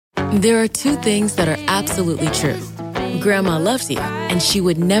There are two things that are absolutely true. Grandma loves you, and she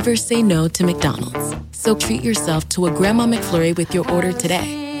would never say no to McDonald's. So treat yourself to a Grandma McFlurry with your order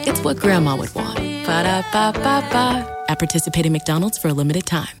today. It's what Grandma would want. Ba-da-ba-ba-ba. At participating McDonald's for a limited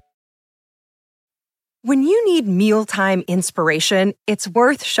time. When you need mealtime inspiration, it's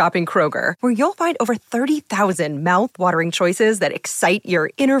worth shopping Kroger, where you'll find over 30,000 mouth-watering choices that excite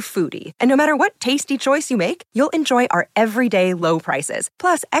your inner foodie. And no matter what tasty choice you make, you'll enjoy our everyday low prices,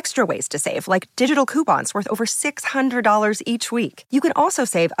 plus extra ways to save, like digital coupons worth over $600 each week. You can also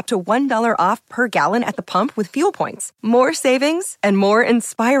save up to $1 off per gallon at the pump with fuel points. More savings and more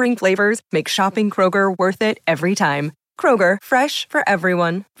inspiring flavors make shopping Kroger worth it every time. Kroger, fresh for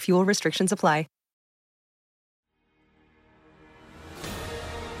everyone. Fuel restrictions apply.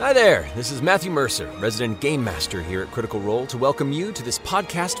 Hi there, this is Matthew Mercer, resident Game Master here at Critical Role, to welcome you to this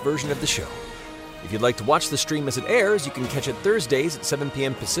podcast version of the show. If you'd like to watch the stream as it airs, you can catch it Thursdays at 7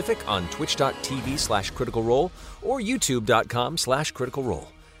 p.m. Pacific on twitch.tv/Critical Role or youtube.com/Critical Role.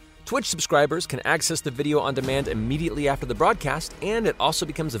 Twitch subscribers can access the video on demand immediately after the broadcast, and it also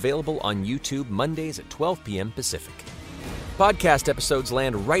becomes available on YouTube Mondays at 12 p.m. Pacific. Podcast episodes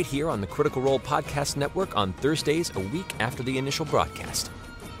land right here on the Critical Role Podcast Network on Thursdays a week after the initial broadcast.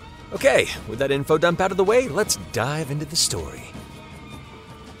 Okay, with that info dump out of the way, let's dive into the story.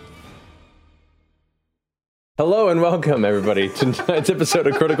 Hello and welcome, everybody, to tonight's episode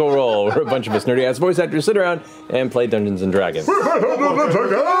of Critical Role, where a bunch of us nerdy-ass voice actors sit around and play Dungeons & Dragons.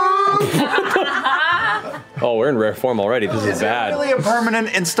 Oh, we're in rare form already. This is bad. Is it really a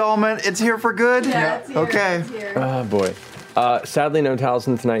permanent installment? It's here for good? Yeah, it's here. Okay. It's here. Oh, boy. Sadly, no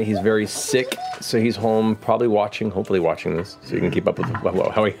Taliesin tonight. He's very sick, so he's home, probably hopefully watching this, so you can keep up with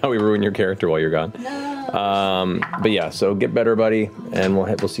how we ruin your character while you're gone. No. But yeah, so get better, buddy, and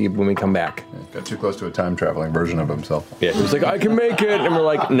we'll see you when we come back. Got too close to a time-traveling version of himself. Yeah, he was like, I can make it, and we're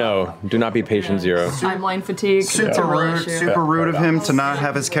like, no, do not be patient zero. Timeline fatigue. Super rude of him to not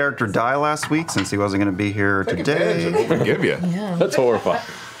have his character die last week since he wasn't going to be here today. We'll forgive you. Yeah. That's horrifying.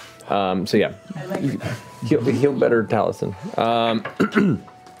 So yeah, heal better, Taliesin.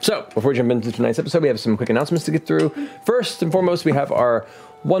 So before we jump into tonight's episode, we have some quick announcements to get through. First and foremost, we have our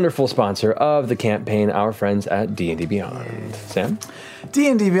wonderful sponsor of the campaign, our friends at D&D Beyond. Sam?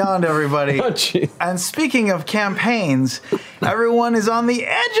 D&D Beyond, everybody. Oh, geez. And speaking of campaigns, everyone is on the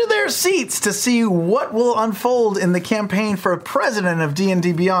edge of their seats to see what will unfold in the campaign for president of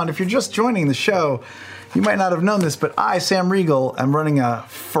D&D Beyond. If you're just joining the show, you might not have known this, but I, Sam Riegel, am running a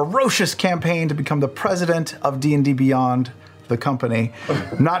ferocious campaign to become the president of D&D Beyond, the company.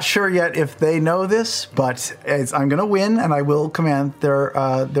 I'm not sure yet if they know this, but I'm going to win, and I will command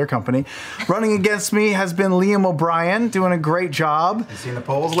their company. Running against me has been Liam O'Brien, doing a great job. You seen the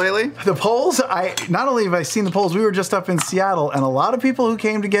polls lately? The polls, not only have I seen the polls, we were just up in Seattle, and a lot of people who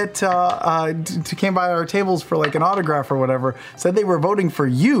came to came by our tables for like an autograph or whatever said they were voting for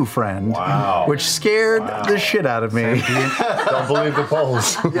you, friend. Wow. Which scared the shit out of me. Don't believe the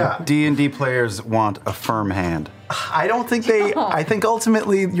polls. Yeah. D&D players want a firm hand. I don't think they. I think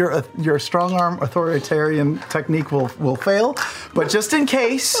ultimately your strong arm authoritarian technique will fail. But just in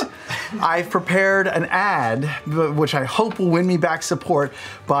case, I've prepared an ad, which I hope will win me back support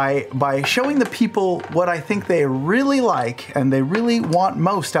by showing the people what I think they really like and they really want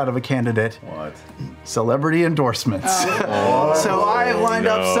most out of a candidate. What? Celebrity endorsements. Oh. So I've lined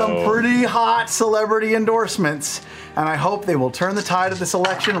up some pretty hot celebrity endorsements, and I hope they will turn the tide of this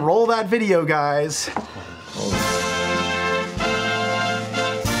election. Roll that video, guys.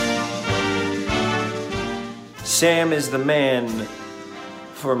 Sam is the man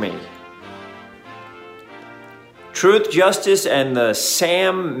for me. Truth, justice, and the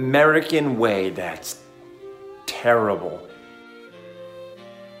Sam-American way. That's terrible.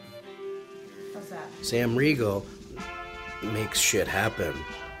 What's that? Sam Riegel makes shit happen.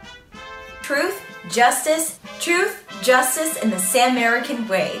 Truth, justice, and the Sam-American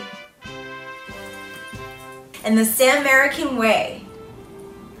way. And the Sam-American way.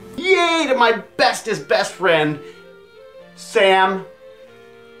 Yay to my bestest best friend, Sam.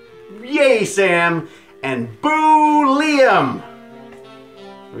 Yay, Sam. And boo, Liam.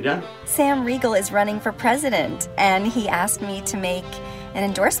 Are we done? Sam Riegel is running for president, and he asked me to make an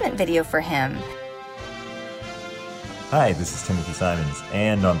endorsement video for him. Hi, this is Timothy Simons,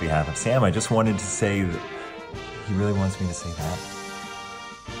 and on behalf of Sam, I just wanted to say that he really wants me to say that.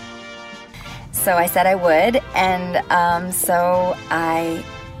 So I said I would, and so I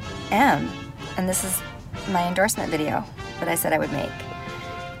am. And this is my endorsement video that I said I would make.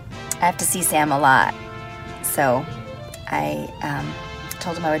 I have to see Sam a lot, so I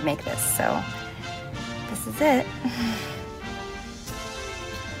told him I would make this, so this is it.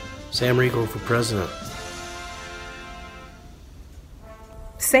 Sam Riegel for president.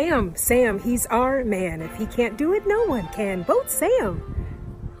 Sam, he's our man. If he can't do it, no one can. Vote Sam.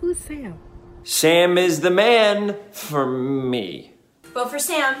 Who's Sam? Sam is the man for me. Vote for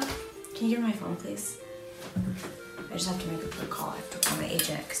Sam. Can you give me my phone, please? I just have to make a quick call. I have to call my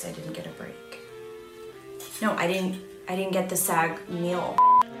agent because I didn't get a break. No, I didn't get the SAG meal.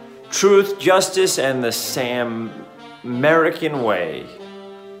 Truth, justice, and the Sam American way.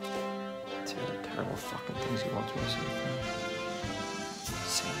 That's the terrible fucking things he wants me to say.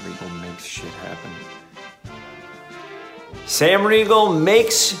 Sam Riegel makes shit happen. Sam Riegel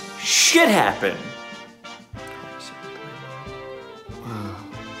makes shit happen.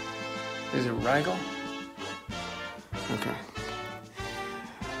 Is it Riegel? Okay.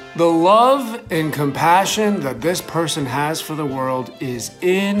 The love and compassion that this person has for the world is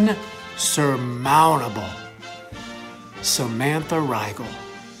insurmountable. Samantha Riegel.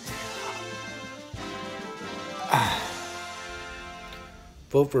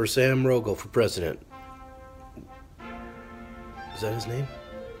 Vote for Sam Riegel for president. Is that his name?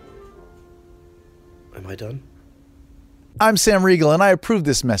 Am I done? I'm Sam Riegel, and I approve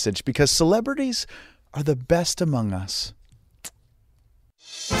this message because celebrities are the best among us.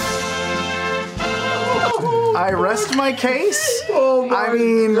 I rest my case. Oh my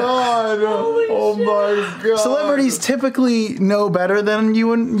God. Oh my God. Celebrities typically know better than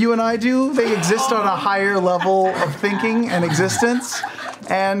you and I do. They exist on a higher level of thinking and existence.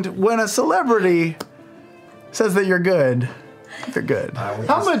 And when a celebrity says that you're good, they're good.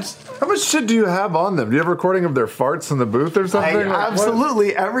 How much shit do you have on them? Do you have a recording of their farts in the booth or something?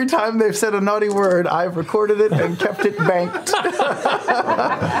 Absolutely. Every time they've said a naughty word, I've recorded it and kept it banked.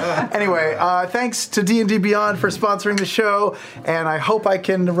 Anyway, thanks to D&D Beyond for sponsoring the show, and I hope I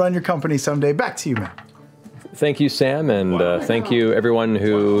can run your company someday. Back to you, man. Thank you, Sam, and thank you, everyone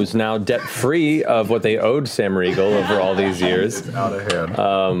who's now debt-free of what they owed Sam Riegel over all these years. It's out of hand.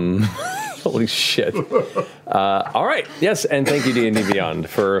 Holy shit. All right, yes, and thank you, D&D Beyond,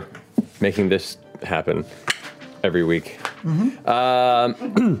 for making this happen every week. A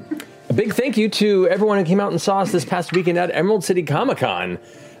big thank you to everyone who came out and saw us this past weekend at Emerald City Comic-Con.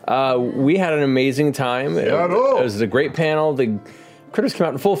 We had an amazing time. It was a great panel. The critters came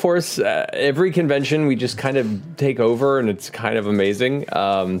out in full force. Every convention, we just kind of take over, and it's kind of amazing.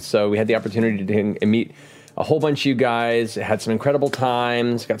 So we had the opportunity to meet a whole bunch of you guys, had some incredible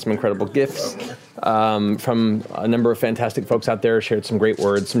times, got some incredible gifts from a number of fantastic folks out there, shared some great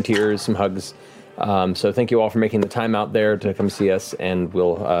words, some tears, some hugs. So thank you all for making the time out there to come see us, and we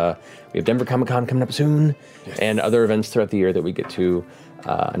have Denver Comic-Con coming up soon, and other events throughout the year that we get to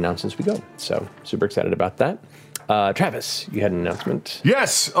announce as we go. So super excited about that. Travis, you had an announcement.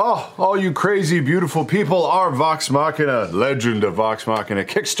 Yes! Oh, all you crazy, beautiful people, our Vox Machina, Legend of Vox Machina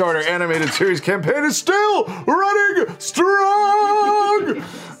Kickstarter animated series campaign is still running strong!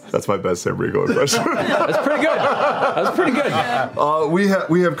 That's my best Sam Riegel impression. That's pretty good. That's pretty good.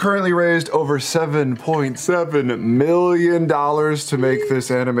 We have currently raised over $7.7 million to make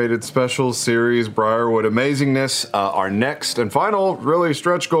this animated special series, Briarwood Amazingness. Our next and final, really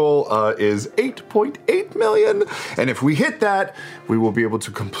stretch goal is $8.8 million. And if we hit that, we will be able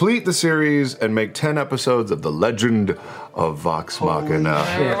to complete the series and make 10 episodes of The Legend of Vox Machina.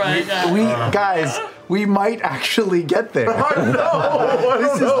 We might actually get there. I know.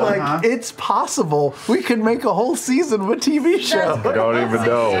 This is like, it's possible. We could make a whole season of a TV show. I don't even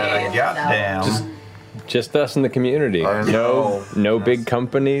know. Goddamn. Just us in the community. No big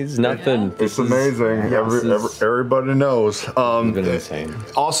companies, nothing. It's amazing. Everybody knows. It's been insane.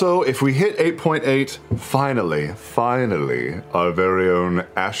 Also, if we hit 8.8, finally, our very own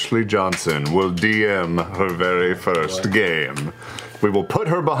Ashley Johnson will DM her very first game. We will put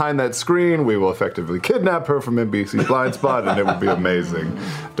her behind that screen. We will effectively kidnap her from NBC's Blind Spot, and it will be amazing.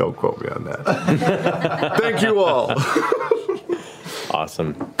 Don't quote me on that. Thank you all.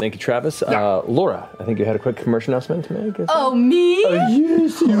 Awesome. Thank you, Travis. Laura, I think you had a quick commercial announcement to make. Oh, me?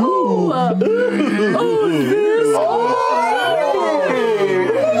 Yes, you.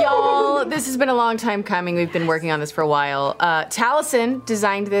 Y'all, this has been a long time coming. We've been working on this for a while. Taliesin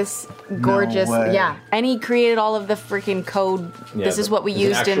designed this gorgeous, and he created all of the freaking code. This is what we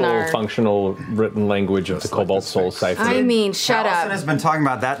used in our functional written language of the Cobalt Soul cipher. I mean, shut up. Allison has been talking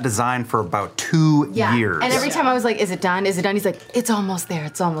about that design for about 2 years. And every time I was like, is it done? Is it done? He's like, it's almost there.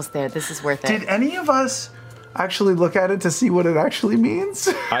 It's almost there. This is worth it. Did any of us actually look at it to see what it actually means?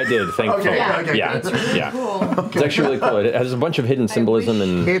 I did, thankfully. Okay. Yeah. It's really cool. It's actually really cool. It has a bunch of hidden symbolism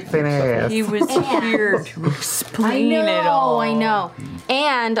and He was here to explain it all. I know.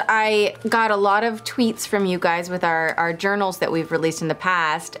 And I got a lot of tweets from you guys with our journals that we've released in the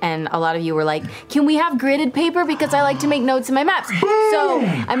past, and a lot of you were like, can we have gridded paper? Because I like to make notes in my maps. So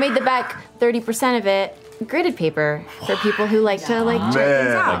I made the back 30% of it gridded paper for people who like to check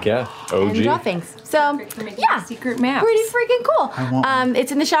things out. Like, yeah, OG. And draw things. So, yeah, secret maps. pretty freaking cool.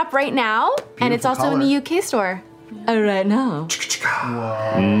 It's in the shop right now, and it's also in the UK store right now.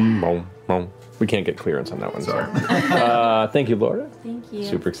 We can't get clearance on that one, sorry. Thank you, Laura. Thank you.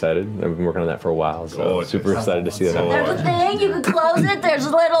 Super excited. I've been working on that for a while, so super excited to see that. There's a thing, you can close it, there's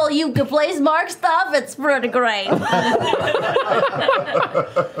you can place mark stuff, it's pretty great.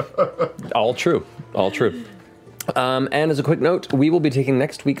 All true. And as a quick note, we will be taking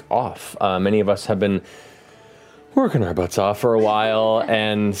next week off. Many of us have been working our butts off for a while,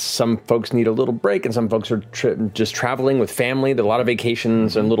 and some folks need a little break, and some folks are just traveling with family. There are a lot of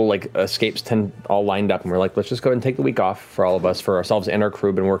vacations and little escapes all lined up, and we're like, let's just go ahead and take the week off for all of us, for ourselves and our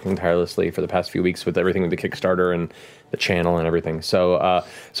crew. Been working tirelessly for the past few weeks with everything with the Kickstarter and the channel and everything. So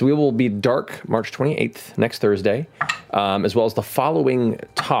we will be dark March 28th, next Thursday, as well as the following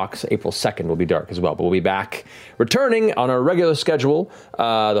talks, April 2nd, will be dark as well. But we'll be back returning on our regular schedule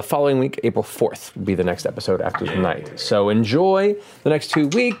the following week. April 4th will be the next episode after tonight. So enjoy the next 2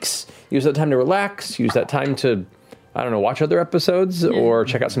 weeks. Use that time to relax. Use that time to, watch other episodes or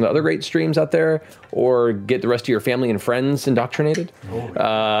check out some of the other great streams out there, or get the rest of your family and friends indoctrinated.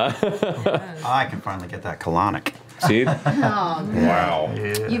 I can finally get that colonic. See? Wow.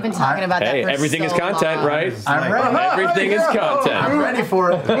 You've been talking about that for everything is so content, long. right? I'm ready. Everything is content. I'm ready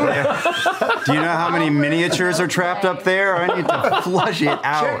for it. Do you know how many miniatures are trapped up there? I need to flush it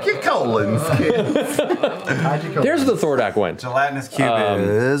out. Check your colons, kids. There's the Thordak went. Gelatinous cube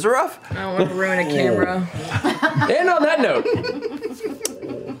is rough. I don't want to ruin a camera. And on that note,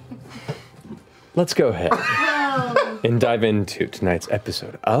 let's go ahead and dive into tonight's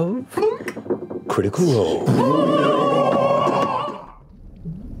episode of Critical Role.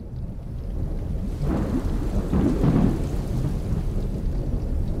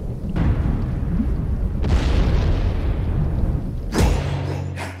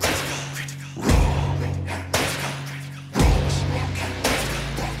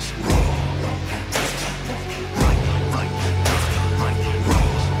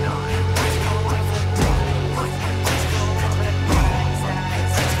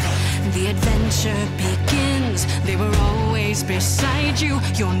 Begins. They were always beside you,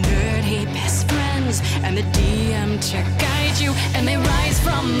 your nerdy best friends, and the DM to guide you. And they rise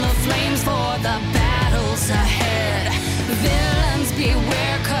from the flames for the battles ahead. Villains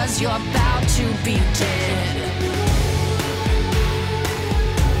beware, 'cause you're about to be dead.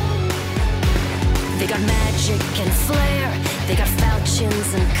 They got magic and flair, they got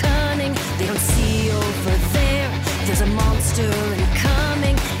falchions and cunning. They don't see over there, there's a monster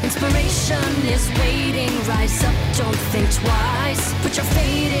incoming. Inspiration is waiting, rise up, don't think twice. Put your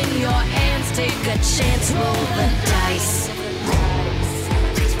fate in your hands, take a chance, roll the dice.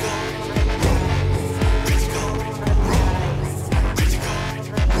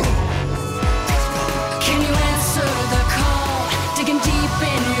 Can you answer the call, digging deep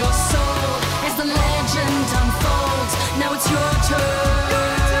in your soul? As the legend unfolds, now it's your turn.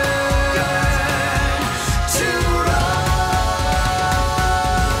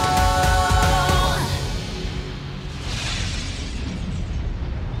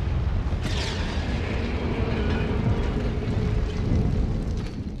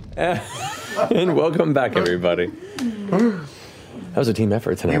 And welcome back, everybody. That was a team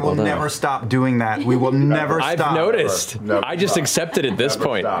effort tonight. We will never stop doing that. We will never stop. I've noticed. I just accepted at this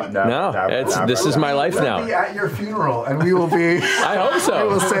point. This is my life now. We'll be at your funeral, and we will be. I hope so.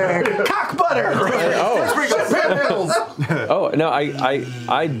 We will say cock butter. Oh no!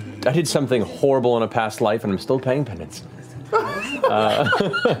 I did something horrible in a past life, and I'm still paying penance.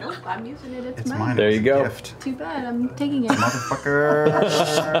 I'm using it. It's mine. There you go. Too bad. I'm taking it.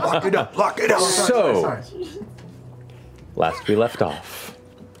 Motherfucker. Lock it up. Lock it up. So, last we left off,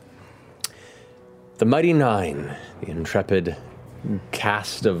 the Mighty Nine, the intrepid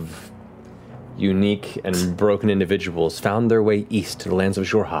cast of unique and broken individuals, found their way east to the lands of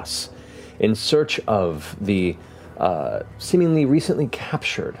Xhorhas in search of the seemingly recently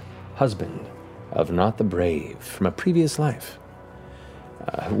captured husband of Not the Brave from a previous life,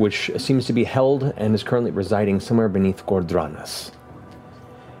 which seems to be held and is currently residing somewhere beneath Gordranas.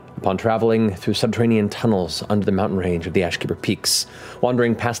 Upon traveling through subterranean tunnels under the mountain range of the Ashkeeper Peaks,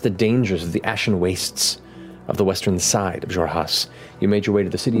 wandering past the dangers of the Ashen Wastes, of the western side of Jorhas, you made your way to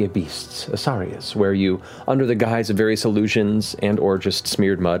the city of beasts, Asarius, where you, under the guise of various illusions and or just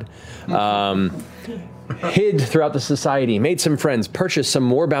smeared mud, hid throughout the society, made some friends, purchased some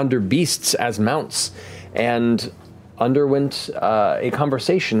warbounder beasts as mounts, and underwent a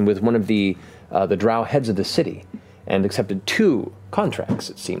conversation with one of the drow heads of the city, and accepted 2 contracts,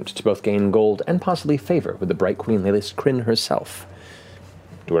 it seemed, to both gain gold and possibly favor with the bright Queen Lelis Kryn herself,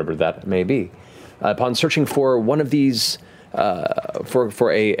 whoever that may be. Upon searching for one of these,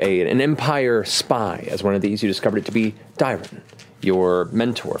 for an Empire spy as one of these, you discovered it to be Dyron, your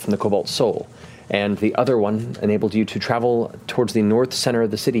mentor from the Cobalt Soul. And the other one enabled you to travel towards the north center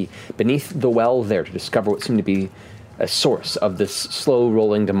of the city, beneath the well there, to discover what seemed to be a source of this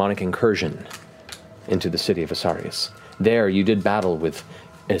slow-rolling demonic incursion into the city of Asarius. There you did battle with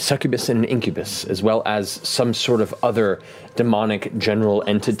a succubus and an incubus, as well as some sort of other demonic general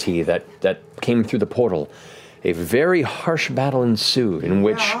entity that came through the portal. A very harsh battle ensued in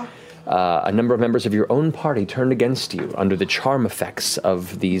which a number of members of your own party turned against you under the charm effects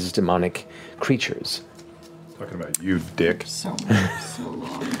of these demonic creatures. Talking about you, dick. So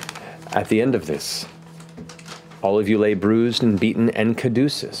long. At the end of this, all of you lay bruised and beaten, and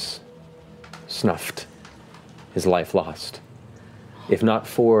Caduceus snuffed, his life lost. If not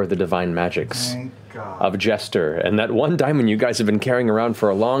for the divine magics of Jester and that one diamond you guys have been carrying around for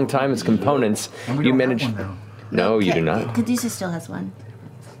a long time as components, you managed. No, you do not. Caduceus still has one.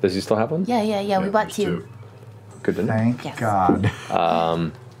 Does he still have one? Yeah. We bought 2. Good to know. Thank God.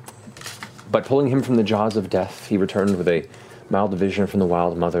 But pulling him from the jaws of death, he returned with a mild vision from the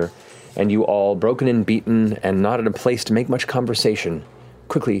Wild Mother, and you all, broken and beaten and not in a place to make much conversation,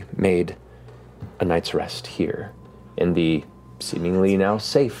 quickly made a night's rest here in the seemingly now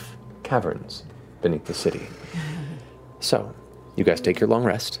safe caverns beneath the city. So, you guys take your long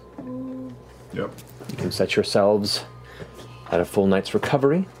rest. Yep. You can set yourselves at a full night's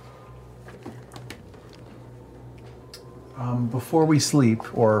recovery. Before we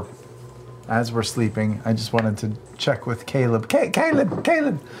sleep, or as we're sleeping, I just wanted to check with Caleb.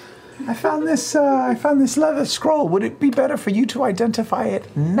 Caleb! I found this leather scroll. Would it be better for you to identify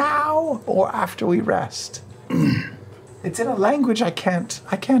it now or after we rest? It's in a language I can't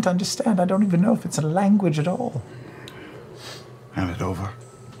understand. I don't even know if it's a language at all. Hand it over.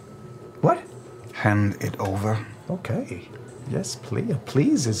 What? Hand it over. Okay. Yes, please.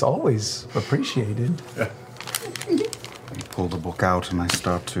 Please is always appreciated. I pull the book out and I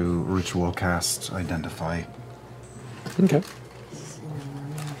start to ritual cast Identify. Okay.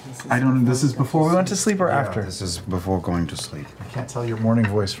 I don't know, this is before we went to sleep or after? This is before going to sleep. I can't tell your morning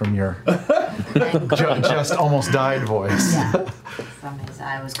voice from your just almost died voice. Yeah. From his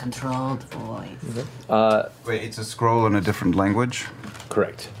I was controlled voice. Wait, it's a scroll in a different language?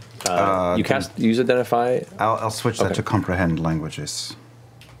 Correct. Use Identify. I'll switch that to comprehend languages.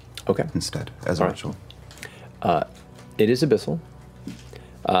 Okay. Instead, as a ritual. It is abyssal.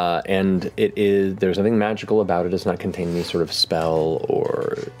 And there's nothing magical about it. It does not contain any sort of spell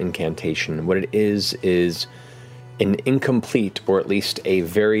or incantation. What it is an incomplete, or at least a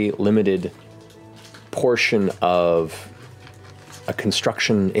very limited portion of a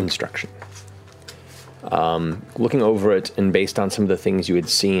construction instruction. Looking over it, and based on some of the things you had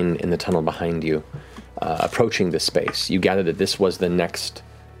seen in the tunnel behind you, approaching this space, you gathered that this was the next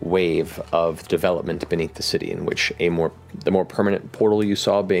wave of development beneath the city, in which the more permanent portal you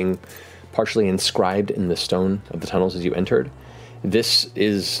saw being partially inscribed in the stone of the tunnels as you entered. This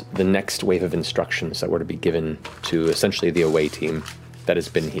is the next wave of instructions that were to be given to essentially the away team that has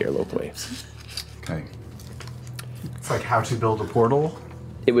been here locally. Okay. It's like how to build a portal?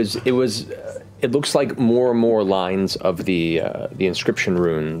 It looks like more and more lines of the inscription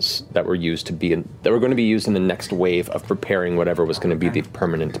runes that were going to be used in the next wave of preparing whatever was going to be the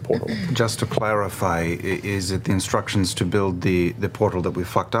permanent portal. Just to clarify, is it the instructions to build the portal that we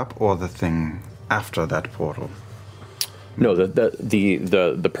fucked up, or the thing after that portal? No,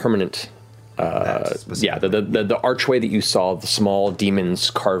 the permanent. The archway that you saw, the small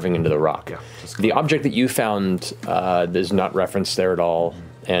demons carving into the rock. Yeah, the object that you found is not referenced there at all,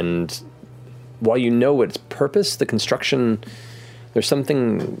 and while you know its purpose, the construction, there's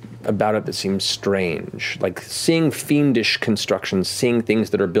something about it that seems strange. Like seeing fiendish constructions, seeing things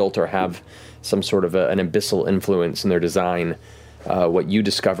that are built or have some sort of an abyssal influence in their design, what you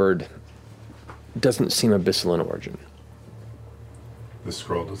discovered doesn't seem abyssal in origin. The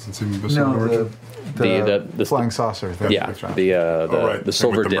scroll doesn't seem abyssal in origin? The flying saucer thing. Yeah, the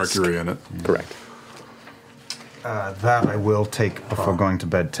silver disc. Mercury in it. Correct. That I will take before going to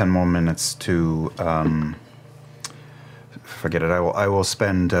bed 10 more minutes to forget it. I will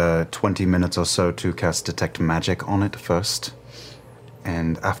spend 20 minutes or so to cast Detect Magic on it first.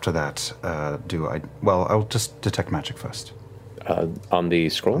 And after that, I'll just Detect Magic first. On the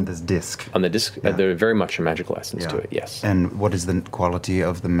scroll? On this disc. On the disc? Yeah. There's very much a magical essence to it, yes. And what is the quality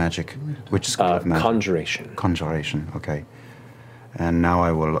of the magic? Which skill of magic? Conjuration. Conjuration, okay. And now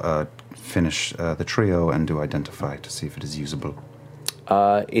I will finish the trio and do Identify to see if it is usable.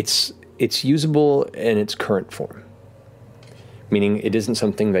 It's usable in its current form. Meaning it isn't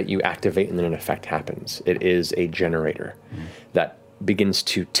something that you activate and then an effect happens. It is a generator that begins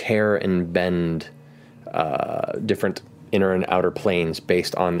to tear and bend different inner and outer planes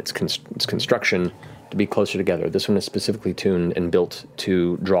based on its construction to be closer together. This one is specifically tuned and built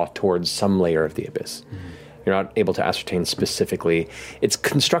to draw towards some layer of the abyss. You're not able to ascertain specifically. Its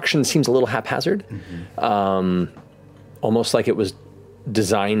construction seems a little haphazard, almost like it was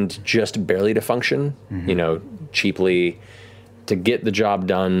designed just barely to function, cheaply, to get the job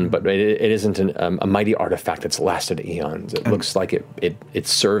done, but it isn't a mighty artifact that's lasted eons. It looks like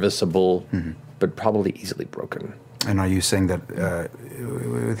it's serviceable, but probably easily broken. And are you saying that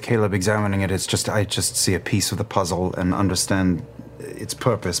with Caleb examining it, I just see a piece of the puzzle and understand its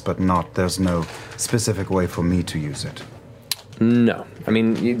purpose, but there's no specific way for me to use it? No. I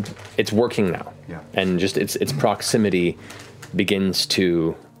mean, it's working now. Yeah. And just its proximity begins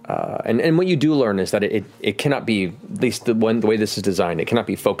to... and what you do learn is that it cannot be, at least the way this is designed, it cannot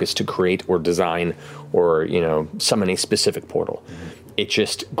be focused to create or design or, summon a specific portal. It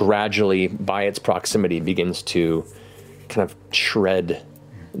just gradually, by its proximity, begins to kind of shred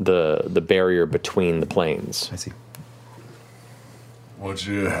the barrier between the planes. I see. What'd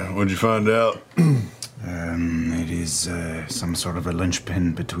you find out? It is some sort of a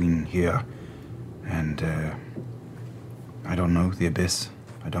linchpin between here and, I don't know, the abyss.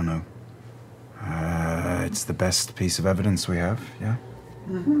 I don't know. It's the best piece of evidence we have, yeah?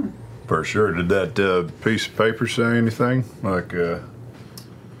 Mm-hmm. For sure. Did that piece of paper say anything?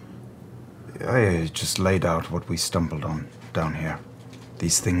 I just laid out what we stumbled on down here.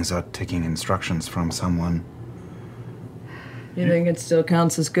 These things are taking instructions from someone. You think it still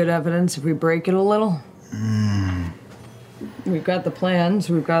counts as good evidence if we break it a little? We've got the plans,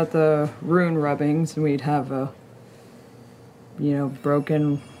 we've got the rune rubbings, and we'd have a,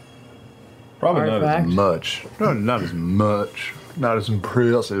 broken Probably artifact. not as much. No, not as much. Not as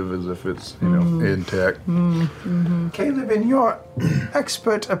impressive as if it's, intact. Caleb, in your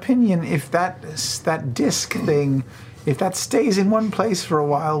expert opinion, if that disc thing, if that stays in one place for a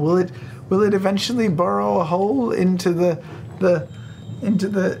while, will it eventually burrow a hole into the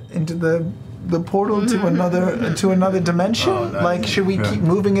portal to another dimension? Oh, nice. Like, should we keep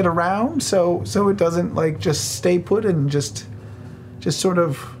moving it around so it doesn't just stay put and just sort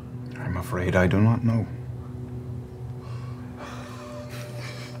of? I'm afraid I do not know.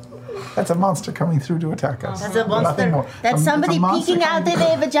 That's a monster coming through to attack us. That's a Nothing monster. more. That's somebody monster peeking out of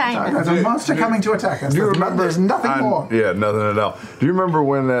their vagina. That's a monster coming to attack us. Do you remember? There's nothing more. Yeah, nothing at all. Do you remember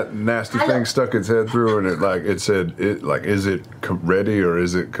when that nasty thing stuck its head through and it said, is it ready or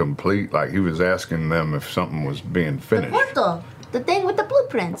is it complete? Like he was asking them if something was being finished. Portal. The thing with the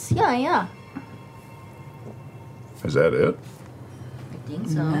blueprints. Yeah. Is that it? I think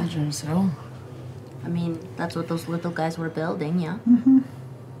so. Imagine so. I mean, that's what those little guys were building, yeah.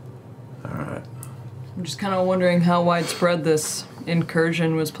 All right. I'm just kind of wondering how widespread this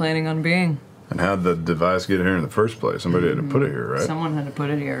incursion was planning on being. And how'd the device get here in the first place? Somebody had to put it here, right? Someone had to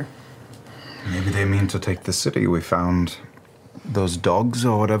put it here. Maybe they mean to take the city. We found those dogs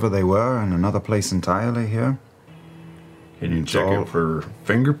or whatever they were in another place entirely here. Can you check it for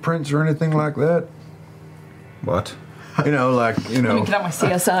fingerprints or anything like that? What? Let me get out my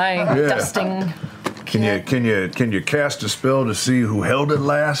CSI dusting. Can you cast a spell to see who held it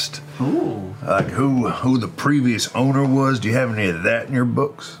last? Ooh. Like who the previous owner was? Do you have any of that in your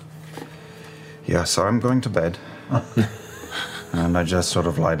books? Yeah, so I'm going to bed. And I just sort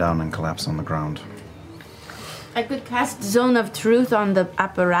of lie down and collapse on the ground. I could cast Zone of Truth on the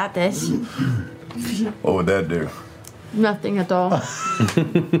apparatus. What would that do? Nothing at all.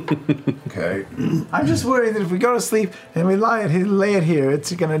 Okay. I'm just worried that if we go to sleep and we lay it here, it's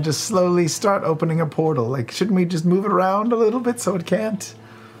gonna just slowly start opening a portal. Like, shouldn't we just move it around a little bit so it can't?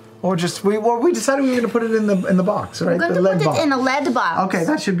 Or we decided we were gonna put it in the box, right? We're going to put it in a lead box. Okay,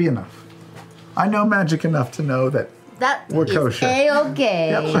 that should be enough. I know magic enough to know that we're is kosher.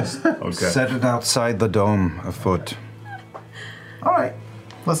 A-okay. Okay. Set it outside the dome a foot. All right,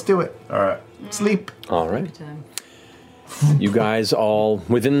 let's do it. All right. Sleep. All right. You guys all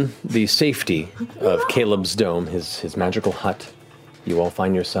within the safety of Caleb's dome, his magical hut. You all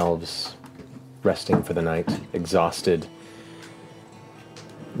find yourselves resting for the night, exhausted.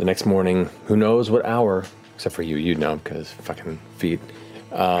 The next morning, who knows what hour, except for you, you'd know, because fucking feet.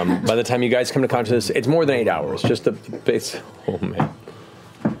 By the time you guys come to consciousness, it's more than 8 hours. Just the base. Oh, man.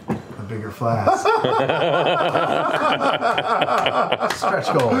 A bigger flask.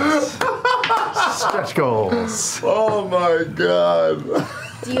 Stretch goals. Stretch goals. Oh my god.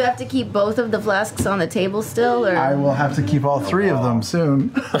 Do you have to keep both of the flasks on the table still, or? I will have to keep all 3 of them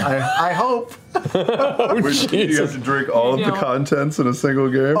soon. I hope. You have to drink all of the contents in a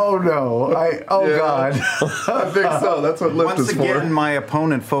single game? Oh no. God. I think so. That's what Lift Once is for. again, my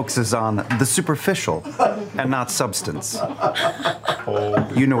opponent focuses on the superficial and not substance.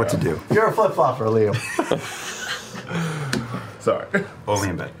 You know what to do. You're a flip-flopper, Liam. Sorry. Only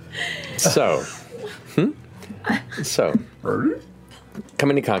in bed. So,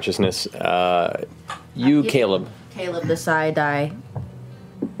 coming to consciousness, Caleb. Caleb, the side eye.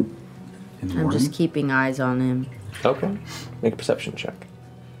 I'm just keeping eyes on him. Okay. Make a perception check.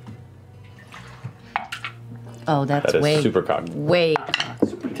 Oh, that's That is way super cocked. way.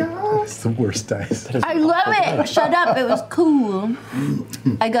 It's the worst dice. I love it. Shut up. It was cool.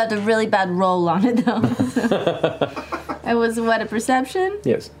 I got a really bad roll on it though. It was what, a perception?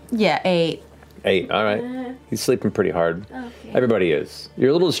 Yes. Yeah, 8. 8. All right. He's sleeping pretty hard. Okay. Everybody is. You're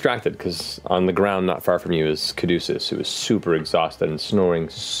a little distracted because on the ground not far from you is Caduceus, who is super exhausted and snoring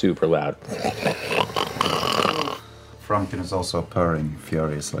super loud. Frumpkin is also purring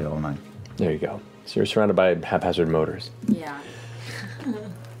furiously all night. There you go. So you're surrounded by haphazard motors. Yeah.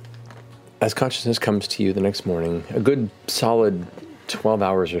 As consciousness comes to you the next morning, a good solid 12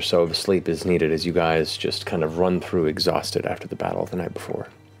 hours or so of sleep is needed as you guys just kind of run through exhausted after the battle of the night before.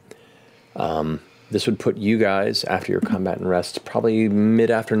 This would put you guys, after your combat and rest, probably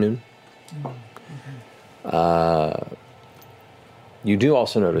mid-afternoon. You do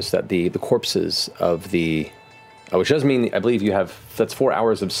also notice that the corpses of the... which does mean, I believe you have... That's 4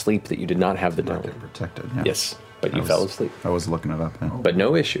 hours of sleep that you did not have the dome. Protected, yeah. Yes, but you fell asleep. I was looking it up, yeah. But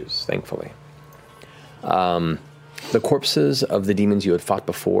no issues, thankfully. The corpses of the demons you had fought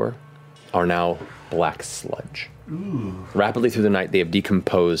before are now black sludge. Ooh. Rapidly through the night, they have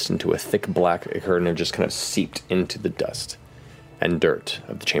decomposed into a thick black ichor and have just kind of seeped into the dust and dirt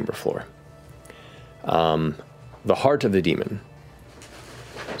of the chamber floor. The heart of the demon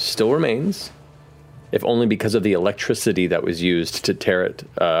still remains, if only because of the electricity that was used to tear it,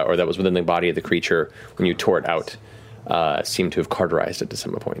 or that was within the body of the creature when you tore it out, seemed to have cauterized it to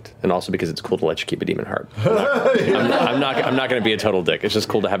some point. And also because it's cool to let you keep a demon heart. I'm not going to be a total dick. It's just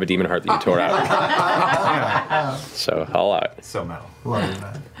cool to have a demon heart that you tore out. So, I'll allow it. So metal. Love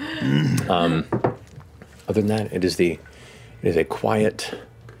that. Other than that, it is a quiet,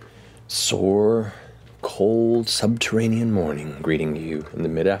 sore, cold, subterranean morning greeting you in the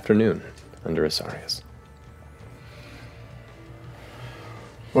mid-afternoon under Asarius.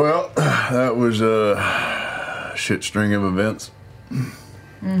 Well, that was a shit string of events.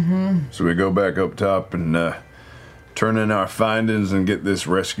 Mm-hmm. So we go back up top and turn in our findings and get this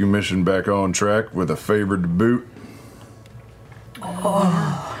rescue mission back on track with a favor to boot.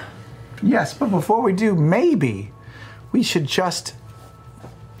 Oh. Yes, but before we do, maybe we should just...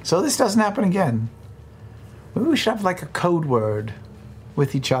 So this doesn't happen again. Maybe we should have like a code word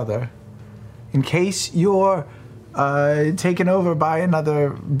with each other in case you're taken over by another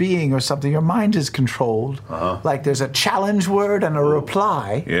being or something. Your mind is controlled. Like there's a challenge word and a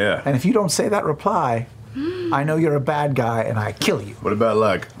reply. Yeah. And if you don't say that reply, I know you're a bad guy and I kill you. What about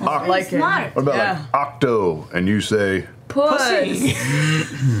like... That's really smart. What about like octo and you say... Pussy.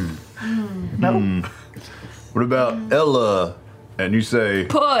 No. What about Ella and you say...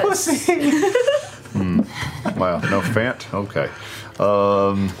 Pussy. Wow, no fant? Okay.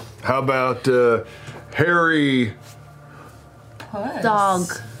 How about Harry...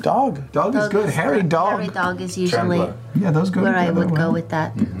 Dog. Dog is good. Hairy dog. Hairy dog is usually Yeah, those go where I together would well. go with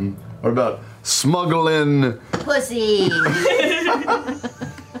that. What about smuggling... Pussy.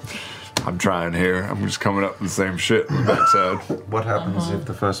 I'm trying here. I'm just coming up with the same shit on the backside. What happens if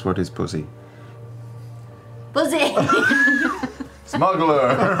the first word is pussy? Pussy.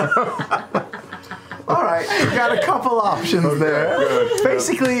 Smuggler. All right, you got a couple options there. good.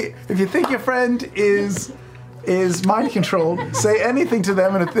 Basically, if you think your friend is mind controlled, say anything to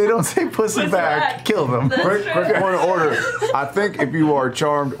them, and if they don't say pussy back, kill them. Quick point of order. I think if you are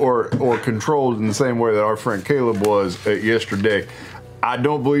charmed or controlled in the same way that our friend Caleb was yesterday, I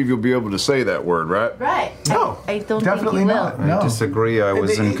don't believe you'll be able to say that word, right? Right. No, I don't definitely think you not. will. No. I disagree. I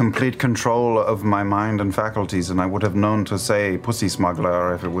was in complete control of my mind and faculties, and I would have known to say pussy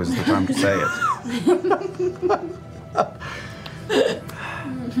smuggler if it was the time to say it.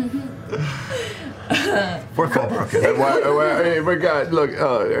 Fourth wall broken. Hey, we got look.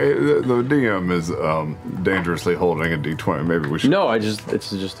 The DM is dangerously holding a D20. Maybe we should. No, it's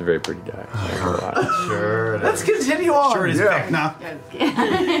just a very pretty die. Sure. Let's continue on. Sure, it is back now.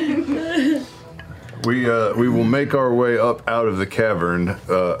 We will make our way up out of the cavern,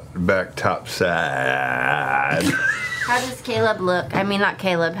 back top side. How does Caleb look? I mean, not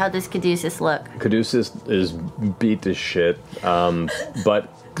Caleb. How does Caduceus look? Caduceus is beat to shit, but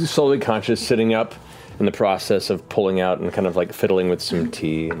slowly conscious, sitting up in the process of pulling out and kind of like fiddling with some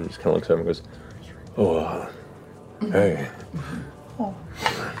tea, and just kind of looks over and goes, "Oh, hey,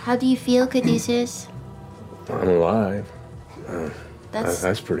 How do you feel, Caduceus? I'm alive. That's-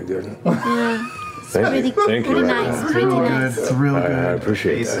 That's pretty good." Yeah. Thank you. Thank you. Pretty nice. Pretty nice. It's real good. I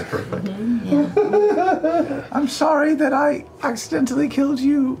appreciate that. Perfect. Yeah. I'm sorry that I accidentally killed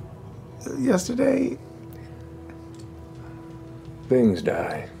you yesterday. Things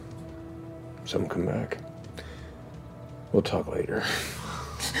die. Some come back. We'll talk later.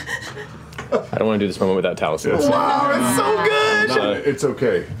 I don't want to do this moment without Taliesin. Wow, it's so good. It's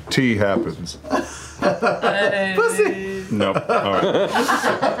okay. Tea happens. Pussy. Nope. All right.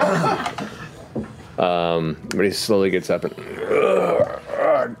 But he slowly gets up and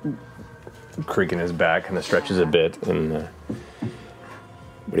creaking his back, kind of stretches a bit. And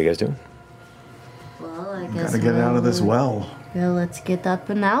what are you guys doing? Well, I guess Gotta get out of this well. Well, let's get up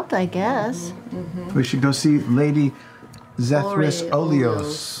and out, I guess. We should go see Lady Zethris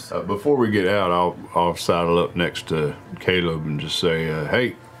Olios. Before we get out, I'll saddle up next to Caleb and just say,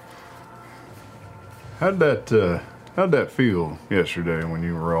 "Hey, how'd that feel yesterday when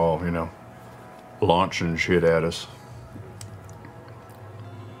you were all, launching shit at us?"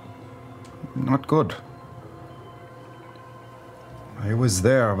 Not good. I was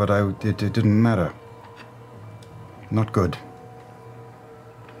there, but it didn't matter. Not good.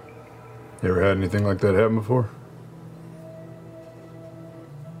 You ever had anything like that happen before?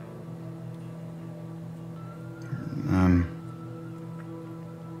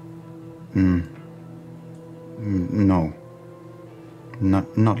 No.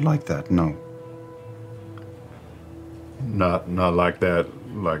 Not like that, no. Not like that,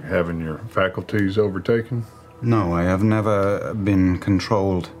 like having your faculties overtaken? No, I have never been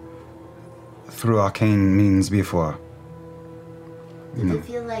controlled through arcane means before. Did it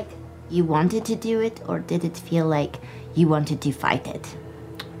feel like you wanted to do it, or did it feel like you wanted to fight it?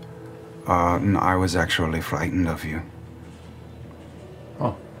 No, I was actually frightened of you.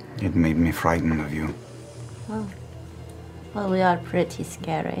 Oh. It made me frightened of you. Oh. Well, we are pretty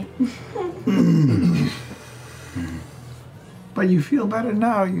scary. But you feel better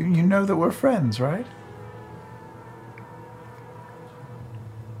now. You know that we're friends, right?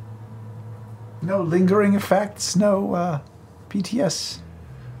 No lingering effects, no PTS.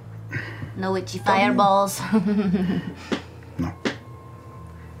 No witchy fireballs. No,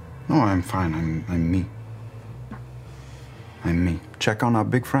 I'm fine. I'm me. I'm me. Check on our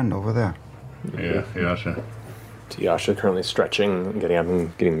big friend over there. Yeah, Yasha. Yasha currently stretching, getting up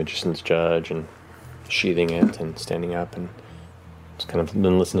and getting Magician's Judge and sheathing it and standing up and just kind of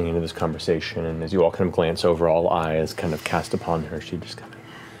been listening into this conversation. And as you all kind of glance over, all eyes kind of cast upon her, she just kind of...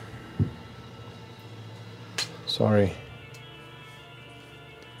 Sorry.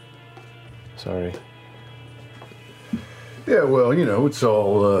 Yeah, well, it's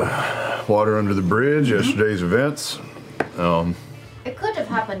all water under the bridge, yesterday's events. It could have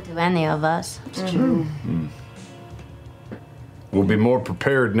happened to any of us. It's true. We'll be more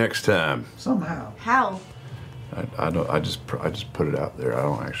prepared next time. Somehow. How? I just put it out there. I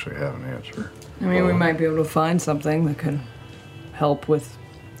don't actually have an answer. I mean, we might be able to find something that could help with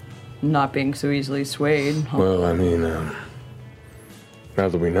not being so easily swayed. Well, I mean, now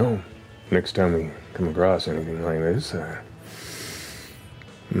that we know, next time we come across anything like this,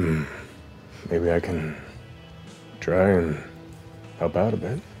 maybe I can try and help out a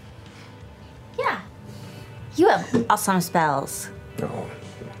bit. Yeah. You have awesome spells. Oh,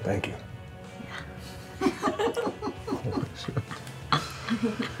 thank you.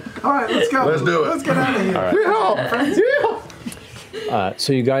 All right, let's go. Let's do it. Let's get out of here. All right. Friends.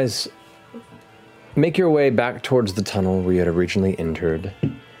 So you guys make your way back towards the tunnel where you had originally entered.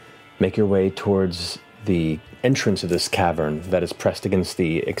 Make your way towards the entrance of this cavern that is pressed against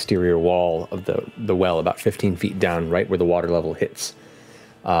the exterior wall of the well, about 15 feet down, right where the water level hits.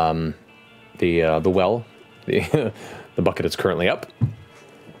 The well, the bucket is currently up.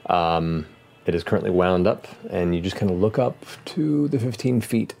 It is currently wound up, and you just kind of look up to the 15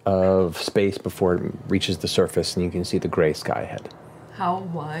 feet of space before it reaches the surface, and you can see the gray sky ahead. How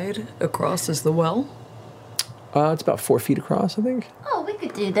wide across is the well? It's about 4 feet across, I think. Oh, we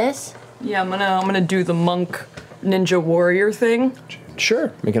could do this. Yeah, I'm gonna do the monk ninja warrior thing.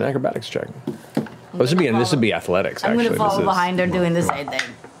 Sure. Make an acrobatics check. This would be athletics. I'm Actually, gonna follow This is- behind her doing the same thing.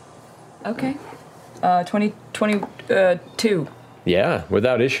 Okay. 22. Yeah,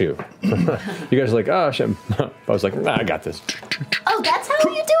 without issue. You guys are like, oh shit. I was like, I got this. Oh, that's how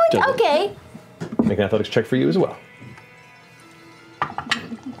you do it? Double. Okay. Make an athletics check for you as well.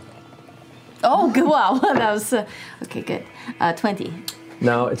 Oh, good. Wow. That was, okay, good. 20.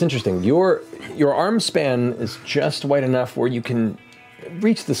 Now, it's interesting. Your arm span is just wide enough where you can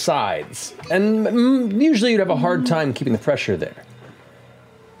reach the sides. And usually you'd have a hard time keeping the pressure there.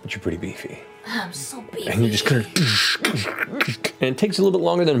 But you're pretty beefy. I'm so beefy. And you just kind of... And it takes a little bit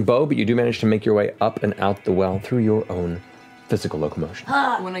longer than Bo, but you do manage to make your way up and out the well through your own physical locomotion.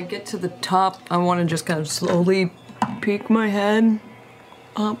 When I get to the top, I want to just kind of slowly peek my head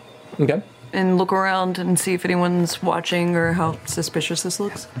up. Okay. And look around and see if anyone's watching or how suspicious this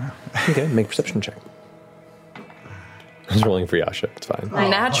looks. Okay, make a perception check. I was rolling for Yasha, it's fine.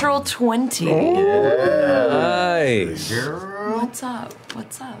 Natural 20. Nice. What's up?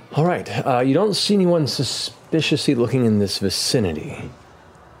 What's up? All right, you don't see anyone suspiciously looking in this vicinity.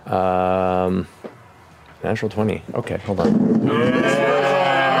 Natural 20. Okay, hold on.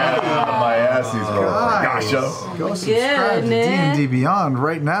 My ass is Guys, go subscribe to D&D Beyond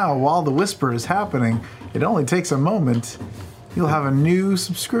right now while the whisper is happening. It only takes a moment. You'll have a new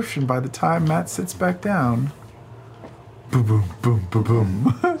subscription by the time Matt sits back down. Boom, boom, boom, boom, boom.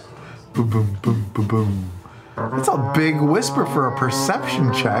 Boom, boom, boom, boom, boom. That's a big whisper for a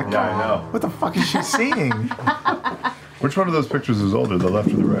perception check. Yeah, I know. What the fuck is she seeing? Which one of those pictures is older, the left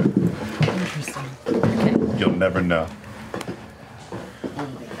or the right? Interesting. You'll never know.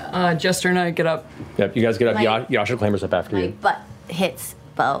 Jester and I get up. Yep, you guys get up. My- Yasha clambers up after My you. butt hits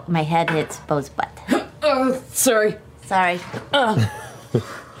Bo. My head hits Bo's butt. Sorry. Sorry.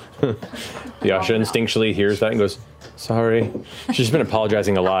 Yasha instinctually hears that and goes, sorry. She's been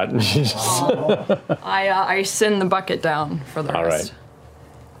apologizing a lot. She's just I send the bucket down for the All rest.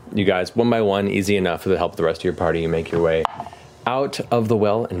 right. You guys, one by one, easy enough with the help of the rest of your party, you make your way out of the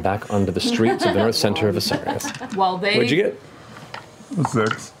well and back onto the streets of the north center of Osiris. While they... What'd you get?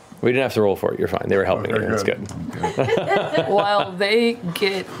 6. We didn't have to roll for it. You're fine. They were helping you. That's good. While they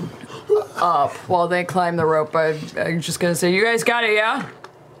get up, while they climb the rope, I'm just going to say, you guys got it, yeah?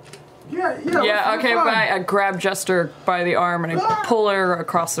 Yeah, Yeah, okay, bye. I grab Jester by the arm and I pull her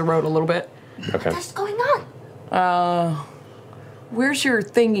across the road a little bit. Okay. What's going on? Where's your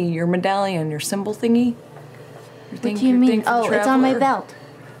thingy, your medallion, your symbol thingy? What do you mean? Oh, it's on my belt.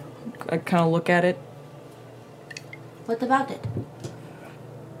 I kind of look at it. What about it?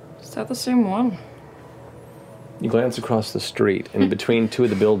 Is that the same one? You glance across the street, and between two of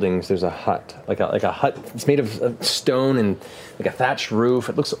the buildings, there's a hut, like a hut. It's made of stone and like a thatched roof.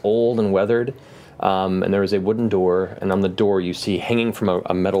 It looks old and weathered, and there is a wooden door. And on the door, you see hanging from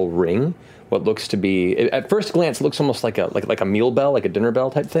a metal ring what looks to be. At first glance, it looks almost like a meal bell, like a dinner bell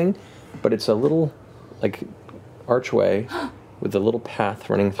type thing, but it's a little like archway with a little path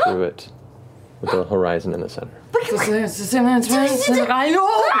running through it, with the horizon in the center. I know!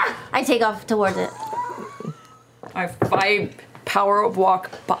 I take off towards it. I power of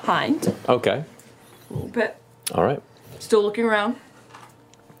walk behind Okay. a little bit. All right. Still looking around.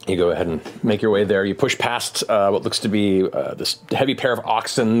 You go ahead and make your way there. You push past what looks to be this heavy pair of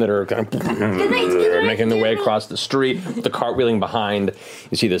oxen that are kind of making their way across the street, with the cart wheeling behind.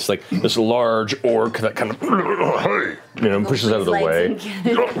 You see this large orc that kind of pushes out of the way.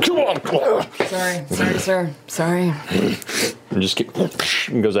 Come on! Sorry, sir. Sorry. And just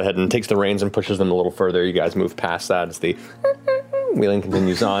and goes ahead and takes the reins and pushes them a little further. You guys move past that as the wheeling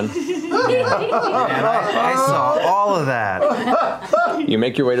continues on. I saw all of that. You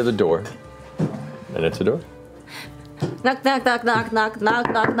make your way to the door, and it's a door. Knock, knock, knock, knock, knock, knock,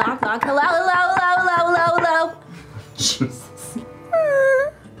 knock, knock, knock. Hello, hello, hello, hello, hello. Jesus.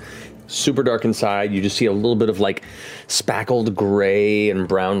 Super dark inside. You just see a little bit of like spackled gray and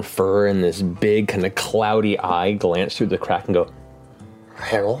brown fur and this big kind of cloudy eye glance through the crack and go,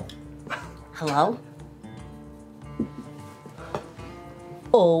 hello? Hello?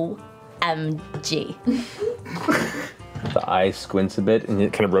 OMG. The eye squints a bit and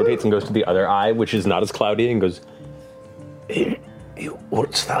it kind of rotates and goes to the other eye, which is not as cloudy, and goes,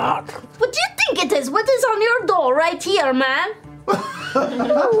 what's that? What do you think it is? What is on your door right here, man?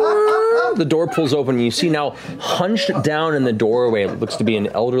 The door pulls open and you see now hunched down in the doorway what looks to be an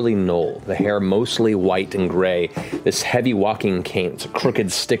elderly gnoll, the hair mostly white and gray, this heavy walking cane, it's a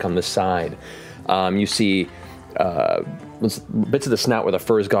crooked stick on the side. You see bits of the snout where the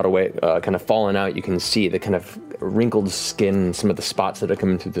fur's got away, kind of fallen out. You can see the kind of wrinkled skin, some of the spots that are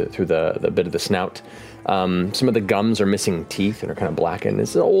coming through the bit of the snout. Some of the gums are missing teeth and are kind of blackened.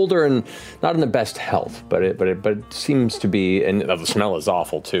 It's older and not in the best health, but it seems to be. And the smell is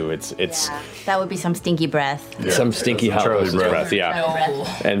awful too. It's That would be some stinky breath. some stinky Charlie's breath. Yeah. No.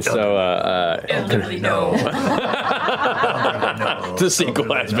 And so no. The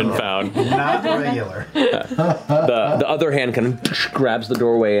sequel has been found. Not regular. The other hand kind of grabs the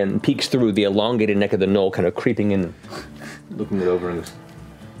doorway and peeks through the elongated neck of the knoll, kind of creeping in, looking it over, and goes,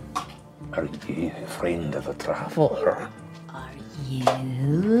 "Are you a friend of the traveler?" You?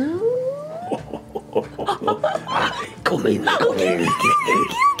 Come in.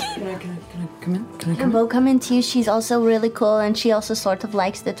 Can Bo come in too? She's also really cool, and she also sort of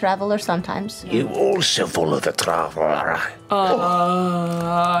likes the traveler sometimes. You also follow the traveler.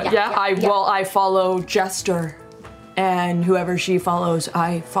 I follow Jester, and whoever she follows,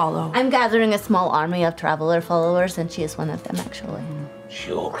 I follow. I'm gathering a small army of traveler followers, and she is one of them, actually.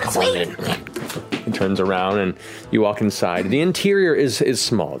 Sure, come on in. He turns around and you walk inside. The interior is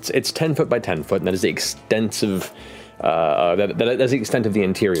small. It's 10 foot by 10 foot, and that is the extensive. That's the extent of the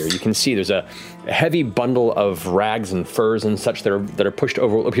interior. You can see there's a heavy bundle of rags and furs and such that are pushed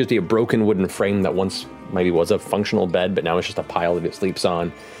over what appears to be a broken wooden frame that once maybe was a functional bed, but now it's just a pile that it sleeps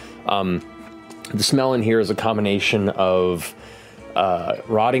on. The smell in here is a combination of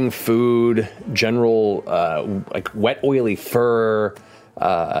rotting food, general like wet, oily fur,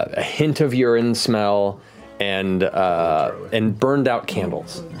 a hint of urine smell, and burned out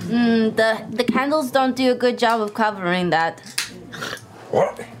candles. The candles don't do a good job of covering that.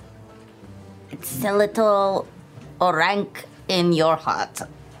 What? It's a little rank in your heart.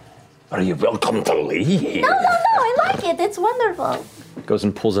 Are you welcome to leave? No, I like it. It's wonderful. Goes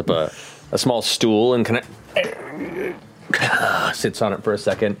and pulls up a small stool and kind of sits on it for a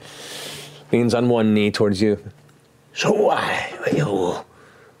second. Leans on one knee towards you. So why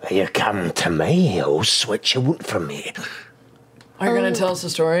you come to me? I'll switch you out from me. Are you going to tell us a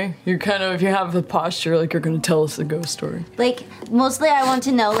story? You're kind of, if you have the posture, like you're going to tell us a ghost story. Like, mostly I want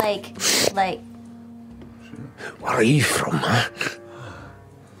to know, like... Where are you from, huh?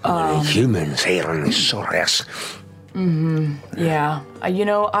 Humans here in the Sorias. Yeah. I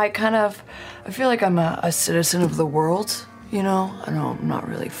feel like I'm a citizen of the world, you know? I know I'm not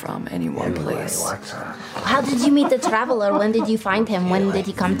really from any one place. How did you meet the traveler? When did you find him? When did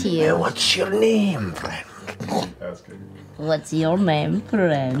he come to you? What's your name, friend? What's your name,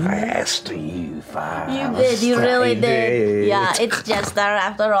 friend? I asked you first. You did, you really did. Yeah, it's Jester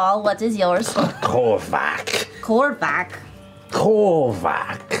after all. What is yours? Korvac. Korvac.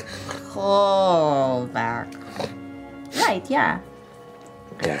 Right, yeah.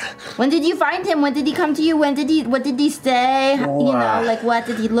 Yeah. When did you find him? When did he come to you? What did he say? You know, like what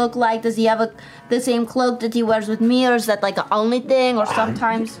did he look like? Does he have the same cloak that he wears with me, or is that like the only thing? Or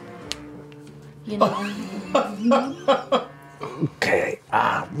sometimes, you know. Okay.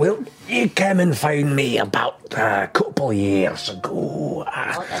 Well, you came and found me about a couple of years ago.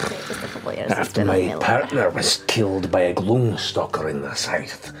 That's it, just a couple of years. After my partner was killed by a gloom stalker in the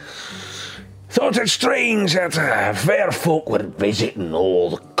south. Thought it strange that fair folk were visiting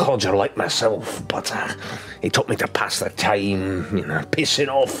old codger like myself, but he took me to pass the time, you know, pissing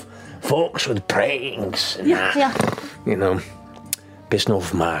off folks with pranks. And, you know, pissing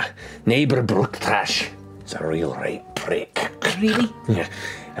off my neighbour Brook Trash. He's a real right prick. Really? Yeah,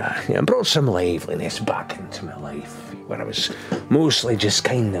 brought some liveliness back into my life, where I was mostly just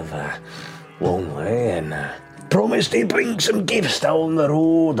kind of lonely, and promised he'd bring some gifts down the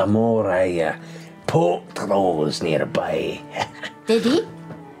road the more I poked those nearby. Did he?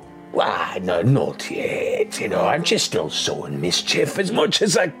 Why, no, not yet. You know, I'm just still sowing mischief as much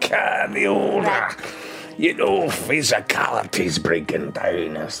as I can. The old, you know, physicality's breaking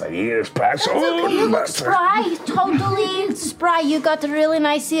down as the years pass on. You look spry, totally spry. You got really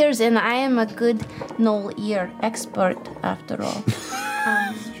nice ears, and I am a good knoll ear expert, after all.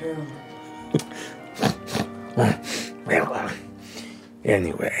 It's true. Well,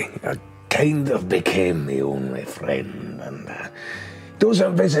 anyway, I kind of became the only friend, and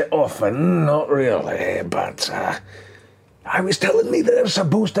doesn't visit often, not really, but I was telling me there's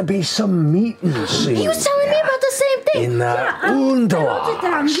supposed to be some meeting soon. He was telling me about the same thing. In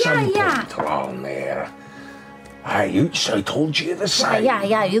Undala, some point around there. I told you the same.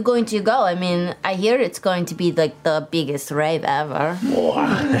 Yeah, you're going to go. I mean, I hear it's going to be like the biggest rave ever. Oh,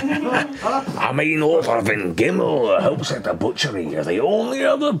 I mean, other than Gimel, who helps at the butchery, you're the only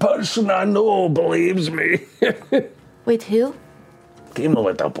other person I know believes me. Wait, who? Gimel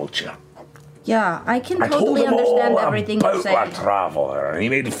at the butcher. Yeah, I can I told totally him understand all everything you're about saying. that traveler, and he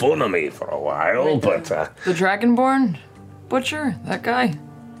made fun of me for a while, but... The Dragonborn butcher? That guy?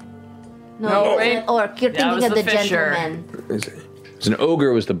 No, wait. Or you're That was thinking of the fisher. gentleman. It's an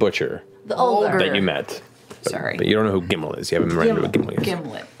ogre was the butcher The ogre. that you met. Sorry. But you don't know who Gimel is. You haven't remembered what Gimel is.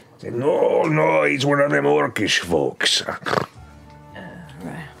 Gimlet. No, he's one of them orcish folks.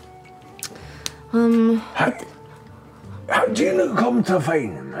 How do you come to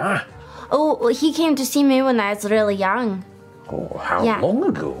find him, huh? Oh, well, he came to see me when I was really young. Oh, how Yeah. long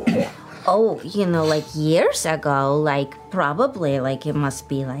ago? Oh, like years ago. Like, probably, like, it must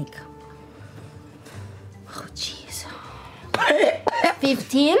be like. Oh, jeez.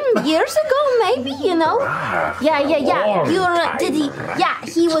 15 years ago, maybe, Yeah. long You were, time, did he? Yeah,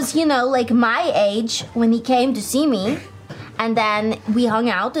 he was, like my age when he came to see me. And then we hung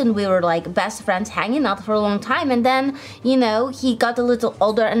out and we were like best friends hanging out for a long time. And then, he got a little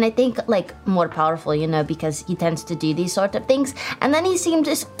older and I think like more powerful, because he tends to do these sort of things. And then he seemed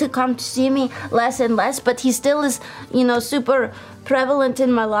to come to see me less and less, but he still is, super prevalent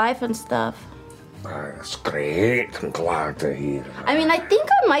in my life and stuff. That's great. I'm glad to hear. I mean, I think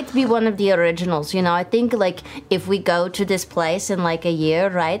I might be one of the originals, I think like if we go to this place in like a year,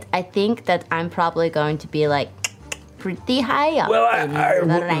 right? I think that I'm probably going to be like, pretty high up. Well, I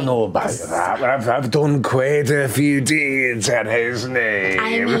wouldn't know about that. I've done quite a few deeds in his name.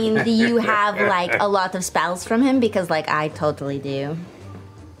 I mean, do you have like a lot of spells from him? Because like I totally do.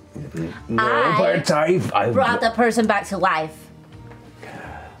 No, but I've brought the person back to life.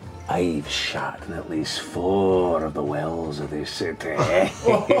 I've shot in at least 4 of the wells of this city.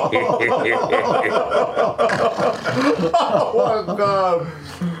 Oh my god.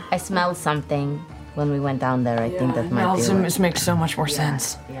 I smelled something when we went down there. I think that might be. This makes so much more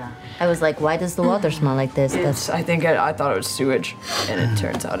sense. Yeah. I was like, why does the water smell like this? I thought it was sewage, and it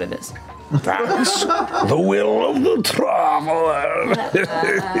turns out it is. That's the will of the traveler.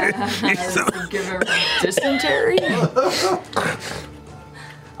 Give her dysentery.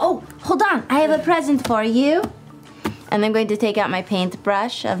 Oh, hold on. I have a present for you. And I'm going to take out my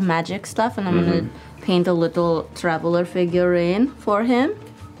paintbrush of magic stuff and I'm going to paint a little traveler figurine for him.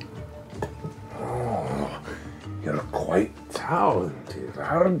 Oh, you're quite talented,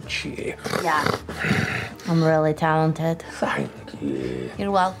 aren't you? Yeah. I'm really talented. Thank you. You're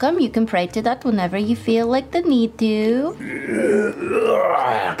welcome. You can pray to that whenever you feel like the need to.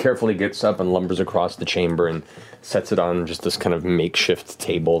 Carefully gets up and lumbers across the chamber and sets it on just this kind of makeshift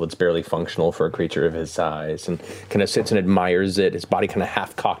table that's barely functional for a creature of his size, and kind of sits and admires it, his body kind of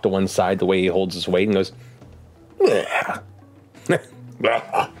half cocked to one side the way he holds his weight, and goes, yeah.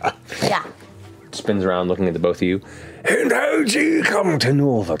 Spins around looking at the both of you. And how do you come to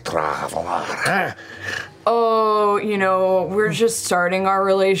know the traveler, huh? Oh, we're just starting our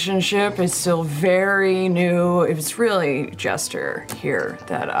relationship. It's still very new. It was really Jester here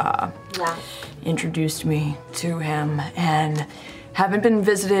that introduced me to him, and haven't been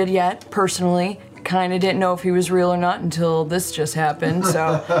visited yet personally. Kind of didn't know if he was real or not until this just happened,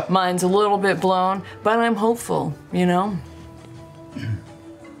 so mine's a little bit blown, but I'm hopeful,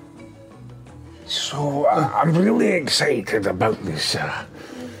 So, I'm really excited about this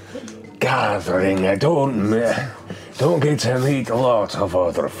gathering. I don't get to meet a lot of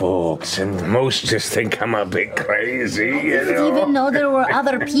other folks, and most just think I'm a bit crazy, I didn't even know there were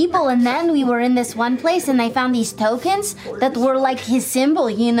other people, and then we were in this one place and I found these tokens that were like his symbol,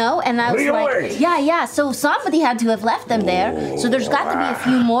 and I was Really? like, yeah, so somebody had to have left them there, so there's got to be a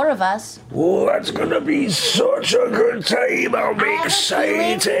few more of us. Oh, that's gonna be such a good time. I'll be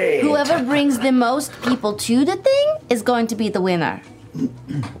excited. Whoever brings the most people to the thing is going to be the winner.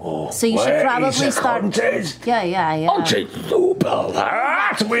 So you should probably start. Contest? Yeah. I'll take Lupel.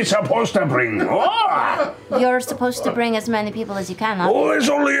 That we're supposed to bring more. You're supposed to bring as many people as you can, huh? Oh, there's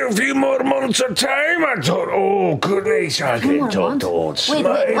only a few more months of time. I thought, oh goodness, I can talk to old Smiley.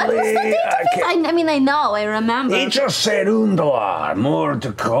 Wait, what was the date of this? I know, I remember. He just said Undar, more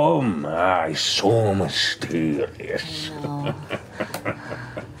to come. Aye, so mysterious.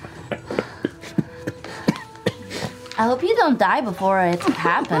 I hope you don't die before it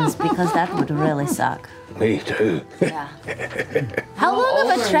happens, because that would really suck. Me too. Yeah. How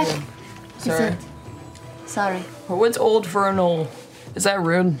long of a trek is Sorry. it? Sorry. What's old for an old? Is that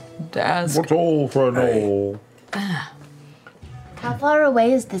rude to ask? What's old for an old? How far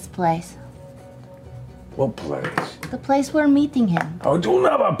away is this place? What place? The place we're meeting him. I don't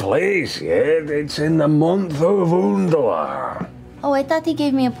have a place yet. It's in the month of Undar. Oh, I thought he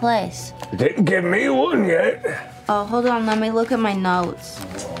gave me a place. Didn't give me one yet. Oh, hold on, let me look at my notes.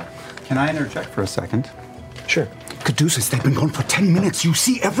 Can I interject for a second? Sure. Caduceus, they've been gone for 10 minutes. You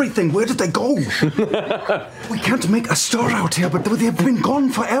see everything. Where did they go? We can't make a stir out here, but they've been gone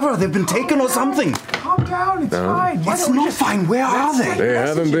forever. They've been taken or something. Calm down, it's fine. It's not fine. Where are they? They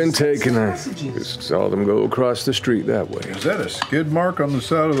haven't been taken. I just saw them go across the street that way. Is that a skid mark on the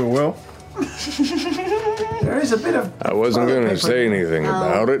side of the well? There is a bit of. I wasn't going to say anything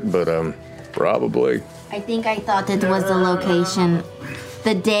about it, but probably. I think I thought it was the location.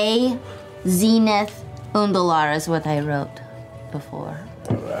 The day, Zenith, Undalar is what I wrote before.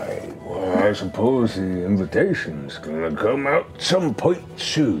 Right. Well, I suppose the invitation's gonna come out some point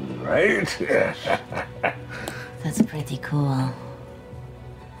soon, right? That's pretty cool.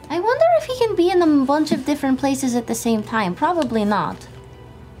 I wonder if he can be in a bunch of different places at the same time. Probably not.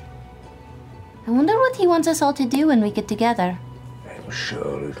 I wonder what he wants us all to do when we get together. I'm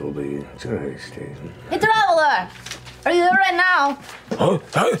sure it'll be interesting. Hey, Traveler! Are you here right now? What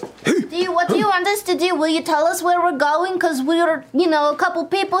do you want us to do? Will you tell us where we're going? Because we're, a couple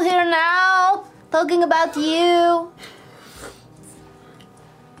people here now talking about you.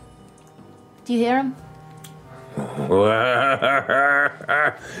 Do you hear him?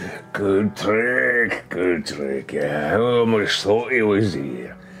 Good trick. I almost thought he was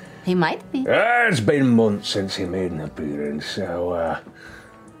here. He might be. It's been months since he made an appearance, so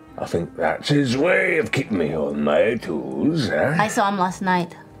I think that's his way of keeping me on my toes, huh? I saw him last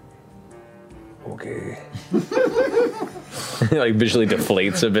night. Okay. Like visually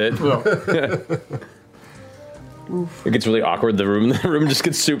deflates a bit. It gets really awkward. The room just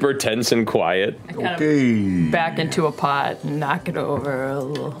gets super tense and quiet. Back into a pot and knock it over a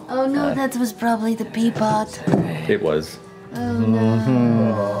little. Oh no, that was probably the pea pot. It was. Oh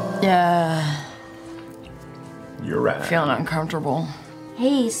no. Yeah. You're right. Feeling uncomfortable.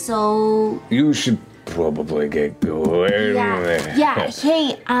 Hey, so... You should probably get going. Yeah,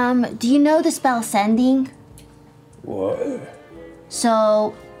 hey, do you know the spell Sending? What?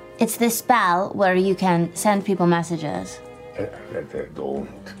 So, it's this spell where you can send people messages. I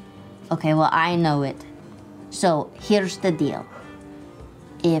don't. Okay, well, I know it. So, here's the deal.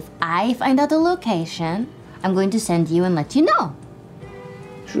 If I find out the location, I'm going to send you and let you know.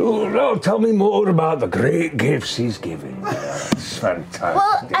 Sure, now tell me more about the great gifts he's giving. That's fantastic.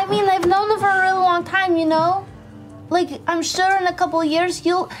 Well, I mean, I've known him for a really long time, Like, I'm sure in a couple years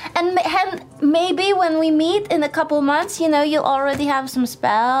and maybe when we meet in a couple months, you'll already have some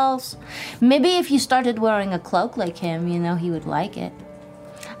spells. Maybe if you started wearing a cloak like him, he would like it.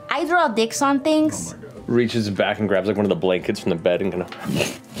 I draw dicks on things. Reaches back and grabs like one of the blankets from the bed and kind of...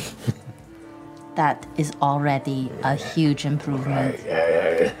 That is already a huge improvement.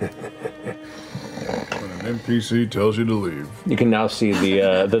 When an NPC tells you to leave. You can now see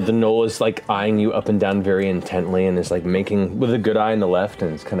the knoll is like eyeing you up and down very intently and is like making, with a good eye on the left,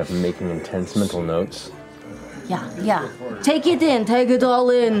 and it's kind of making intense mental notes. Yeah. Take it in. Take it all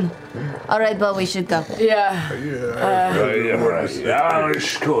in. All right, but we should go. Yeah.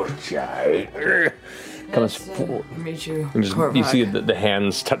 Meet you. And you see the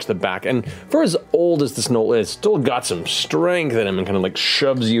hands touch the back, and for as old as this knoll is, still got some strength in him, and kind of like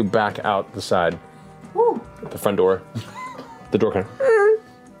shoves you back out the side. Woo. The front door. The door kind of...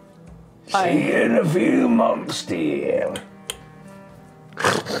 See you in a few months, dear.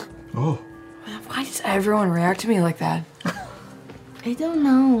 Oh. Why does everyone react to me like that? I don't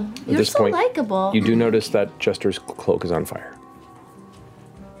know. You're this so point, likable. You do notice that Jester's cloak is on fire.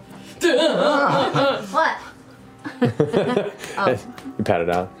 What? You pat it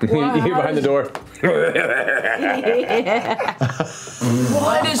out. You're behind the door.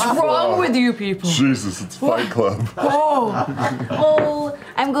 What is wrong with you people? Jesus, it's Fight Club. Oh,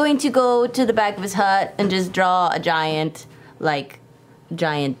 I'm going to go to the back of his hut and just draw a giant dick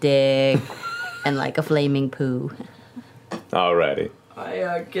and like a flaming poo. Alrighty.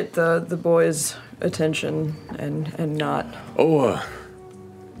 I get the boys' attention and not. Oh,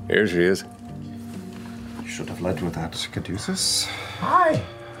 here she is. You should have led with that, Caduceus. Hi.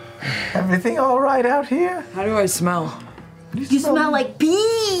 Everything all right out here? How do I smell? You smell like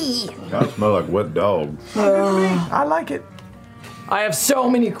pee. I smell like wet dog. I like it. I have so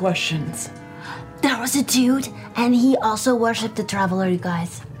many questions. There was a dude, and he also worshipped the Traveler, you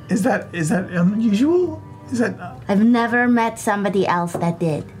guys. Is that unusual? Is that? I've never met somebody else that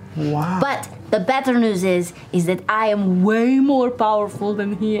did. Wow. But the better news is that I am way more powerful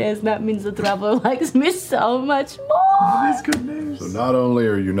than he is. That means the Traveler likes me so much more. That's good news. So not only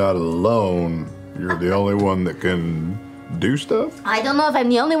are you not alone, you're the only one that can do stuff? I don't know if I'm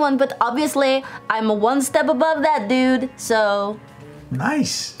the only one, but obviously I'm one step above that dude, so...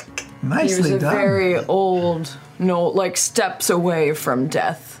 Nice. He Nicely was a done. very old, steps away from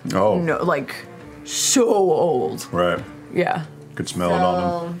death. Oh. No, so old. Right. Yeah. Could smell it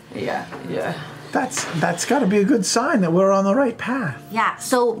on them. Yeah. That's got to be a good sign that we're on the right path. Yeah,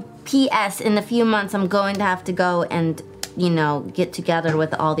 so P.S. in a few months I'm going to have to go and, get together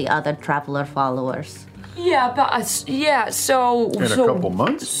with all the other traveler followers. Yeah, but so In a couple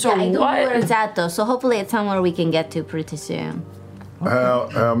months? So yeah, I don't know what? where it's at though, so hopefully it's somewhere we can get to pretty soon.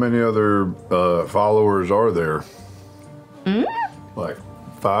 How many other followers are there? Like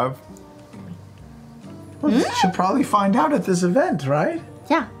 5? Well, you should probably find out at this event, right?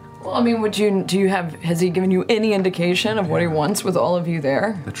 Yeah. Well, I mean, has he given you any indication of what he wants with all of you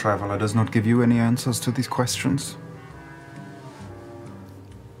there? The traveler does not give you any answers to these questions.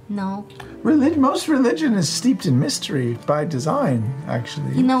 No. Most religion is steeped in mystery by design,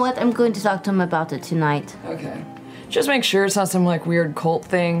 actually. You know what? I'm going to talk to him about it tonight. Okay. Just make sure it's not some weird cult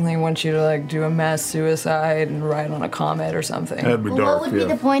thing. They want you to do a mass suicide and ride on a comet or something. That'd be Well, what would be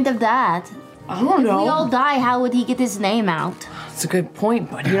the point of that? I don't know. If we all die, how would he get his name out? That's a good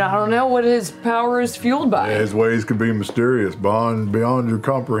point, but I don't know what his power is fueled by. Yeah, his ways could be mysterious, beyond your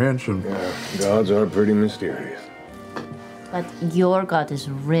comprehension. Yeah, gods are pretty mysterious. But your god is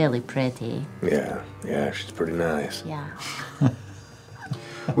really pretty. Yeah, she's pretty nice. Yeah.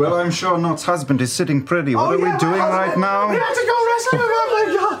 Well, I'm sure Not's husband is sitting pretty. What are we doing right now? We have to go rescue him. Oh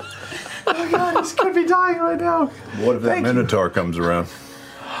my god. Oh god, he could be dying right now. What if that Minotaur comes around?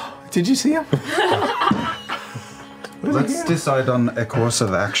 Did you see him? Let's decide on a course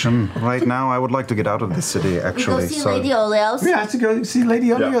of action. Right now, I would like to get out of the city, actually. see Lady Oleos. We have to go see Lady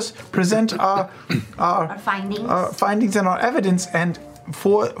Oleos, present our findings. Our findings and our evidence, and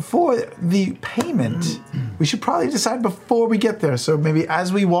for the payment, we should probably decide before we get there. So maybe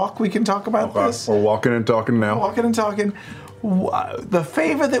as we walk, we can talk about this. We're walking and talking now. Walking and talking. The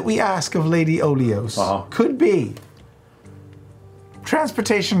favor that we ask of Lady Oleos could be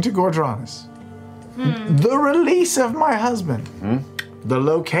transportation to Gordranus, the release of my husband, the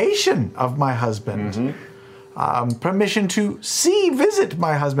location of my husband, permission to visit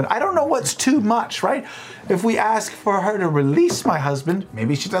my husband. I don't know what's too much, right? If we ask for her to release my husband,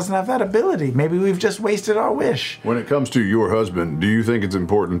 maybe she doesn't have that ability. Maybe we've just wasted our wish. When it comes to your husband, do you think it's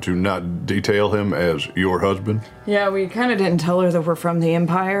important to not detail him as your husband? Yeah, we kind of didn't tell her that we're from the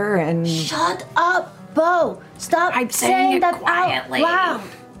Empire, and... Shut up, Bo! Stop saying that quietly. Out loud.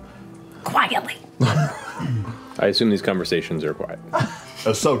 Quietly. I assume these conversations are quiet.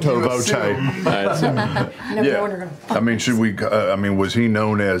 A sotto voce. I mean, should we? Was he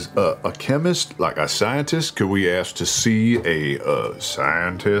known as a chemist, like a scientist? Could we ask to see a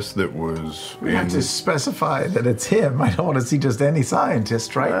scientist that was? We have to specify that it's him. I don't want to see just any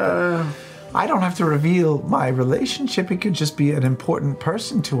scientist, right? But I don't have to reveal my relationship. It could just be an important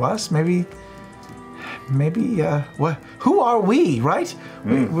person to us. Maybe. Who are we, right?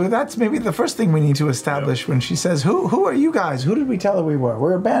 That's maybe the first thing we need to establish when she says, who are you guys? Who did we tell her we were?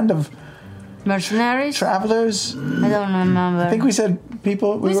 We're a band of... mercenaries? Travelers? I don't remember. I think we said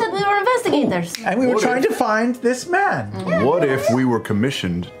people... We said we were investigators. And we were trying to find this man. What if we were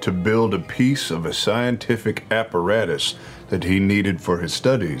commissioned to build a piece of a scientific apparatus that he needed for his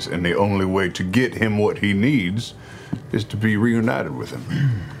studies, and the only way to get him what he needs is to be reunited with him?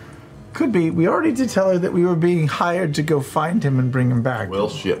 Could be. We already did tell her that we were being hired to go find him and bring him back. Well,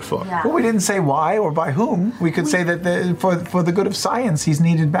 shit, fuck. Yeah. Well, we didn't say why or by whom. We could say that for the good of science, he's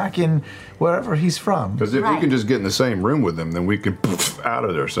needed back in wherever he's from. Because if we can just get in the same room with him, then we can poof out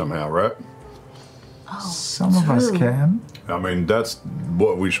of there somehow, right? Some of us can. I mean, that's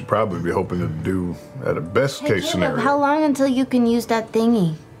what we should probably be hoping to do at a best case scenario. How long until you can use that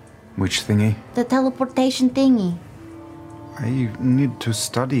thingy? Which thingy? The teleportation thingy. I need to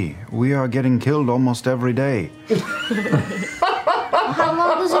study. We are getting killed almost every day. How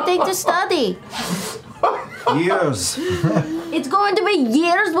long does it take to study? Years. It's going to be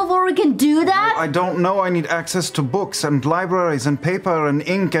years before we can do that? I don't know. I need access to books and libraries and paper and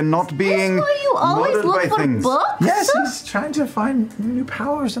ink and not being That's why you always murdered look by for things. books? Yes, he's trying to find new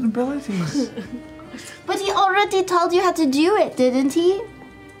powers and abilities. But he already told you how to do it, didn't he?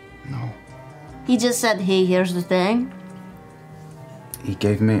 No. He just said, hey, here's the thing. He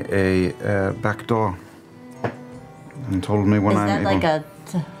gave me a back door and told me when Is I'm that able. like a...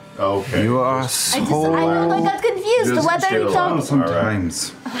 Okay. You are so... I got confused whether he told me.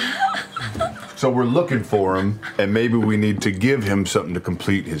 Sometimes. So we're looking for him, and maybe we need to give him something to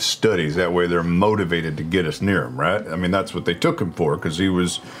complete his studies. That way they're motivated to get us near him, right? I mean, that's what they took him for, because he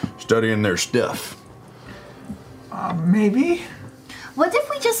was studying their stuff. Maybe. What if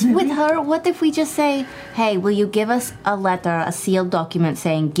we just, with her, what if we just say, hey, will you give us a letter, a sealed document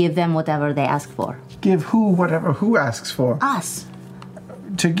saying give them whatever they ask for? Give who whatever who asks for. Us.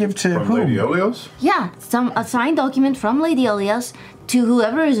 To give to From whom? Lady Elios? Yeah, a signed document from Lady Elias to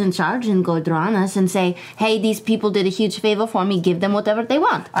whoever is in charge in Godranas and say, hey, these people did a huge favor for me, give them whatever they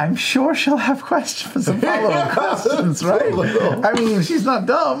want. I'm sure she'll have questions, some follow-up questions, right? I mean, she's not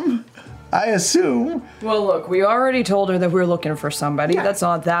dumb, I assume. Well, look, we already told her that we're looking for somebody. Yeah. That's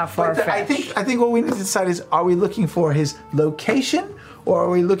not that far-fetched. I think what we need to decide is, are we looking for his location or are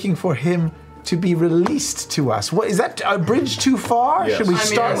we looking for him to be released to us? What is that, a bridge too far? Yes. Should we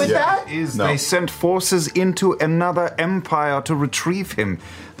start with that? They sent forces into another empire to retrieve him.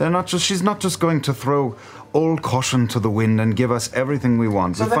 She's not just going to throw old caution to the wind and give us everything we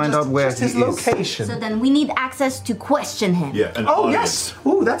want. So we then find just- out where just he his is. location. So then we need access to question him. Yeah. Oh, yes.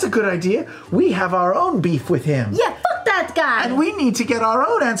 Ooh, that's a good idea. We have our own beef with him. Yeah, fuck that guy. And we need to get our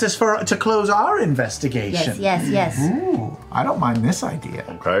own answers to close our investigation. Yes. Ooh, I don't mind this idea.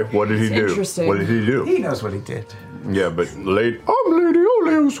 Okay, what did he do? interesting. What did he do? He knows what he did. Yeah, but I'm Lady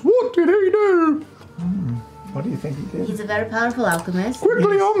Elios. What did he do? What do you think he did? He's a very powerful alchemist.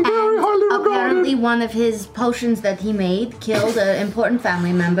 Quickly, I'm very highly regarded. Apparently, one of his potions that he made killed an important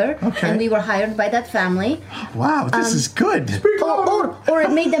family member, and we were hired by that family. Wow, this is good. Or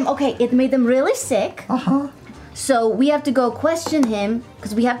it made them it made them really sick. So we have to go question him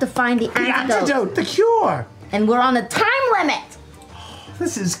because we have to find the antidote, the cure. And we're on a time limit.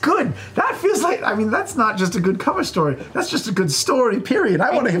 This is good. That feels like, that's not just a good cover story. That's just a good story, period.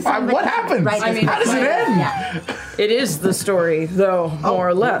 I want to find what happens. I mean, how does it end? It is the story, though, more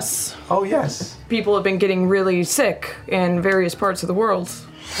or less. Oh, yes. People have been getting really sick in various parts of the world.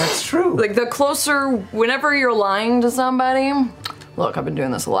 That's true. Like, the closer, whenever you're lying to somebody, look, I've been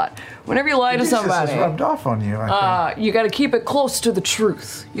doing this a lot. Whenever you lie to somebody, This has rubbed off on you, I think. you got to keep it close to the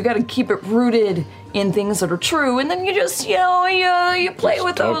truth. You got to keep it rooted in things that are true, and then you just, you play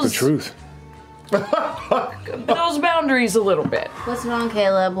with Talk the those truth. those boundaries a little bit. What's wrong,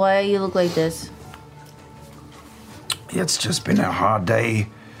 Caleb? Why you look like this? It's just been a hard day,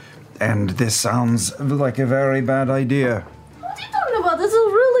 and this sounds like a very bad idea. What are you talking about? This is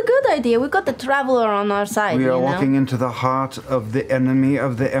a really good idea. We got the traveler on our side. We are you know? walking into the heart of the enemy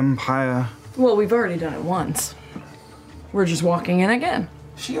of the Empire. Well, we've already done it once. We're just walking in again.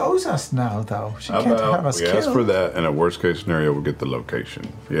 She owes us now, though. She How can't have about us we killed. ask for that, and a worst case scenario, we'll get the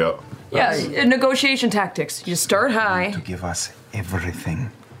location. Yep. Yeah, negotiation tactics. You start high. To give us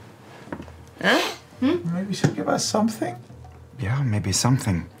everything. Huh? Maybe she'll give us something. Yeah, maybe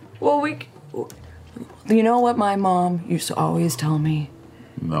something. Well, you know what my mom used to always tell me?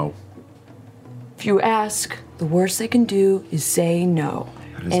 No. If you ask, the worst they can do is say no.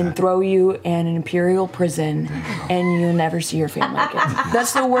 And throw you in an imperial prison, and you'll never see your family again.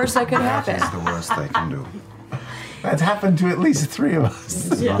 That's the worst that could happen. That's the worst they can do. That's happened to at least 3 of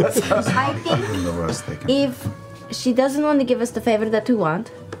us. I think The worst they can. if she doesn't want to give us the favor that we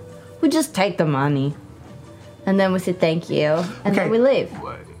want, we just take the money. And then we say thank you, and then we leave.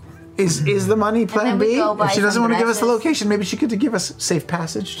 Is the money plan then we B? go buy If she doesn't some want to give us the dresses. location, maybe she could give us safe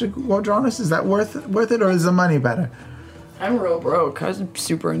passage to Wardronis. Is that worth it, or is the money better? I'm real broke. I was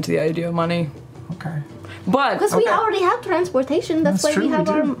super into the idea of money. Okay. But Because we already have transportation, that's, That's why we true, have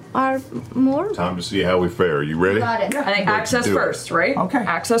we do. our more. Time to see how we fare. You ready? Got it. I think access do it. first, right? Okay.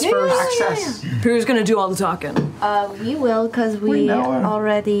 Access Yeah, first. yeah, yeah, Access. Who's gonna do all the talking? We will, because we know her.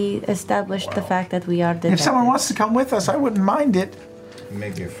 already established the fact that we are If detectives. someone wants to come with us, I wouldn't mind it.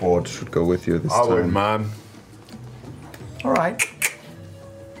 Maybe Ford should go with you this I time. wouldn't mind. All right,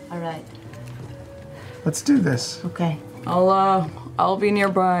 All right. let's do this. Okay. I'll be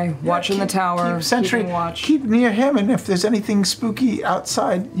nearby, watching the tower, Keep sentry. keeping watch. Keep near him, and if there's anything spooky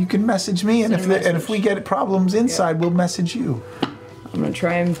outside, you can message me. And if we get problems inside, we'll message you. I'm gonna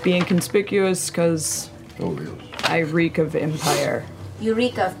try and be inconspicuous because I reek of empire. You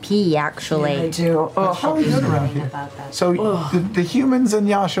reek of pee, actually. I do. That's how we live around here. About that. So the humans and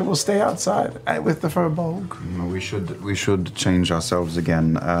Yasha will stay outside with the Furbolg. No, we should change ourselves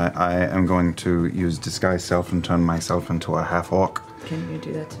again. I am going to use disguise self and turn myself into a half orc. Can you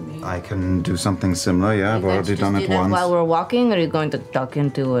do that to me? I can do something similar. Yeah, I've already done Do it that once. while we're walking, or are you going to duck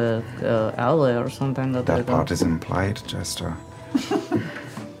into a alley or something? That part is implied, Jester.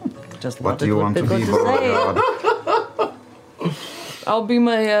 Just What do you want to be, Beauregard? I'll be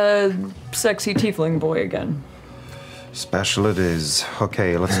my sexy tiefling boy again. Special it is.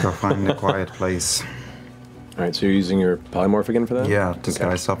 Okay, let's go find a quiet place. All right, so you're using your polymorph again for that? Yeah,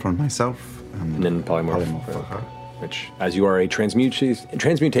 disguise self on myself. And then polymorph for her. Which, as you are a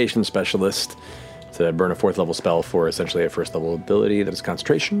transmutation specialist, to burn a 4th level spell for essentially a 1st level ability that is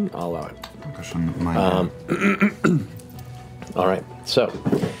concentration, I'll allow it. All right. So,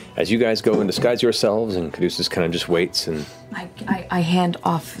 as you guys go and disguise yourselves, and Caduceus kind of just waits and. I hand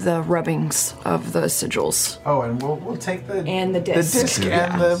off the rubbings of the sigils. Oh, and we'll take the and the disc. The disc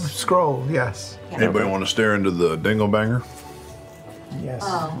and the scroll. Yes. Anybody want to stare into the dinglebanger? Yes.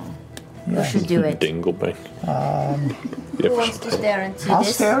 Oh. Who should do it? Dinglebang. Who wants to stare into I'll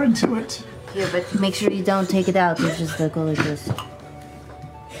this? stare into it. Here, but make sure you don't take it out. You just go like this.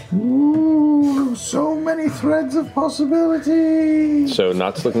 Ooh, so many threads of possibility. So,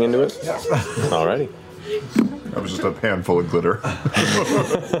 Not's looking into it? Yeah. Alrighty. That was just a handful of glitter.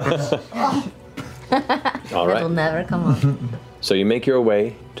 All right. It'll never come off. So you make your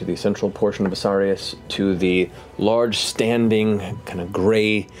way to the central portion of Asarius, to the large standing kind of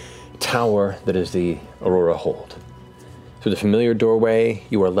gray tower that is the Aurora Hold. Through the familiar doorway,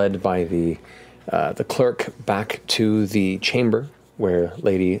 you are led by the clerk back to the chamber where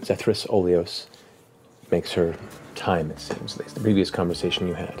Lady Zethris Oleos makes her time, it seems, at least the previous conversation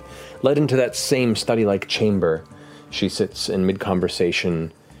you had. Led into that same study-like chamber, she sits in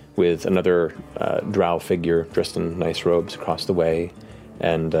mid-conversation with another drow figure dressed in nice robes across the way,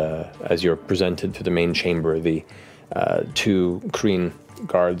 and as you're presented through the main chamber, the two Kreen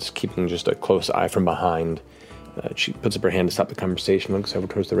guards keeping just a close eye from behind. She puts up her hand to stop the conversation, looks over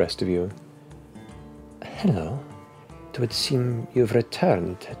towards the rest of you. Hello. It would seem you've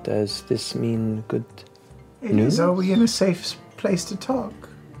returned. Does this mean good news? Are we in a safe place to talk?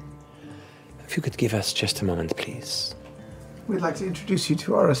 If you could give us just a moment, please. We'd like to introduce you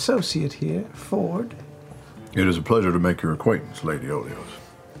to our associate here, Ford. It is a pleasure to make your acquaintance, Lady Oleos.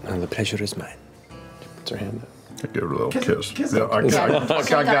 Well, the pleasure is mine. She puts her hand up. I give her a little kiss. Kiss Yeah, I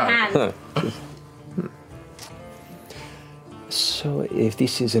got it. So, if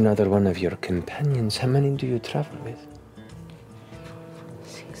this is another one of your companions, how many do you travel with?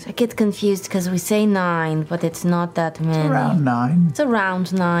 I get confused because we say 9, but it's not that many. Around 9. It's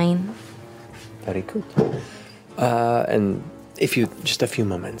around 9. Very good. And if you, just a few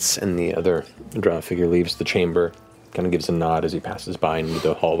moments, and the other drow figure leaves the chamber, kind of gives a nod as he passes by into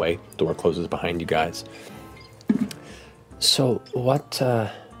the hallway. Door closes behind you guys. So, what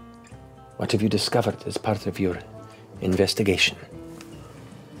have you discovered as part of your investigation?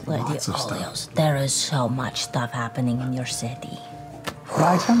 Lady Oleos, there is so much stuff happening in your city.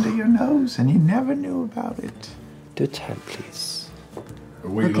 Right under your nose, and you never knew about it. Do tell, please.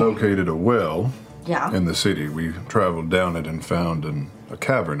 We located a well Yeah. in the city. We traveled down it and found a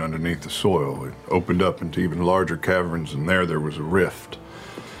cavern underneath the soil. It opened up into even larger caverns, and there was a rift.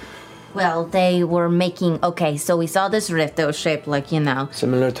 Well, they were making... Okay, so we saw this rift that was shaped like,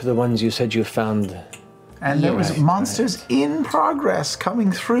 Similar to the ones you said you found. And there was monsters in progress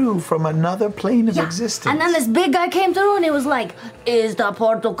coming through from another plane of existence. And then this big guy came through and it was like, is the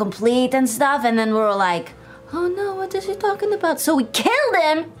portal complete and stuff? And then we were like, oh no, what is he talking about? So we killed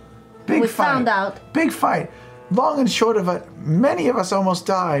him. Big we fight. found out. Big fight. Long and short of it, many of us almost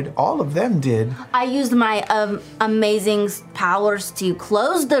died. All of them did. I used my amazing powers to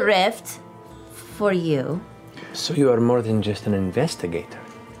close the rift for you. So you are more than just an investigator.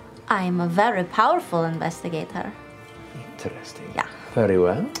 I am a very powerful investigator. Interesting. Yeah. Very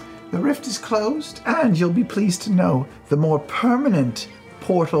well. The rift is closed, and you'll be pleased to know the more permanent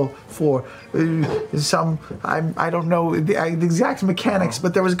portal for I don't know the exact mechanics,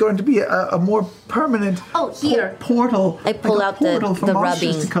 but there was going to be a more permanent portal. I pull out the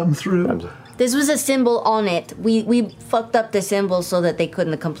rubbing to come through. This was a symbol on it. We fucked up the symbol so that they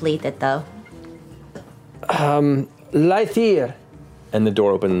couldn't complete it though. Lythir. And the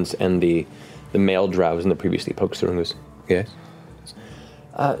door opens, and the male drows in the previously pokes through and goes, yes?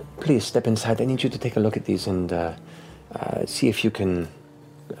 Please step inside. I need you to take a look at these and see if you can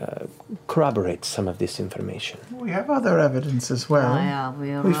corroborate some of this information. We have other evidence as well. Oh, yeah,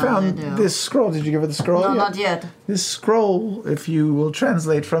 we We found do. this scroll. Did you give her the scroll? No, yet? not yet. This scroll, if you will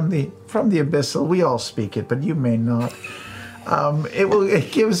translate from the abyssal, we all speak it, but you may not.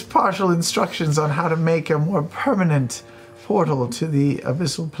 It gives partial instructions on how to make a more permanent portal to the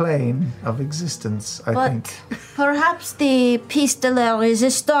abyssal plane of existence, I think. Perhaps the piece de la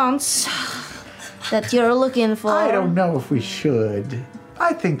resistance that you're looking for. I don't know if we should.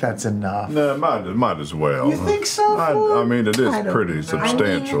 I think that's enough. No, might as well. You think so? I mean, it is I don't pretty know.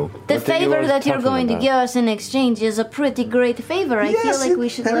 substantial. The favor that you're going to give us in exchange is a pretty great favor. I feel like we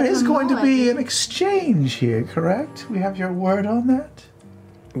should there let is them going know to be an exchange here, correct? We have your word on that?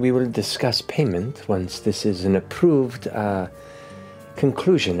 We will discuss payment once this is an approved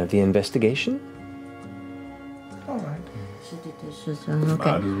conclusion of the investigation. All right.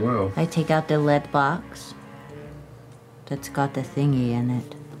 Okay. Might as well. I take out the lead box that's got the thingy in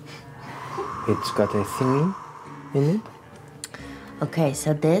it. It's got a thingy in it? Okay,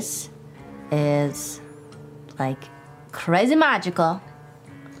 so this is like crazy magical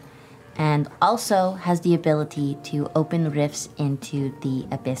and also has the ability to open rifts into the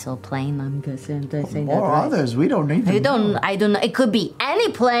abyssal plane. I'm guessing they say that Or right. others, we don't need them. I don't know. It could be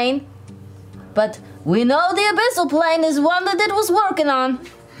any plane, but we know the abyssal plane is one that it was working on.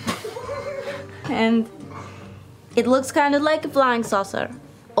 And it looks kind of like a flying saucer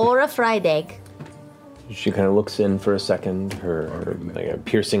or a fried egg. She kind of looks in for a second, her like,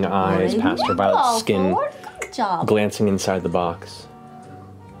 piercing eyes past her violet skin, Good job. glancing inside the box.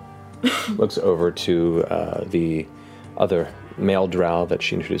 Looks over to the other male drow that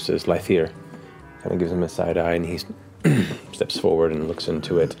she introduces, Lythir. Kind of gives him a side eye, and he steps forward and looks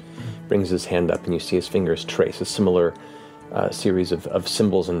into it, brings his hand up, and you see his fingers trace a similar series of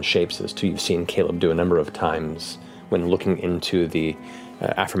symbols and shapes as to you've seen Caleb do a number of times when looking into the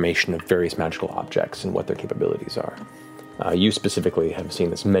affirmation of various magical objects and what their capabilities are. You specifically have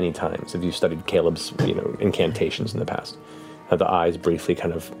seen this many times. Have you studied Caleb's, incantations in the past? The eyes briefly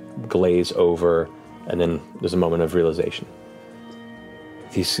kind of glaze over, and then there's a moment of realization.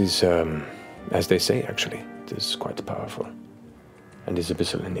 This is, as they say, actually, this is quite powerful, and is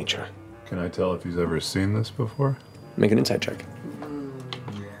abyssal in nature. Can I tell if he's ever seen this before? Make an insight check.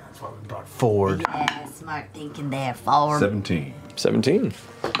 Yeah, that's why we brought Ford. Yeah, smart thinking there, Ford. 17. 17.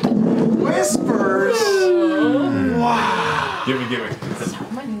 Whispers! Wow. Give me.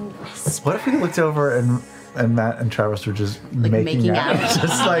 What if we looked over and Matt and Travis were just making out?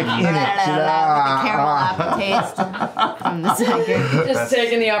 Just like in it. Caramel aftertaste from the second. Just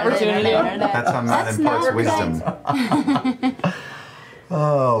taking the opportunity. That's how Matt imparts wisdom.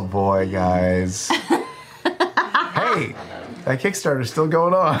 Oh boy, guys. Hey, that Kickstarter's still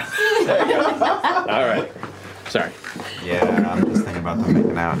going on. All right. Sorry. Yeah, I'm just thinking about them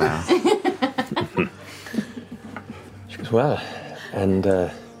making out now. She goes, well, and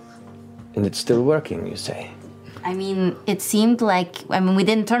it's still working, you say? I mean, it seemed like, we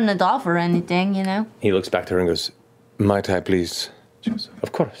didn't turn it off or anything, He looks back to her and goes, might I please? She goes,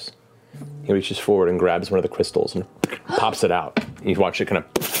 of course. He reaches forward and grabs one of the crystals and pops it out. You watch it kind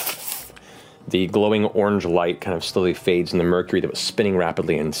of, the glowing orange light kind of slowly fades, and the mercury that was spinning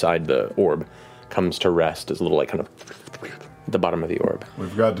rapidly inside the orb comes to rest as a little light kind of at the bottom of the orb. We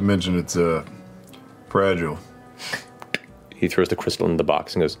forgot to mention it's fragile. He throws the crystal in the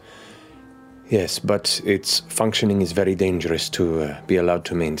box and goes, yes, but its functioning is very dangerous to be allowed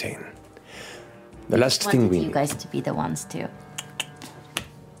to maintain. The last thing we you guys to be the ones to.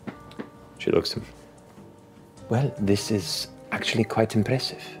 She looks at him. Well, this is actually quite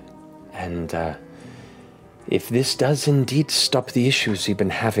impressive. And if this does indeed stop the issues we've been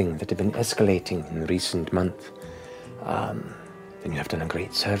having that have been escalating in recent months, then you have done a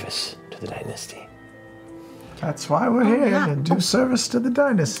great service to the dynasty. That's why we're here, to do service to the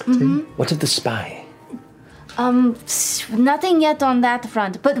dynasty. What of the spy? Nothing yet on that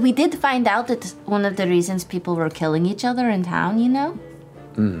front, but we did find out that one of the reasons people were killing each other in town,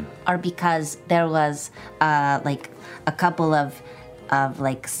 are because there was like a couple of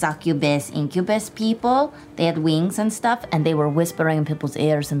like succubus, incubus people. They had wings and stuff, and they were whispering in people's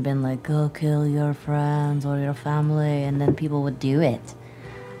ears and been like, go kill your friends or your family, and then people would do it.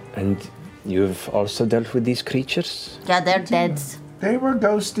 And you've also dealt with these creatures? Yeah, they're dead. They were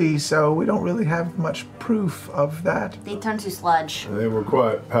ghosty, so we don't really have much proof of that. They turned to sludge. They were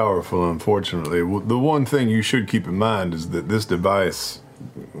quite powerful, unfortunately. The one thing you should keep in mind is that this device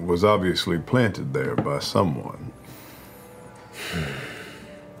was obviously planted there by someone.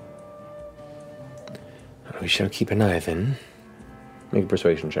 We shall keep an eye then. Make a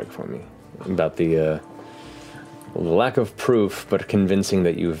persuasion check for me about the lack of proof, but convincing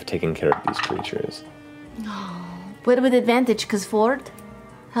that you've taken care of these creatures. But with advantage, because Ford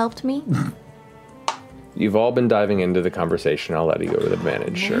helped me. You've all been diving into the conversation. I'll let you go with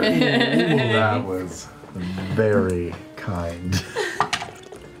advantage, sure. That was very kind.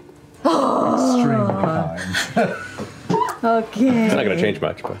 Extremely kind. Okay. It's not going to change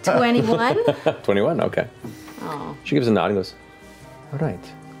much, but 21? 21, okay. Oh. She gives a nod and goes, all right.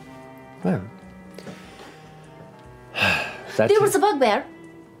 Well. There was a bugbear.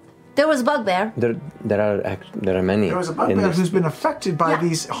 There was a bugbear. There are many. There was a bugbear who's been affected by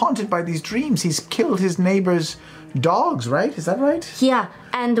these, haunted by these dreams. He's killed his neighbor's dogs, right? Is that right? Yeah,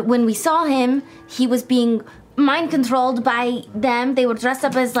 and when we saw him, he was being mind controlled by them. They were dressed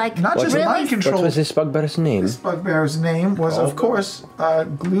up as like Not just mind control. What was this bugbear's name? This bugbear's name was, of course,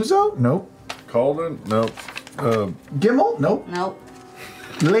 Gluzo? Nope. Calden? Nope. Gimmel? Nope. Nope.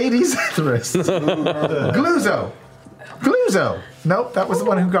 Ladies' Thrist. Gluzo. Gluzo. Nope, that was the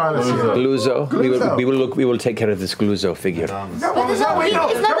one who got us here. Gluzo. We will take care of this Gluzo figure. That was not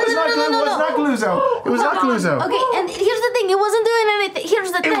Gluzo. It was not Gluzo. Okay, and here's the thing. He wasn't doing anything.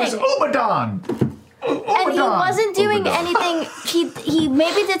 Here's the thing. It was Umadon. And he wasn't doing anything. He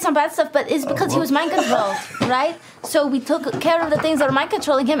maybe did some bad stuff, but it's because he was mind controlled, right? So we took care of the things that are mind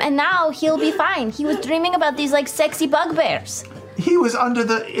controlling him, and now he'll be fine. He was dreaming about these like sexy bugbears. He was under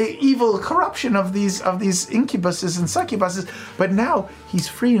the evil corruption of these incubuses and succubuses, but now he's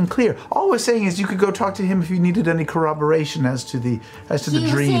free and clear. All we're saying is you could go talk to him if you needed any corroboration as to the dream. He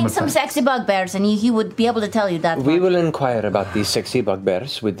was seeing some sexy bugbears, and he would be able to tell you that. We will inquire about these sexy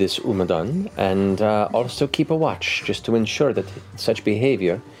bugbears with this Umadon, and also keep a watch just to ensure that such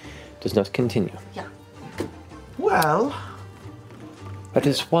behavior does not continue. Yeah. Well, that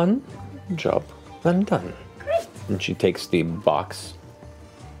is one job well done. And she takes the box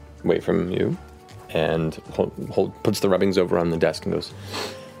away from you and puts the rubbings over on the desk and goes,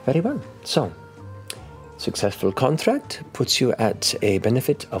 very well. So, successful contract puts you at a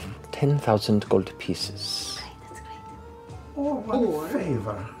benefit of 10,000 gold pieces. Oh, what a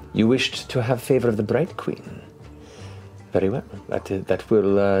favor. You wished to have favor of the Bright Queen. Very well. That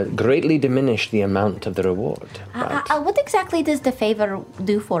will greatly diminish the amount of the reward. What exactly does the favor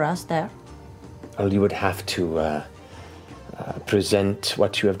do for us there? Well, you would have to present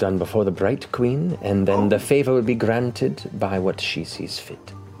what you have done before the Bright Queen, and then the favor will be granted by what she sees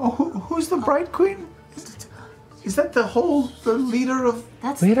fit. Oh, who's the Bright Queen? Is that the leader of...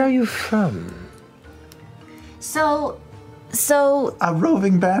 Where are you from? So... A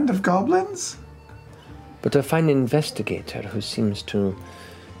roving band of goblins? But a fine investigator who seems to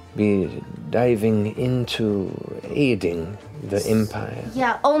be diving into aiding the Empire.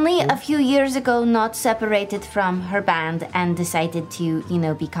 Yeah, only a few years ago not separated from her band and decided to,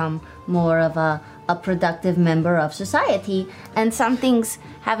 become more of a productive member of society. And some things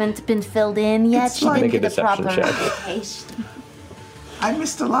haven't been filled in yet. She didn't get the proper education. I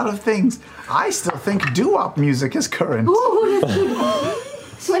missed a lot of things. I still think doo-wop music is current. Ooh, that's good.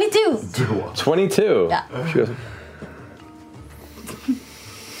 22. 22? Yeah. She goes,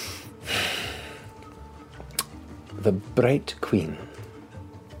 the Bright Queen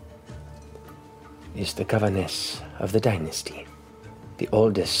is the governess of the dynasty, the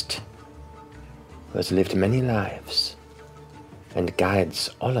oldest, who has lived many lives and guides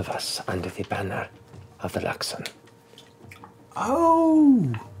all of us under the banner of the Luxon.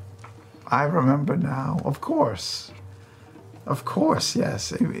 Oh, I remember now. Of course. Of course,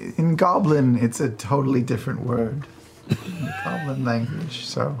 yes. In Goblin, it's a totally different word. In the Goblin language,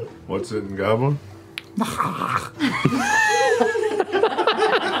 so. What's it in Goblin?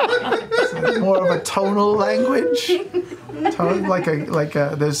 It's more of a tonal language.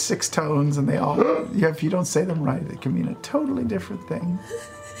 There's 6 tones, and they all. If you don't say them right, it can mean a totally different thing.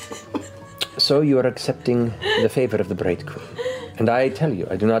 So you are accepting the favor of the Bright Queen. And I tell you,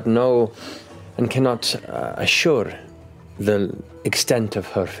 I do not know and cannot assure the extent of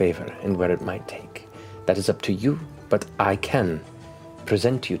her favor and where it might take. That is up to you, but I can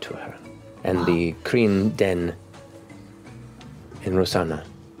present you to her. And the Kreen Den in Rosanna.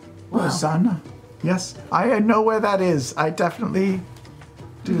 Rosanna? Yes, I know where that is. I definitely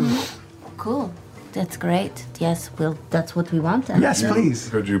do. Cool. That's great. Yes, that's what we want. Then. Yes, please.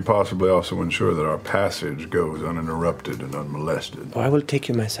 Could you possibly also ensure that our passage goes uninterrupted and unmolested? Oh, I will take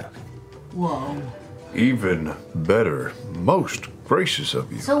you myself. Whoa. Even better. Most gracious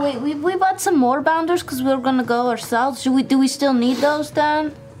of you. So wait, we bought some more bounders because we're gonna go ourselves. Do we still need those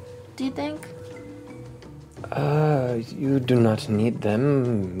then? Do you think? You do not need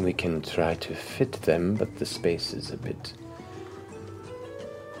them. We can try to fit them, but the space is a bit...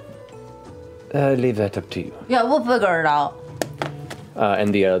 leave that up to you. Yeah, we'll figure it out.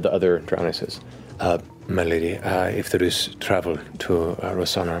 And the other Drowney says, my lady, if there is travel to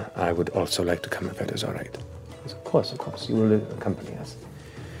Rosanna, I would also like to come if that is all right. Of course, you will accompany us.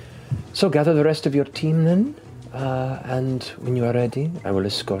 So gather the rest of your team then, and when you are ready, I will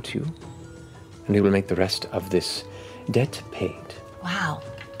escort you, and we will make the rest of this debt paid. Wow.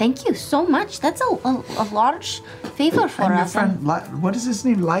 Thank you so much. That's a large favor for us. Your friend, what is his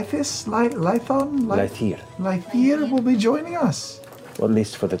name? Lythis? Lython? Lythir. Lythir will be joining us. Well, at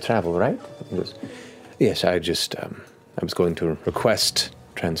least for the travel, right? He goes, yes, I was going to request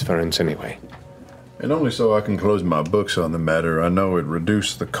transference anyway. And only so I can close my books on the matter. I know it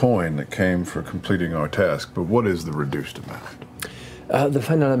reduced the coin that came for completing our task, but what is the reduced amount? The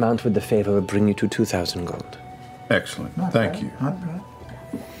final amount with the favor will bring you to 2,000 gold. Excellent. Thank you. Not bad.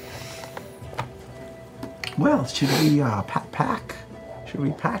 Well, should we pack? Should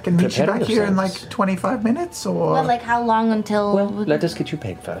we pack and meet you back here in like 25 minutes, or? Well, like how long until? Well, let us get you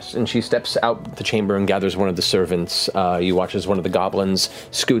paid first. And she steps out the chamber and gathers one of the servants. You watch as one of the goblins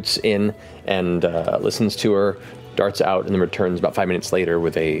scoots in and listens to her, darts out, and then returns about 5 minutes later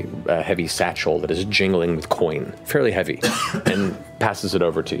with a heavy satchel that is jingling with coin, fairly heavy, and passes it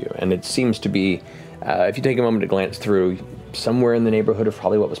over to you. And it seems to be, if you take a moment to glance through, somewhere in the neighborhood of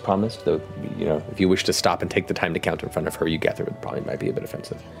probably what was promised, though, you know, if you wish to stop and take the time to count in front of her, you gather it probably might be a bit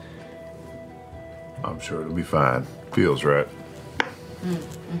offensive. I'm sure it'll be fine. Feels right.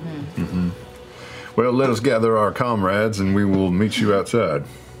 Mm-hmm. Well, let us gather our comrades and we will meet you outside.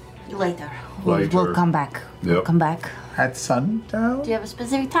 Later. Later. We'll come back. We'll Yep. come back. At sundown? Do you have a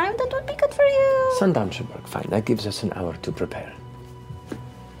specific time that would be good for you? Sundown should work fine. That gives us an hour to prepare.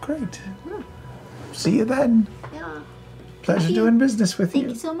 Great. See you then. Yeah. Pleasure doing business with Thank you.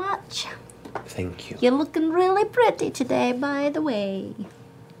 you so much. Thank you. You're looking really pretty today, by the way.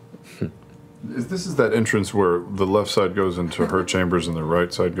 This is that entrance where the left side goes into her chambers and the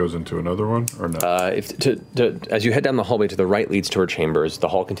right side goes into another one, or no? As you head down the hallway to the right leads to her chambers, the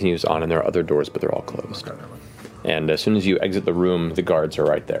hall continues on and there are other doors, but they're all closed. And as soon as you exit the room, the guards are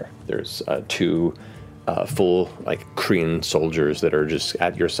right there. There's two full, like, Kryn soldiers that are just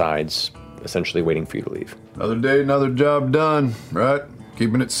at your sides, essentially waiting for you to leave. Another day, another job done, right?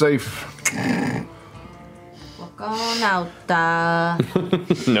 Keeping it safe. Walk on out.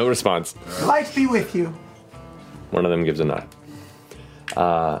 No response. Light be with you. One of them gives a nod.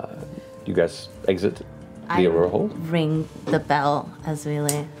 You guys exit the Aurora Hall? Ring the bell as we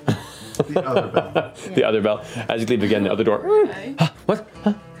leave. The other bell. As you leave again, the other door. What?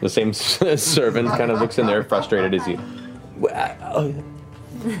 Huh? The same servant kind of looks in there, frustrated as you.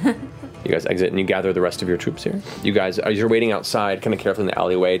 You guys exit and you gather the rest of your troops here. You guys, as you're waiting outside, kind of carefully in the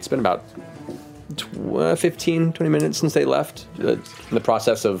alleyway, it's been about 15, 20 minutes since they left. In the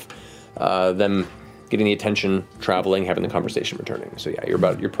process of them getting the attention, traveling, having the conversation, returning. So yeah,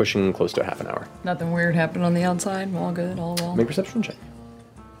 you're pushing close to a half an hour. Nothing weird happened on the outside. All good, all well. Make a perception check.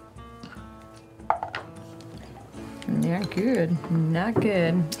 Yeah, good. Not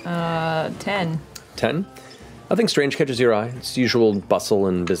good. 10. 10. Nothing strange catches your eye. It's usual bustle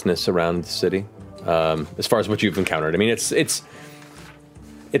and business around the city. As far as what you've encountered, I mean, it's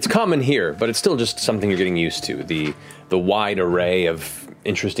common here, but it's still just something you're getting used to. The wide array of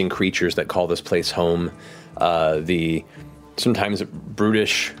interesting creatures that call this place home. The sometimes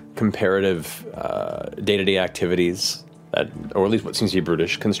brutish comparative day-to-day activities, or at least what seems to be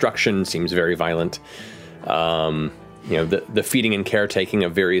brutish. Construction seems very violent. The feeding and caretaking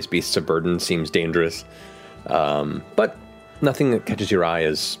of various beasts of burden seems dangerous. But nothing that catches your eye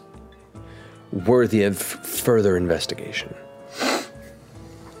is worthy of further investigation.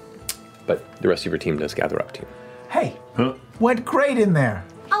 But the rest of your team does gather up to you. Hey, went great in there.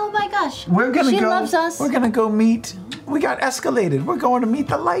 Oh my gosh. She She loves us. We're gonna go meet. We got escalated. We're going to meet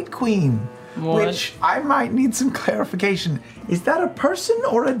the Light Queen. What? Which I might need some clarification. Is that a person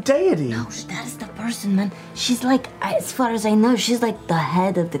or a deity? No, that is the person, man. She's like, as far as I know, she's like the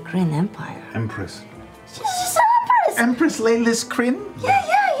head of the Kryn Empire. Empress. She's an empress. Empress Leylis Kryn? Yeah.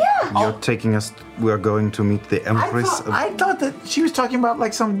 You're taking us. We are going to meet the Empress. I thought that she was talking about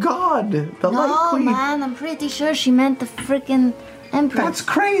like some god, the Light No, Queen. man, I'm pretty sure she meant the freaking empress. That's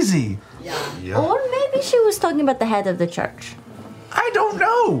crazy. Yeah. Or maybe she was talking about the head of the church. I don't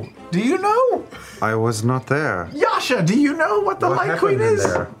know. Do you know? I was not there. Yasha, do you know what the Light Queen happened in is?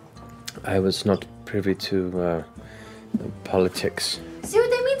 there? I was not privy to politics. See what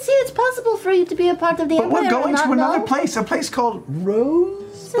I mean? See, it's possible for you to be a part of the But empire we're going and not to another know. place, a place called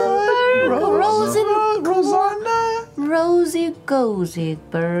Rosy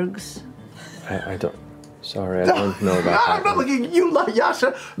Gozybergs. I don't. Sorry, I don't know about I'm not looking at you,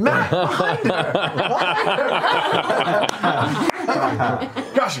 Yasha. Matt, behind her.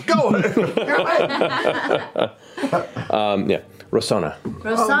 Yasha, go. Yeah, Rosanna.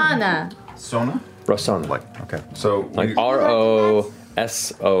 Rosanna. Sona? Rosanna. Okay. So like Rosohna.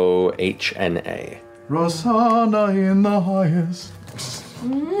 Rosanna in the highest.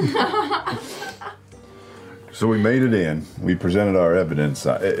 So we made it in. We presented our evidence.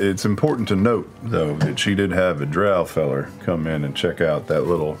 It's important to note, though, that she did have a drow feller come in and check out that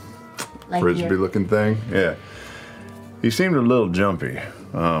little Like frisbee-looking thing. Yeah. He seemed a little jumpy.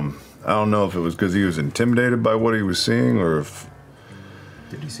 I don't know if it was because he was intimidated by what he was seeing, or if...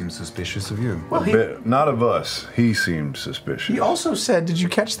 Did he seem suspicious of you? Well, not of us. He seemed suspicious. He also said, did you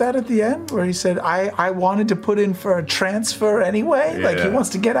catch that at the end? Where he said, I wanted to put in for a transfer anyway? Like he Yeah. wants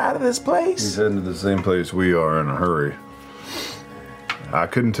to get out of this place? He's heading to the same place we are in a hurry. I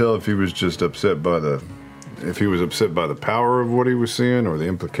couldn't tell if he was just upset by the if he was upset by the power of what he was seeing or the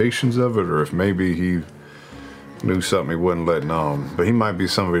implications of it, or if maybe he knew something he wasn't letting on. But he might be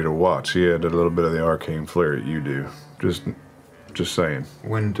somebody to watch. He had a little bit of the arcane flair that you do. Just saying.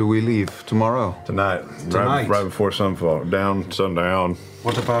 When do we leave? Tomorrow? Tonight. Tonight? Right before sundown.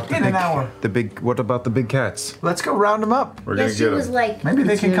 What about In an hour. What about the big cats? Let's go round them up. We're Yeah, gonna she get was them. like, Maybe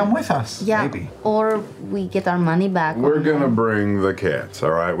they can to- come with us. Yeah, Maybe. or we get our money back. We're gonna bring the cats,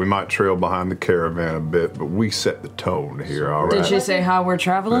 all right? We might trail behind the caravan a bit, but we set the tone here, all right? Did she say how we're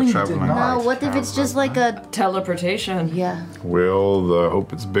traveling? We're traveling No, what if it's just like a teleportation? Yeah. Well, I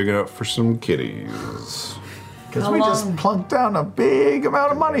hope it's big enough for some kitties. Because we just plunked down a big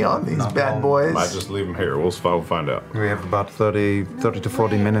amount of money on these bad boys. Might just leave them here. We'll find out. We have about 30 to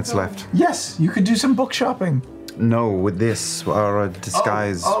 40 minutes left. Yes, you could do some book shopping. No, with this, our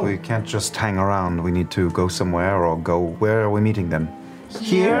disguise, we can't just hang around. We need to go somewhere or go. Where are we meeting them?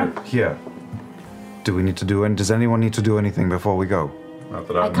 Here? Here. Do we need to do, and does anyone need to do anything before we go? Not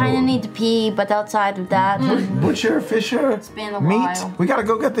that I kind of need to pee, but outside of that, Butcher, Fisher, it's been a meat. while. We gotta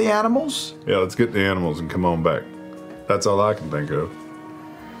go get the animals. Yeah, let's get the animals and come on back. That's all I can think of.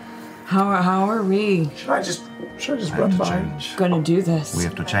 How are we? Should I just run by? Gonna do this? We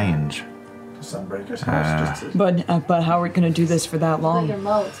have to change. Sunbreaker's house. Just to... But how are we gonna do this for that Put long? your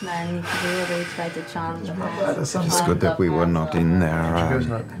moats, man. You can really try to challenge the past. It's good that we were not in there.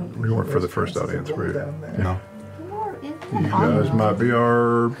 We weren't for the first audience, were you? No. You guys might be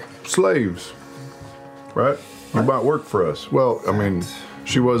our slaves, right? You might work for us. Well, I mean,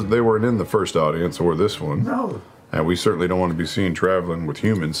 they weren't in the first audience or this one. No. And we certainly don't want to be seen traveling with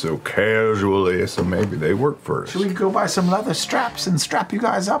humans so casually, so maybe they work for us. Should we go buy some leather straps and strap you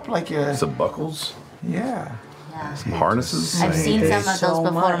guys up like a... Some buckles? Yeah. Some harnesses? I've seen some of those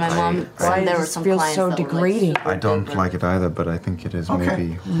before. My mom said there were some clients so that were, like, degrading. I don't like it either, but I think it is Okay.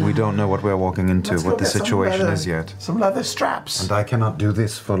 maybe. We don't know what we're walking into, Let's go what the get some situation leather- is yet. Some leather straps. And I cannot do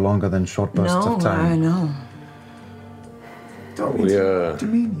this for longer than short bursts No, of time. I know. Don't mean to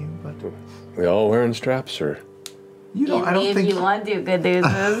demean you, but We all wearing straps, or? you don't. I don't if think. you want to, good news.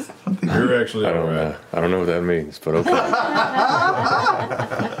 You're actually I don't know. I don't know what that means, but okay.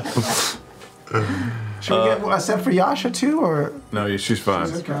 Should we get a set for Yasha too, or? No, she's fine.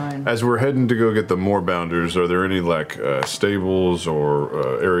 She's fine. As we're heading to go get the Moorbounders, are there any stables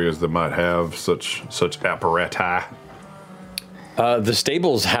or areas that might have such apparati? The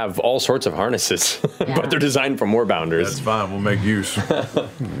stables have all sorts of harnesses, but they're designed for moorbounders. That's fine. We'll make use.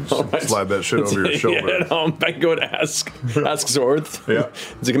 Slide that shit over your shoulder. Yeah, I go to ask Zorth. Yeah.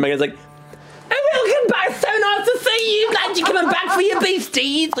 So come back, it's like, welcome back. So nice to see you. Glad you're coming back for your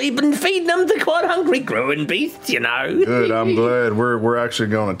beasties. We've been feeding them to quite hungry growing beasts, you know. Good. I'm glad. We're actually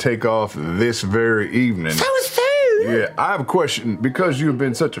going to take off this very evening. So soon. Yeah, I have a question. Because you've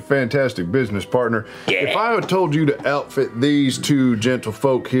been such a fantastic business partner, if I had told you to outfit these two gentle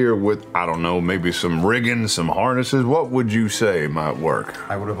folk here with, I don't know, maybe some rigging, some harnesses, what would you say might work?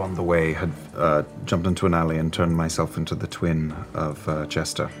 I would have on the way had jumped into an alley and turned myself into the twin of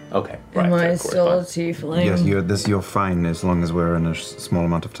Chester. Okay. Am I still a tiefling? Yes, you're fine as long as we're in a small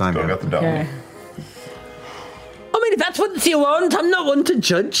amount of time. Still got the dog. Okay. I mean, if that's what you want, I'm not one to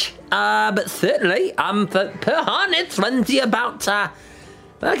judge. But certainly, per harness runs you about. I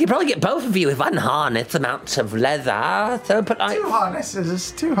could probably get both of you if one harness amounts of leather. So, but Two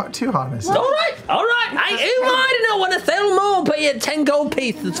harnesses. Two harnesses. All right. Hey, who might not want to sell more? Pay you 10 gold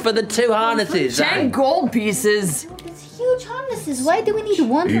pieces for the 2 harnesses. 10 gold pieces. It's huge harnesses. Why do we need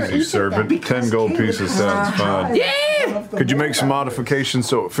one for Easy, each servant. of them? 10 gold pieces sounds fine. Yeah. Could you make some modifications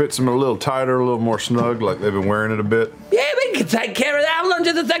so it fits them a little tighter, a little more snug, like they've been wearing it a bit? Yeah, we can take care of that. Hold on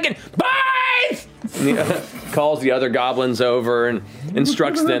just a second. Boys! Calls the other goblins over and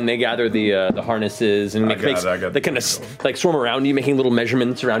instructs them. They gather the harnesses and they kind of like swarm around you, making little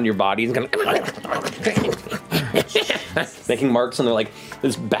measurements around your bodies, and kind of making marks on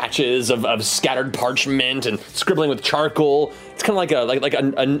there's batches of scattered parchment and scribbling with charcoal. It's kind of like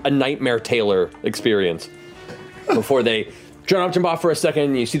a nightmare tailor experience. Before they jump off for a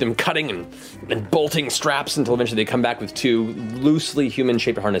second, you see them cutting and bolting straps until eventually they come back with 2 loosely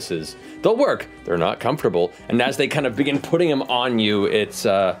human-shaped harnesses. They'll work. They're not comfortable. And as they kind of begin putting them on you, it's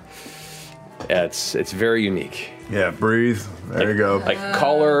very unique. Yeah, breathe. There you go. Like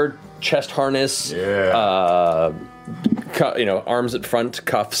collar, chest harness. Yeah. Arms at front,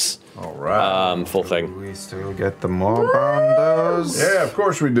 cuffs. All right. Full thing. We still get the Moorbounders. Yeah, of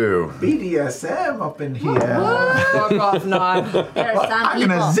course we do. BDSM up in here. Fuck off, Nod. There are some I'm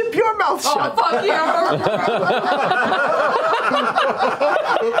people. gonna zip your mouth shut. Oh, fuck you.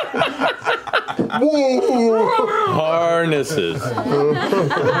 Harnesses.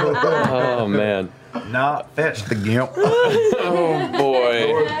 Oh man. Nah, fetch the gimp. Oh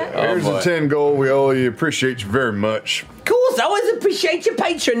boy. Here's the 10 gold. We owe you. Appreciate you very much. Of course, I always appreciate your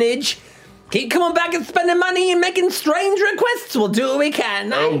patronage. Keep coming back and spending money and making strange requests. We'll do what we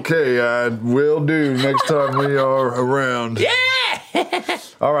can. Okay, I will do next time we are around. Yeah!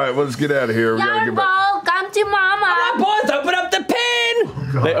 All right, well, let's get out of here. We gotta get back. Yarnball, come to mama. All right, boys, open up the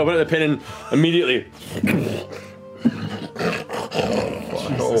pen. They open up the pin and immediately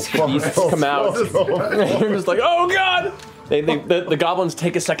beasts come out. You're just like, oh god! The goblins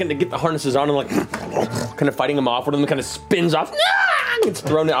take a second to get the harnesses on and like kind of fighting them off. One of them kind of spins off. Gets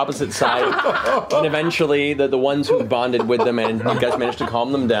thrown to the opposite side. And eventually the ones who bonded with them and you guys managed to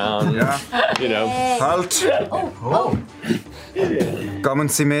calm them down. Yeah. You know. Halt. Oh. Come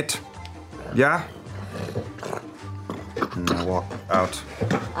and see mate. Yeah? And I walk out.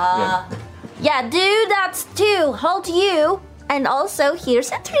 Yeah, do that too. Hold you. And also,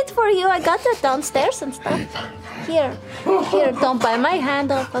 here's a treat for you. I got that downstairs and stuff. Here, don't bite my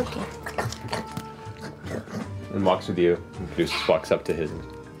hand off. Okay. And walks with you. And Caduceus walks up to his.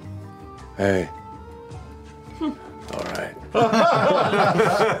 Hey. All right.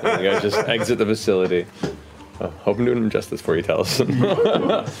 You guys just exit the facility. Hope I'm doing justice for you, Talis. Pretty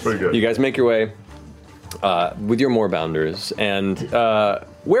good. You guys make your way with your Moorbounders, and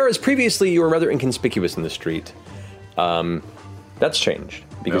whereas previously you were rather inconspicuous in the street, that's changed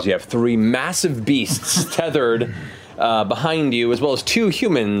because you have 3 massive beasts tethered behind you, as well as 2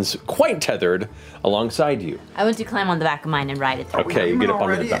 humans quite tethered alongside you. I want to climb on the back of mine and ride it. Okay, you get up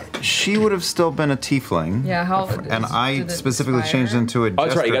on the back. She would have still been a tiefling. Yeah, how? And I specifically changed into a jester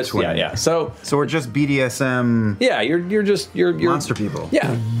that's right, you guys, twin. yeah. So we're just BDSM. Yeah, you're monster people.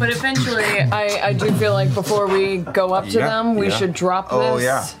 Yeah. But eventually, I do feel like before we go up to them, we should drop this. Oh,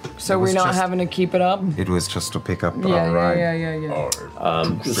 yeah. So It we're was not just- having to keep it up. It was just to pick up Yeah, our ride. yeah.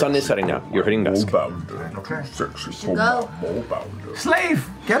 The sun is setting now. You're hitting dusk. Okay. Go. Slave,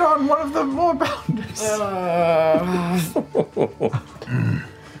 get on one of the Moorbounders.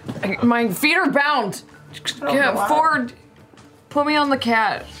 My feet are bound. Yeah, forward. Put me on the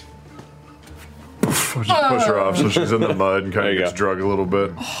cat. Just push her off so she's in the mud and kind of gets drug a little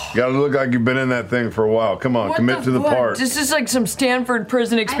bit. Gotta look like you've been in that thing for a while. Come on, commit to the fuck? part. This is like some Stanford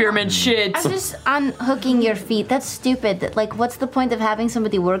prison experiment shit. I'm just unhooking your feet. That's stupid. Like, what's the point of having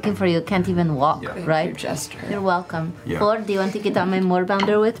somebody working for you who can't even walk, right? You, Jester. You're welcome. Yeah. Ford, do you want to get on my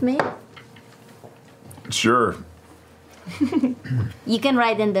Moorbounder with me? Sure. You can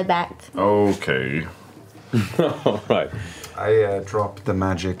ride in the back. Okay. All right. I drop the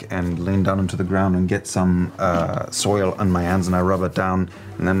magic and lean down into the ground and get some soil on my hands and I rub it down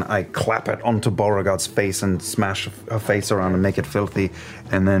and then I clap it onto Beauregard's face and smash her face around and make it filthy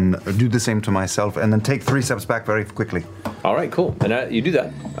and then do the same to myself and then take 3 steps back very quickly. All right, cool. And you do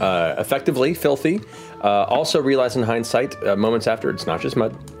that effectively, filthy. Also realize in hindsight, moments after, it's not just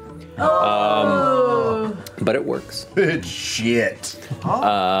mud. But it works. It's shit.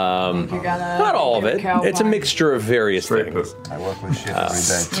 Not all of it. It's a mixture of various things. I work with shit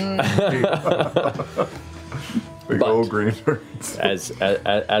every day. Big old green. as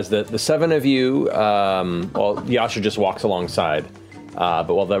the 7 of you, well, Yasha just walks alongside,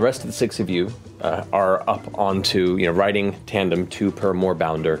 but while the rest of the 6 of you are up onto, riding tandem 2 per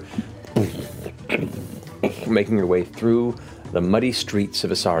Moorbounder, making your way through the muddy streets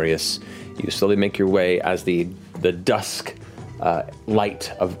of Asarius, you slowly make your way as the dusk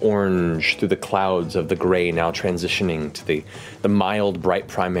light of orange through the clouds of the gray now transitioning to the mild, bright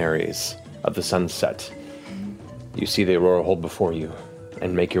primaries of the sunset. You see the aurora hold before you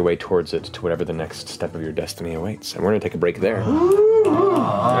and make your way towards it to whatever the next step of your destiny awaits. And we're going to take a break there.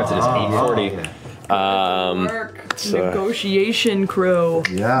 That's it is 8:40. Work. Negotiation crew.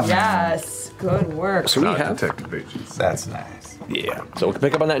 Yeah. Yes. Good work. So we have detective agents. That's nice. Yeah, so we'll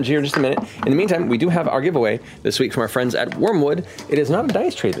pick up on that in just a minute. In the meantime, we do have our giveaway this week from our friends at Wormwood. It is not a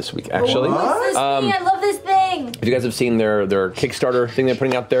dice trade this week, actually. What's this thing? I love this thing. If you guys have seen their Kickstarter thing they're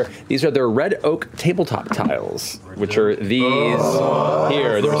putting out there, these are their red oak tabletop tiles, which are these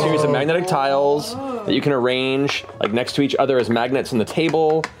here. They're a series of magnetic tiles that you can arrange like next to each other as magnets in the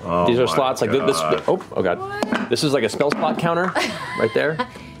table. These are slots like this. Oh god, this is like a spell slot counter right there.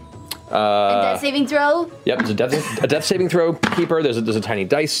 Death saving throw. Yep, there's a death saving throw keeper. There's a tiny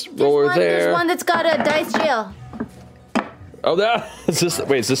dice roller there. There's one that's got a dice jail. Oh, is this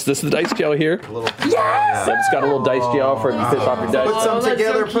the dice gel here? Yes! It's got a little dice gel for it to fit off your dice. Put some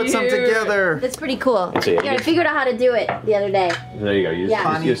together. Put some together. That's pretty cool. So, yeah, Yeah, I figured out how to do it the other day. There you go. You,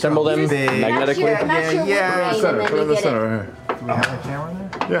 Yeah. you assemble them magnetically. Match your wood grain and then Put it in the you get center it. right here. Do we have a camera there?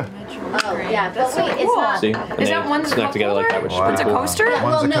 Yeah. Oh, yeah, but wait, it's cool. not. See? And Is they that one's a snap cup together like that, which is holder? pretty It's a cool. coaster? Yeah,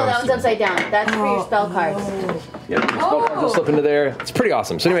 well, no, that was upside down. That's for your spell cards. Yep, the spell cards will slip into there. It's pretty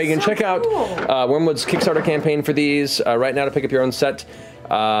awesome. So anyway, you can check out Wormwood's Kickstarter campaign for these right now to pick up your own set.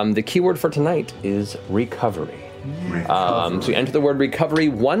 The keyword for tonight is recovery. So you enter the word recovery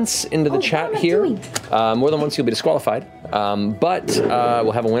once into the chat here. More than once, you'll be disqualified. But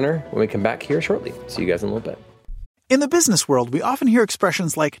we'll have a winner when we come back here shortly. See you guys in a little bit. In the business world, we often hear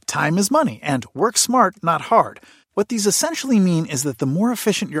expressions like time is money and work smart, not hard. What these essentially mean is that the more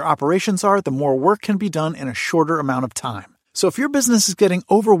efficient your operations are, the more work can be done in a shorter amount of time. So if your business is getting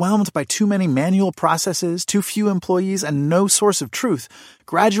overwhelmed by too many manual processes, too few employees, and no source of truth,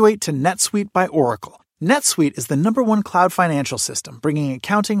 graduate to NetSuite by Oracle. NetSuite is the #1 cloud financial system, bringing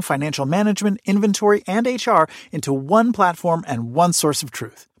accounting, financial management, inventory, and HR into one platform and one source of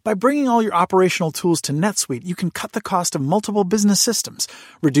truth. By bringing all your operational tools to NetSuite, you can cut the cost of multiple business systems,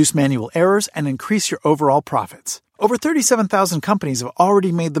 reduce manual errors, and increase your overall profits. Over 37,000 companies have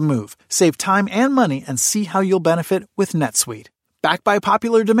already made the move. Save time and money and see how you'll benefit with NetSuite. Backed by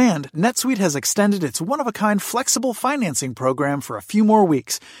popular demand, NetSuite has extended its one-of-a-kind flexible financing program for a few more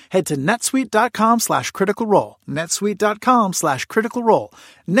weeks. Head to netsuite.com/criticalrole. netsuite.com/criticalrole.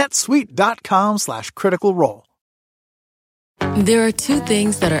 netsuite.com/criticalrole. There are two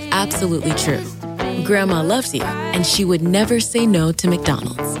things that are absolutely true. Grandma loves you, and she would never say no to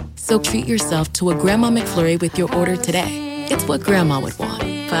McDonald's. So treat yourself to a Grandma McFlurry with your order today. It's what Grandma would want.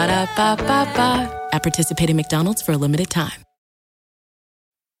 Ba-da-ba-ba-ba. At participating McDonald's for a limited time.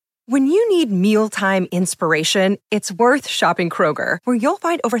 When you need mealtime inspiration, it's worth shopping Kroger, where you'll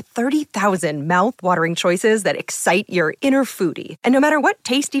find over 30,000 mouth-watering choices that excite your inner foodie. And no matter what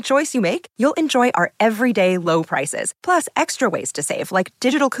tasty choice you make, you'll enjoy our everyday low prices, plus extra ways to save, like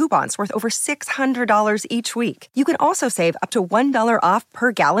digital coupons worth over $600 each week. You can also save up to $1 off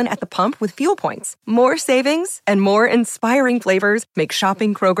per gallon at the pump with fuel points. More savings and more inspiring flavors make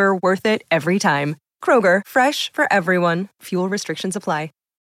shopping Kroger worth it every time. Kroger, fresh for everyone. Fuel restrictions apply.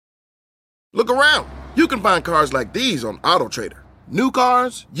 Look around. You can find cars like these on AutoTrader. New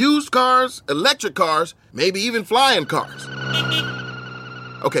cars, used cars, electric cars, maybe even flying cars.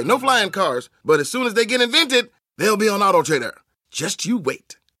 Okay, no flying cars, but as soon as they get invented, they'll be on AutoTrader. Just you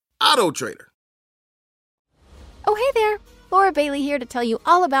wait. AutoTrader. Oh, hey there. Laura Bailey here to tell you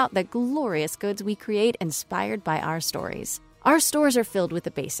all about the glorious goods we create inspired by our stories. Our stores are filled with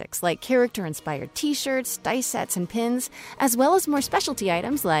the basics, like character-inspired t-shirts, dice sets, and pins, as well as more specialty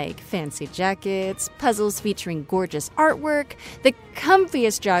items like fancy jackets, puzzles featuring gorgeous artwork, the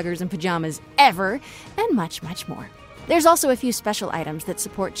comfiest joggers and pajamas ever, and much, much more. There's also a few special items that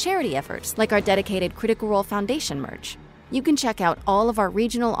support charity efforts, like our dedicated Critical Role Foundation merch. You can check out all of our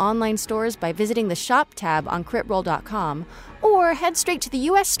regional online stores by visiting the Shop tab on critroll.com, or head straight to the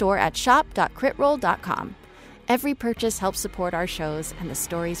U.S. store at shop.critroll.com. Every purchase helps support our shows and the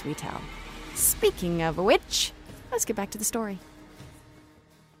stories we tell. Speaking of which, let's get back to the story.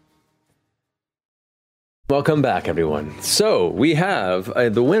 Welcome back, everyone. So we have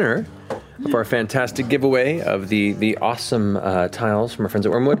the winner of our fantastic giveaway of the awesome tiles from our friends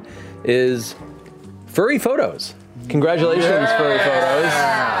at Wormwood is Furry Photos. Congratulations, Furry Photos.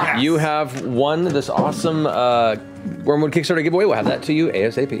 Yes. You have won this awesome Wormwood Kickstarter giveaway. We'll have that to you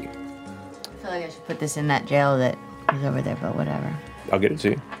ASAP. I feel like I should put this in that jail that is over there, but whatever. I'll get it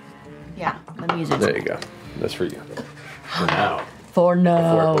to you. Yeah, let me use it. There you go. That's for you. For now. For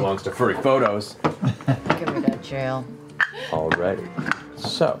now. Before it belongs to Furry Photos. Get rid of jail. Alrighty.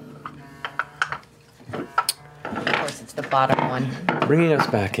 So. Of course, it's the bottom one. Bringing us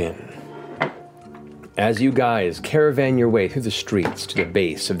back in. As you guys caravan your way through the streets to the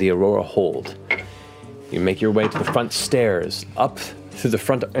base of the Aurora Hold, you make your way to the front stairs, up through the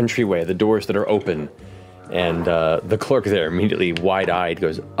front entryway, the doors that are open, and the clerk there, immediately wide-eyed,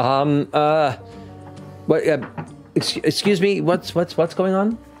 goes, what? Excuse me, what's going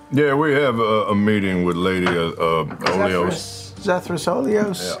on? Yeah, we have a meeting with Lady Oleos. Zethris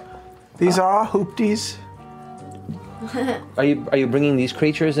Oleos. Yeah. These are our hoopties. Are you bringing these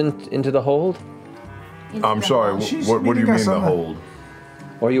creatures into the hold? I'm sorry. What do you mean the hold?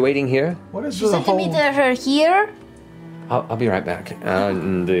 Or are you waiting here? What is She said to meet her here. I'll be right back.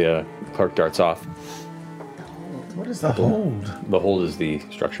 And the clerk darts off. What is the hold? The hold is the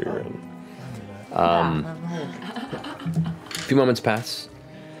structure you're in. A few moments pass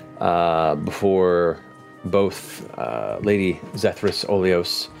before both Lady Zethris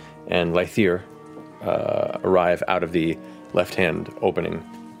Oleos and Lythir arrive out of the left-hand opening.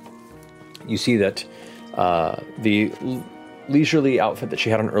 You see that the leisurely outfit that she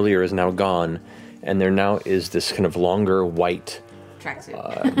had on earlier is now gone, and there now is this kind of longer white tracksuit.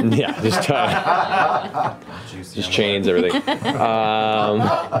 Just chains, everything.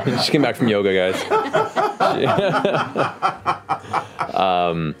 Just came back from yoga, guys.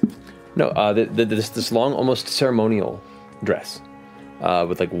 This long, almost ceremonial dress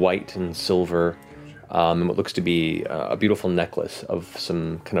with like white and silver, and what looks to be a beautiful necklace of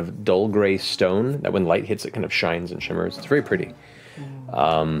some kind of dull gray stone that when light hits it kind of shines and shimmers. It's very pretty.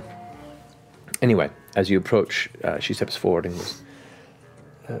 Anyway, as you approach, she steps forward and goes,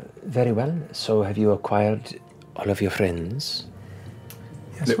 very well. So have you acquired all of your friends?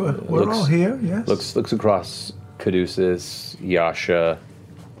 Yes, we're all here, yes. Looks across Caduceus, Yasha,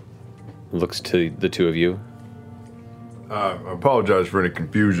 looks to the two of you. I apologize for any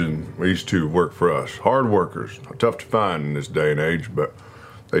confusion. These two work for us. Hard workers. Tough to find in this day and age, but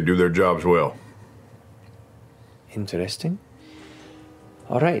they do their jobs well. Interesting.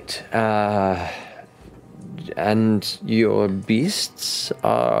 All right. And your beasts,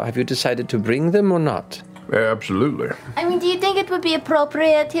 have you decided to bring them or not? Yeah, absolutely. I mean, do you think it would be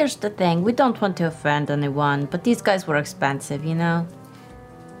appropriate? Here's the thing. We don't want to offend anyone, but these guys were expensive, you know?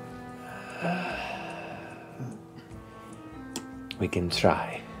 We can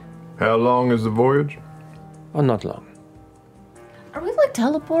try. How long is the voyage? Oh, not long. Are we like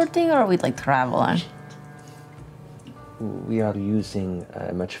teleporting or are we like traveling? We are using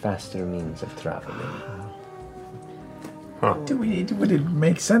a much faster means of traveling. Would it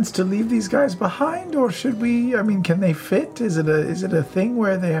make sense to leave these guys behind, or should we? I mean, can they fit? Is it a thing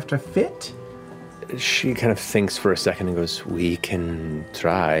where they have to fit? She kind of thinks for a second and goes, "We can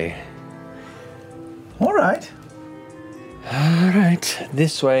try." All right. All right,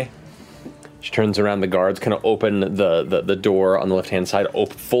 this way. She turns around. The guards kind of open the door on the left-hand side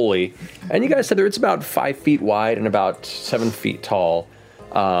fully, and you guys said it's about 5 feet wide and about 7 feet tall.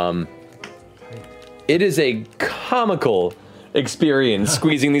 It is a comical experience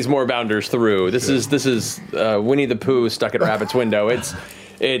squeezing these moorbounders through. This is Winnie the Pooh stuck at Rabbit's window. They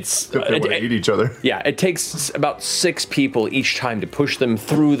want to eat each other. Yeah, it takes about 6 people each time to push them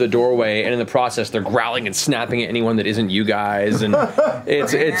through the doorway, and in the process, they're growling and snapping at anyone that isn't you guys, and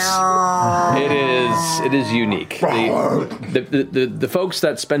it is unique. The folks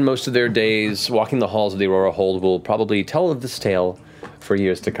that spend most of their days walking the halls of the Aurora Hold will probably tell of this tale for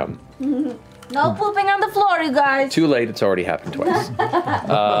years to come. No pooping on the floor, you guys. Too late, it's already happened twice.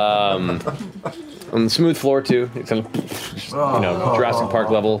 On the smooth floor too. It's kind of, Jurassic Park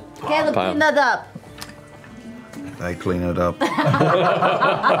level. Caleb, pile. clean that up. I clean it up.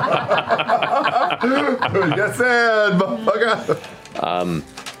 Yes, motherfucker.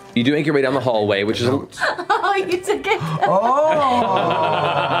 You do make your way down the hallway, which is Oh, you took it.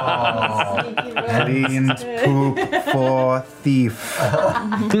 Cleaned poop for thief.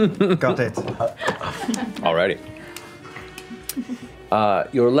 Got it. Alrighty.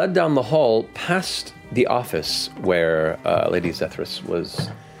 You're led down the hall past the office where Lady Zethris was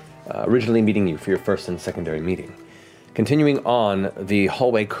originally meeting you for your first and secondary meeting. Continuing on, the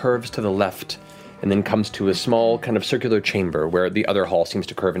hallway curves to the left and then comes to a small kind of circular chamber where the other hall seems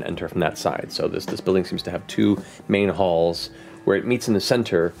to curve and enter from that side. So this building seems to have 2 main halls. Where it meets in the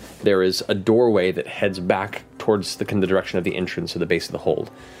center, there is a doorway that heads back towards the direction of the entrance to the base of the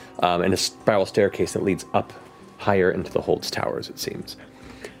hold, and a spiral staircase that leads up higher into the hold's towers, it seems.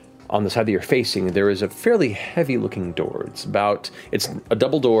 On the side that you're facing, there is a fairly heavy-looking door. It's a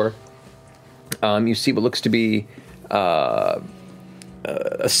double door. You see what looks to be a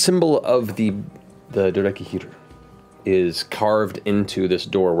symbol of the Dorekihir is carved into this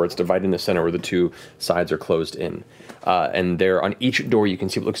door where it's divided in the center where the 2 sides are closed in. And there on each door you can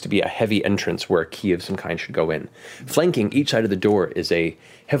see what looks to be a heavy entrance where a key of some kind should go in. Flanking each side of the door is a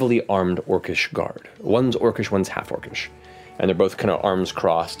heavily armed orcish guard. One's orcish, one's half orcish. And they're both kind of arms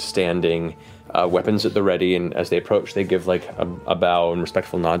crossed, standing, weapons at the ready, and as they approach they give like a bow and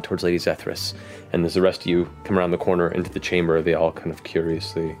respectful nod towards Lady Zethris. And as the rest of you come around the corner into the chamber, they all kind of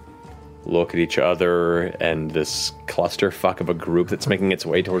curiously look at each other and this clusterfuck of a group that's making its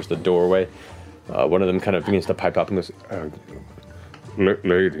way towards the doorway. One of them kind of begins to pipe up and goes,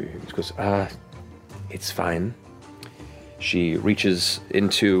 lady. She goes, it's fine. She reaches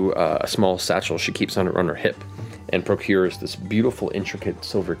into a small satchel she keeps on her hip and procures this beautiful, intricate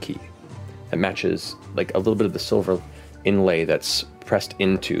silver key that matches like a little bit of the silver inlay that's pressed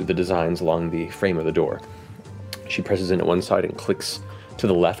into the designs along the frame of the door. She presses in at one side and clicks to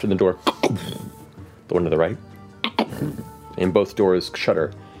the left, and the door the one to the right. And both doors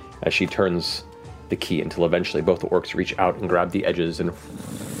shudder as she turns the key until eventually both the orcs reach out and grab the edges and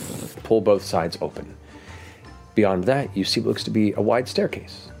pull both sides open. Beyond that, you see what looks to be a wide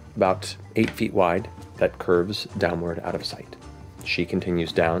staircase, about 8 feet wide, that curves downward out of sight. She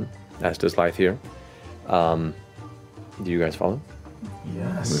continues down, as does Lythir. Do you guys follow?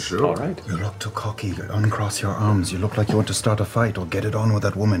 Yes. Sure. All right. You look too cocky. Uncross your arms. You look like you want to start a fight or get it on with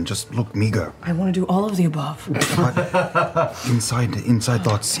that woman. Just look meager. I want to do all of the above. Inside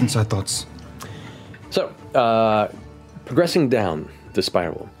thoughts. So, progressing down the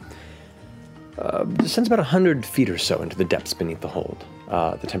spiral, descends about 100 feet or so into the depths beneath the hold.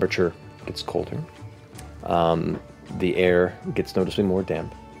 The temperature gets colder. The air gets noticeably more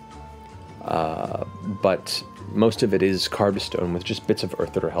damp. But most of it is carved stone with just bits of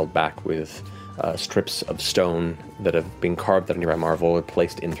earth that are held back with strips of stone that have been carved out of nearby marvel or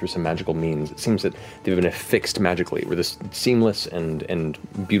placed in through some magical means. It seems that they've been affixed magically, where this seamless and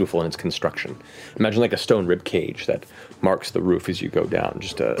beautiful in its construction. Imagine like a stone rib cage that marks the roof as you go down,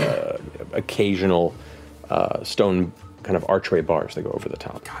 just occasional stone kind of archway bars that go over the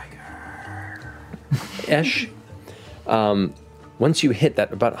top. Esh, once you hit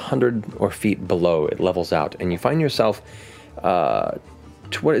that about 100 or feet below, it levels out, and you find yourself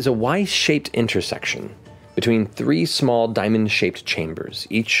to what is a Y-shaped intersection between 3 small diamond-shaped chambers,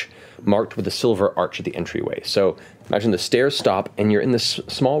 each marked with a silver arch at the entryway. So imagine the stairs stop, and you're in this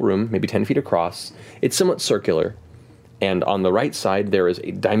small room, maybe 10 feet across. It's somewhat circular, and on the right side, there is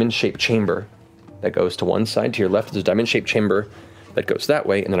a diamond-shaped chamber that goes to one side. To your left, there's a diamond-shaped chamber that goes that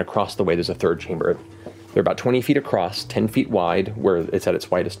way, and then across the way, there's a third chamber. They're about 20 feet across, 10 feet wide, where it's at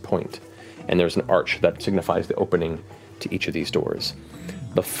its widest point. And there's an arch that signifies the opening to each of these doors.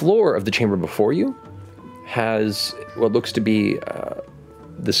 The floor of the chamber before you has what looks to be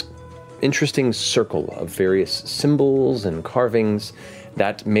this interesting circle of various symbols and carvings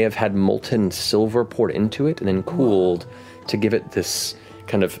that may have had molten silver poured into it and then cooled to give it this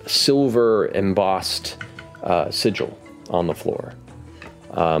kind of silver embossed sigil on the floor.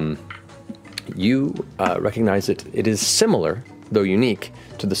 You recognize it. It is similar, though unique,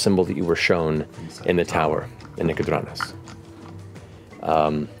 to the symbol that you were shown in the tower in Nicodranas.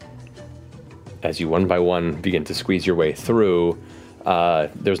 As you one by one begin to squeeze your way through,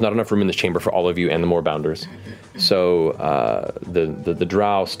 there's not enough room in this chamber for all of you and the Moorbounders. So the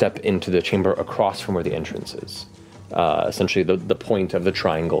drow step into the chamber across from where the entrance is. Essentially the point of the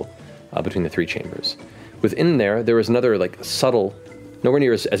triangle between the 3 chambers. Within there is another subtle, nowhere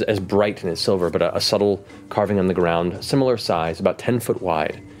near as bright and as silver, but a subtle carving on the ground, similar size, about 10 foot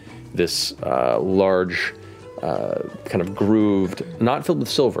wide. This large, kind of grooved, not filled with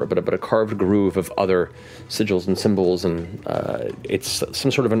silver, but a carved groove of other sigils and symbols, and it's some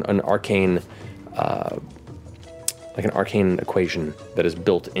sort of an arcane, like an arcane equation that is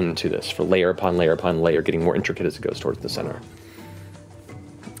built into this for layer upon layer upon layer, getting more intricate as it goes towards the center.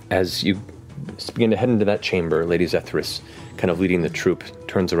 As you begin to head into that chamber, Lady Zethris, kind of leading the troop,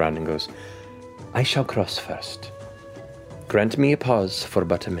 turns around and goes, "I shall cross first. Grant me a pause for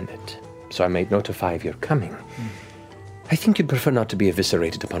but a minute, so I may notify of your coming. I think you'd prefer not to be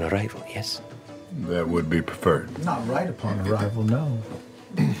eviscerated upon arrival, yes?" That would be preferred. Not right upon arrival, no.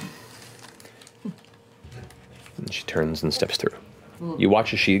 And she turns and steps through. You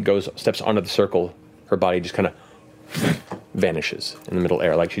watch as she steps onto the circle, her body just kind of vanishes in the middle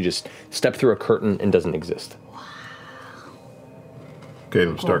air, like she just stepped through a curtain and doesn't exist.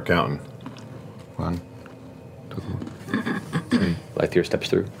 Caleb, start counting. 1, 2, 3. Lythir steps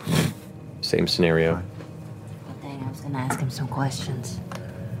through. Same scenario. Dang, I was gonna ask him some questions.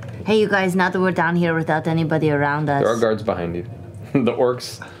 Hey, you guys, now that we're down here without anybody around us. There are guards behind you. The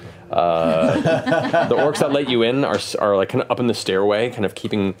orcs that let you in are like kind of up in the stairway, kind of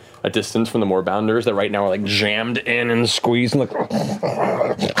keeping a distance from the Moorbounders that right now are like jammed in and squeezed and like.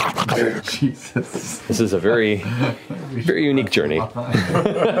 Jesus. This is a very, very unique journey. Money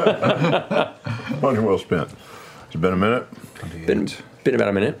well spent. It's been a minute. Been about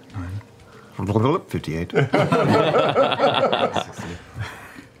a minute. 58.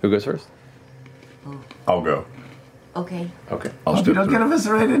 Who goes first? I'll go. Okay. Okay. I'll Hope you don't get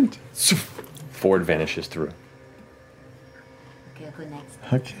eviscerated. Ford vanishes through. Okay, I'll go next.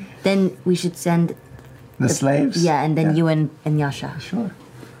 Okay. Then we should send The slaves? Yeah, and then you and Yasha. Sure.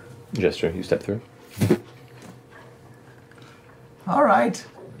 Gesture, you step through. All right.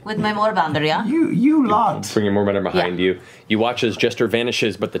 With my Moorbounder, yeah? You lot. Bring your Moorbounder behind you. You watch as Jester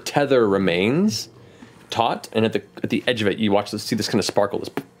vanishes, but the tether remains taut, and at the edge of it, you see this kind of sparkle.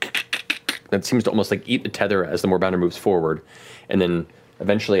 That seems to almost like eat the tether as the Moorbounder moves forward, and then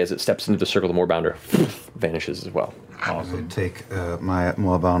Eventually, as it steps into the circle, the moorbounder vanishes as well. I take my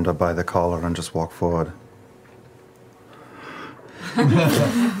moorbounder by the collar and just walk forward.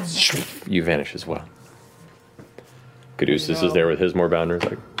 You vanish as well. Caduceus is there with his moorbounder. It's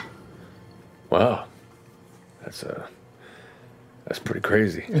like, wow, that's pretty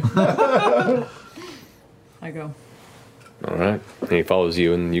crazy. I go. All right. And he follows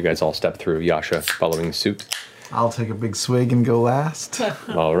you, and you guys all step through, Yasha following suit. I'll take a big swig and go last.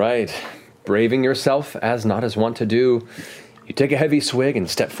 All right. Braving yourself, as not as wont to do, you take a heavy swig and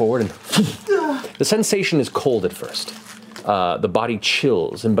step forward, and the sensation is cold at first. The body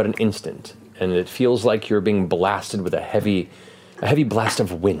chills in but an instant, and it feels like you're being blasted with a heavy blast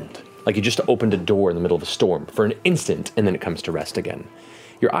of wind, like you just opened a door in the middle of a storm for an instant, and then it comes to rest again.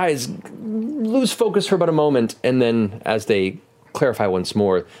 Your eyes lose focus for about a moment, and then as they clarify once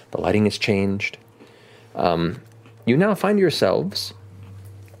more, the lighting has changed. You now find yourselves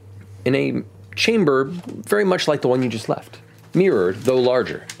in a chamber very much like the one you just left, mirrored, though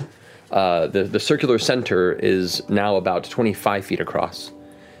larger. The circular center is now about 25 feet across,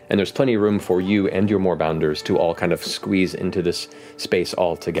 and there's plenty of room for you and your moorbounders to all kind of squeeze into this space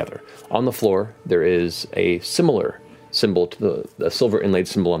all together. On the floor, there is a similar symbol to the silver inlaid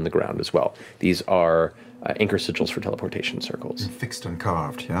symbol on the ground as well. These are anchor sigils for teleportation circles. Fixed and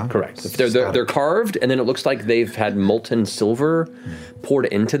carved, yeah? Correct. They're carved, and then it looks like they've had molten silver poured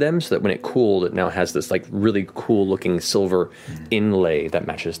into them, so that when it cooled, it now has this like really cool looking silver inlay that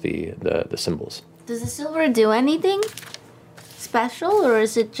matches the symbols. Does the silver do anything special, or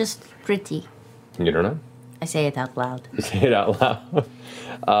is it just pretty? You don't know? I say it out loud. You say it out loud.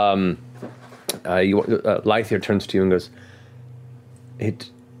 Lythir turns to you and goes, "It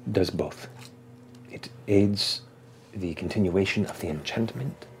does both. It aids the continuation of the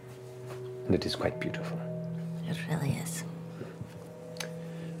enchantment, and it is quite beautiful." It really is.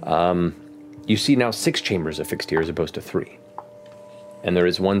 You see now 6 chambers affixed here as opposed to 3. And there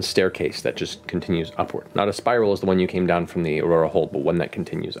is one staircase that just continues upward. Not a spiral as the one you came down from the Aurora Hold, but one that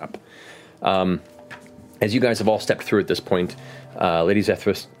continues up. As you guys have all stepped through at this point, Lady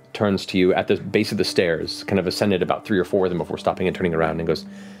Zethris turns to you at the base of the stairs, kind of ascended about 3 or 4 of them before stopping and turning around, and goes,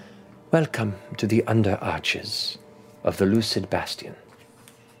 "Welcome to the under arches of the Lucid Bastion."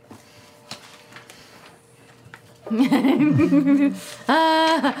 Where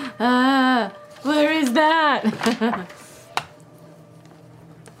is that?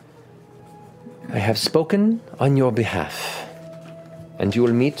 I have spoken on your behalf, and you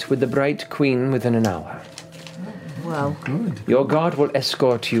will meet with the Bright Queen within an hour. Wow. Good. Your guard will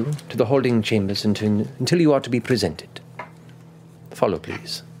escort you to the holding chambers until you are to be presented. Follow,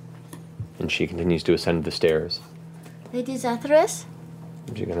 please. And she continues to ascend the stairs. Lady Zethris?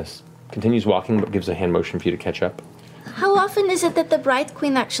 She continues walking, but gives a hand motion for you to catch up. How often is it that the Bright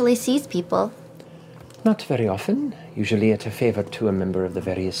Queen actually sees people? Not very often. Usually at a favor to a member of the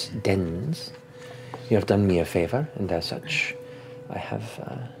various dens. You have done me a favor, and as such, I have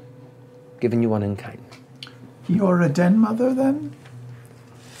given you one in kind. You're a den mother, then?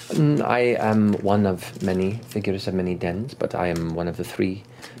 I am one of many figures of many dens, but I am one of the 3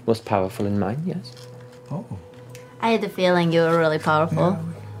 most powerful in mine, yes. Oh. I had the feeling you were really powerful. Yeah.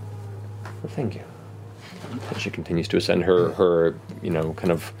 Well, thank you. And she continues to ascend her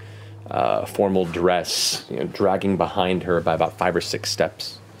kind of formal dress, dragging behind her by about 5 or 6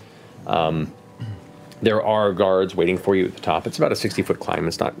 steps. There are guards waiting for you at the top. It's about a 60-foot climb.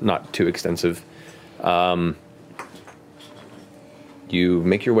 It's not too extensive. You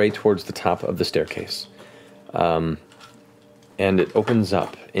make your way towards the top of the staircase. And it opens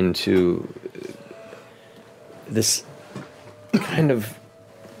up into this kind of,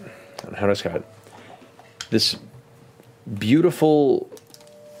 I don't know how to describe it, this beautiful,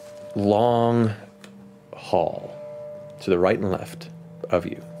 long hall to the right and left of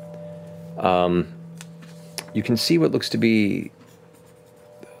you. You can see what looks to be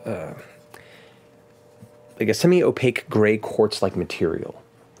like a semi-opaque gray quartz-like material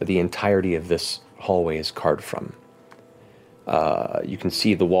that the entirety of this hallway is carved from. You can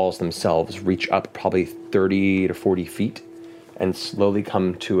see the walls themselves reach up probably 30 to 40 feet and slowly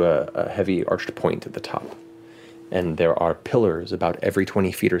come to a heavy arched point at the top. And there are pillars about every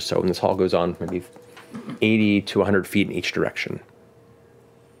 20 feet or so, and this hall goes on for maybe 80 to 100 feet in each direction.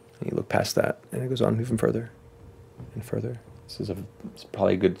 And you look past that, and it goes on even further and further. It's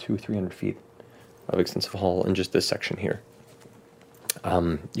probably a good 200-300 feet of extensive hall in just this section here.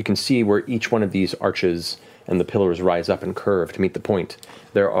 You can see where each one of these arches and the pillars rise up and curve to meet the point.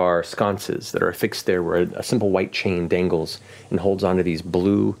 There are sconces that are affixed there where a simple white chain dangles and holds onto these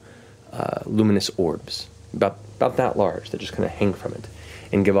blue, luminous orbs, about about that large, that just kind of hang from it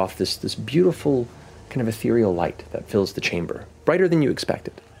and give off this beautiful kind of ethereal light that fills the chamber, brighter than you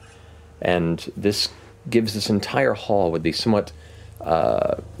expected. And this gives this entire hall with the somewhat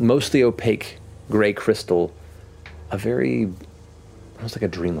mostly opaque gray crystal a very, almost like a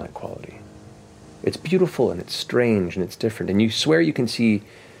dreamlike quality. It's beautiful and it's strange and it's different, and you swear you can see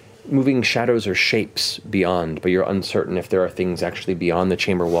moving shadows or shapes beyond, but you're uncertain if there are things actually beyond the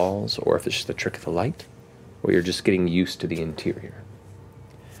chamber walls or if it's just a trick of the light, or you're just getting used to the interior.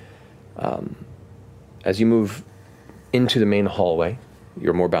 As you move into the main hallway,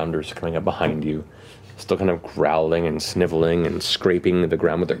 your moorbounders are coming up behind you, still kind of growling and sniveling and scraping the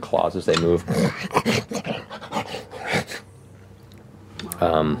ground with their claws as they move.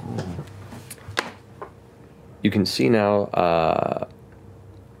 You can see now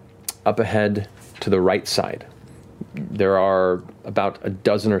up ahead to the right side, there are about a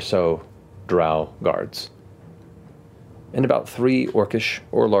dozen or so drow guards, and about 3 orcish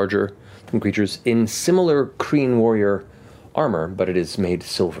or larger creatures in similar Kreen warrior armor, but it is made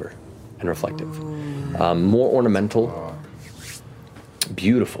silver and reflective. More ornamental,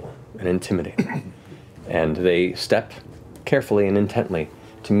 beautiful, and intimidating. And they step carefully and intently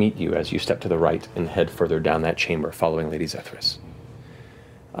to meet you as you step to the right and head further down that chamber, following Lady Zethris.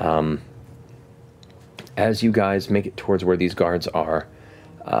 As you guys make it towards where these guards are,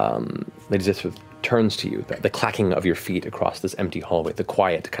 Lady Zethris turns to you, the clacking of your feet across this empty hallway, the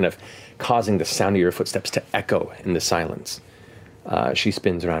quiet kind of causing the sound of your footsteps to echo in the silence. She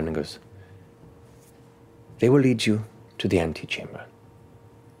spins around and goes, "They will lead you to the antechamber.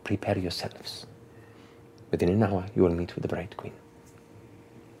 Prepare yourselves. Within an hour, you will meet with the Bright Queen."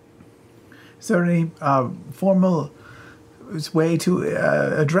 Is there any formal way to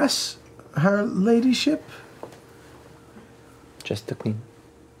address her ladyship? Just the Queen.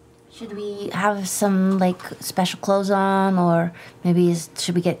 Should we have some, like, special clothes on, or maybe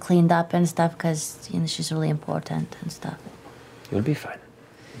should we get cleaned up and stuff, because, you know, she's really important and stuff? You'll be fine.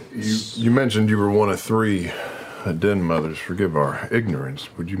 You mentioned you were one of 3 den mothers. Forgive our ignorance.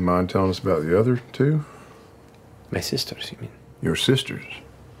 Would you mind telling us about the other 2? My sisters, you mean? Your sisters?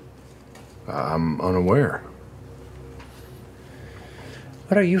 I'm unaware.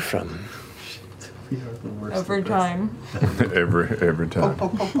 Where are you from? Every time. every time.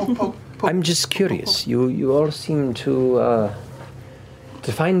 I'm just curious. You all seem to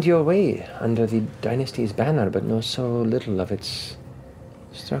find your way under the dynasty's banner, but know so little of its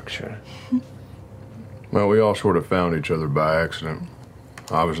structure. Well, we all sort of found each other by accident.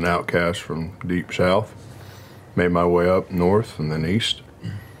 I was an outcast from deep south. Made my way up north and then east.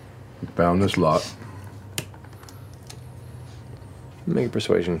 Found this lot. Make a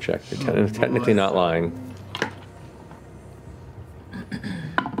persuasion check. You're technically not lying.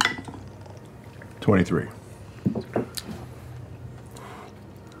 23.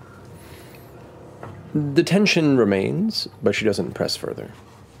 The tension remains, but she doesn't press further.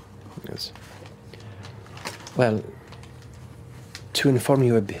 Yes. Well, to inform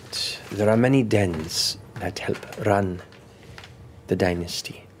you a bit, there are many dens that help run the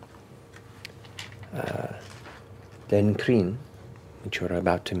dynasty. Den Kreen, which you're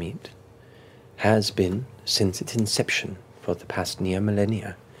about to meet, has been, since its inception for the past near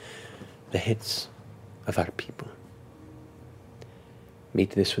millennia, the heads of our people.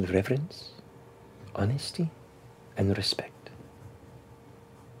 Meet this with reverence, honesty, and respect.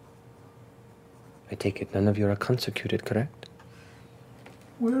 I take it none of you are consecrated, correct?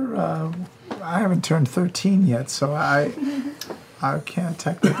 I haven't turned 13 yet, so I can't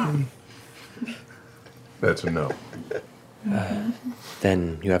technically. That's a no.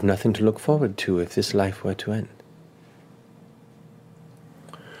 Then you have nothing to look forward to if this life were to end.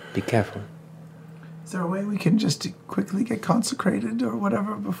 Be careful. Is there a way we can just quickly get consecrated or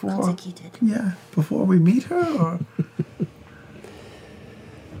whatever before? Consecrated. Yeah, before we meet her, or?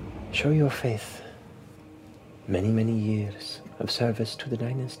 Show your faith. Many, many years of service to the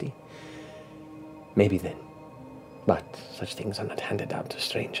dynasty. Maybe then. But such things are not handed out to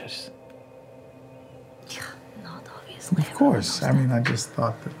strangers. Not obviously. Of course. I mean, I just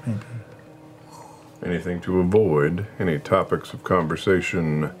thought that maybe. Anything to avoid? Any topics of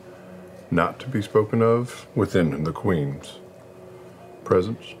conversation not to be spoken of within the Queen's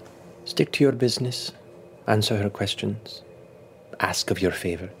presence? Stick to your business. Answer her questions. Ask of your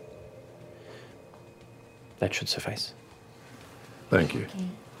favor. That should suffice. Thank you. Okay.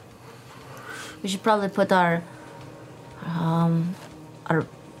 We should probably put our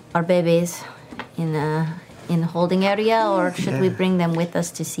babies in in holding area, or should we bring them with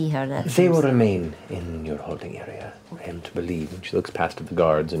us to see her? They will remain in your holding area. I am to believe. And she looks past at the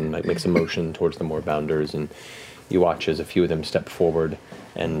guards and makes a motion towards the moorbounders, and you watch as a few of them step forward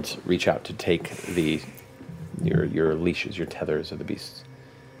and reach out to take your leashes, your tethers of the beasts.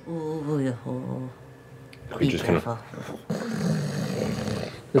 Ooh, Creatures kind of,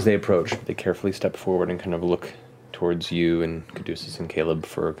 as they approach, they carefully step forward and kind of look towards you and Caduceus and Caleb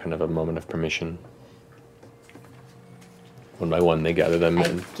for kind of a moment of permission. One by one, they gather them I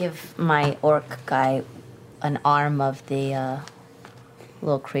and give my orc guy an arm of the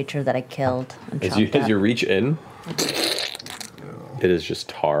little creature that I killed. And as you reach in, it is just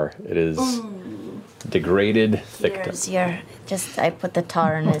tar. It is degraded thick. Here's your, I put the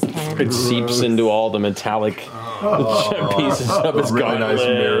tar in his hand. It seeps into all the metallic pieces of his really nice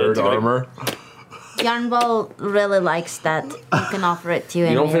mirrored armor. Yarnball really likes that. You can offer it to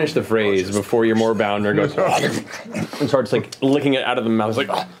him. You don't finish the phrase before your moorbounder goes and starts like licking it out of the mouth. It's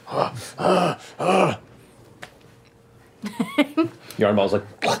like Yarnball's like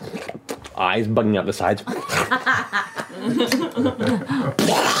eyes bugging out the sides.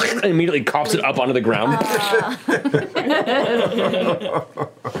 And immediately coughs it up onto the ground.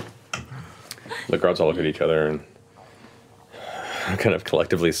 The guards all look at each other and kind of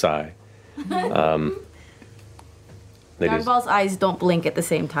collectively sigh. Yarnball's eyes don't blink at the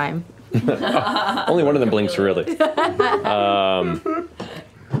same time. Only one of them blinks, really.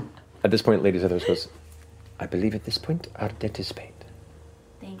 At this point, Lady Zethros goes, I believe at this point our debt is paid.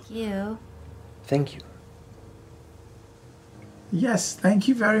 Thank you. Thank you. Yes, thank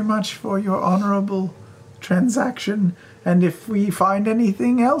you very much for your honorable transaction. And if we find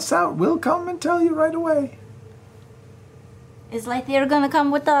anything else out, we'll come and tell you right away. Is Lythir gonna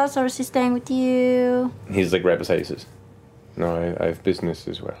come with us, or is she staying with you? He's like right beside you. He says, no, I have business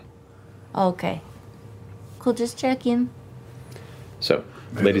as well. Okay. Cool, just checking. So,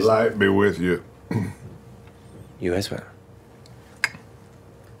 May ladies. the light be with you. You as well.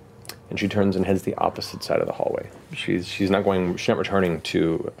 And she turns and heads the opposite side of the hallway. She's not returning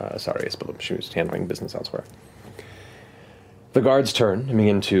to Sarius, but she was handling business elsewhere. The guards turn and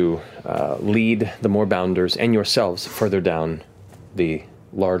begin to lead the moorbounders and yourselves further down the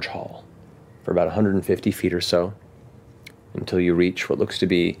large hall for about 150 feet or so until you reach what looks to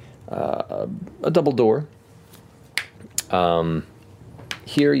be a double door.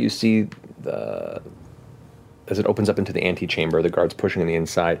 Here you see as it opens up into the antechamber, the guards pushing on the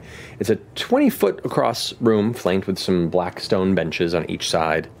inside. It's a 20-foot across room flanked with some black stone benches on each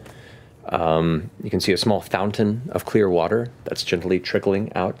side. You can see a small fountain of clear water that's gently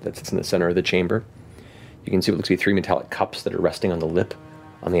trickling out that sits in the center of the chamber. You can see what looks to be 3 metallic cups that are resting on the lip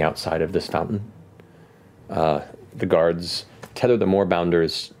on the outside of this fountain. The guards tether the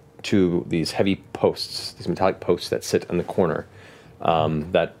moorbounders to these heavy posts, these metallic posts that sit in the corner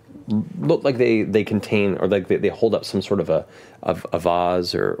that look like they contain, or like they hold up some sort of a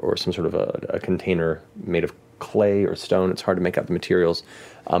vase or some sort of a container made of clay or stone. It's hard to make out the materials,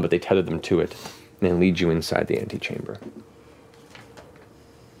 but they tether them to it and then lead you inside the antechamber.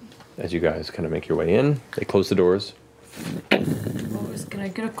 As you guys kind of make your way in, they close the doors. Can I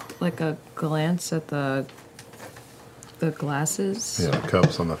get a glance at the glasses? Yeah, the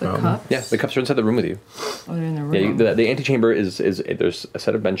cups on the fountain. Cups? Yeah, the cups are inside the room with you. Oh, they're in the room. Yeah, the antechamber is there's a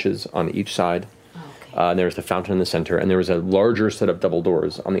set of benches on each side. And there's the fountain in the center, and there is a larger set of double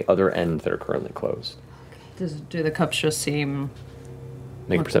doors on the other end that are currently closed. Do the cups just seem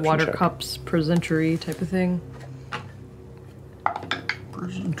Make a like perception water check. cups, presentery type of thing?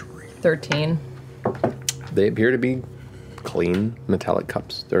 13. They appear to be clean metallic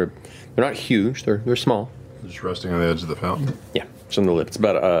cups. They're not huge. They're small. Just resting on the edge of the fountain. Yeah, it's on the lip. It's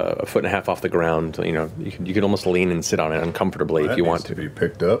about a foot and a half off the ground. You know, you could almost lean and sit on it uncomfortably if you want to. Be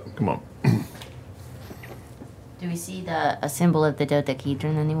picked up. Come on. Do we see a symbol of the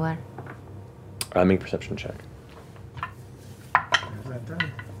dodecahedron anywhere? Make a perception check.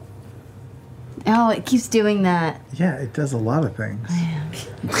 Oh, it keeps doing that. Yeah, it does a lot of things.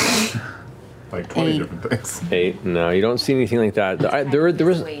 Like 20 different things. 8. No, you don't see anything like that. There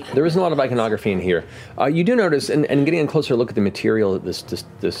isn't a lot of iconography in here. You do notice, and getting a closer look at the material that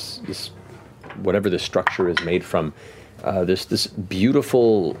this whatever this structure is made from, this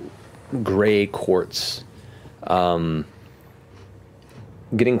beautiful gray quartz.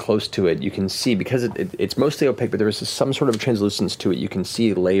 Getting close to it, you can see, because it's mostly opaque, but there is some sort of translucence to it. You can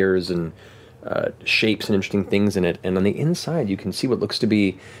see layers and shapes and interesting things in it. And on the inside, you can see what looks to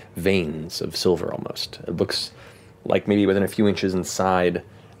be veins of silver almost. It looks like maybe within a few inches inside,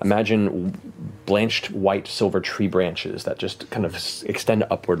 Imagine blanched white silver tree branches that just kind of extend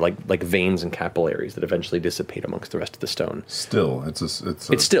upward like veins and capillaries that eventually dissipate amongst the rest of the stone. Still, it's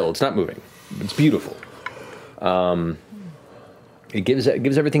still, it's not moving. It's beautiful. It gives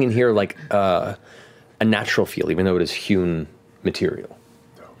everything in here like a natural feel, even though it is hewn material,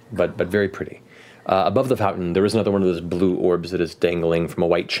 but very pretty. Above the fountain, there is another one of those blue orbs that is dangling from a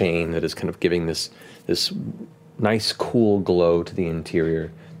white chain that is kind of giving this nice, cool glow to the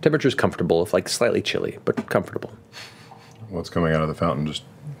interior. Temperature is comfortable, if like slightly chilly, but comfortable. What's coming out of the fountain? Just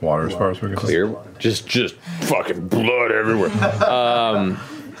water as far as we can see? Clear, just fucking blood everywhere.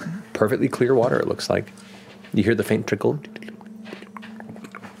 Perfectly clear water, it looks like. You hear the faint trickle.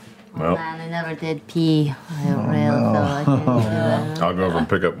 Well, Man, I never did pee. I really feel like I didn't do that. I'll go over and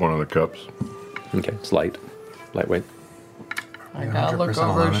pick up one of the cups. Okay, it's lightweight. I gotta look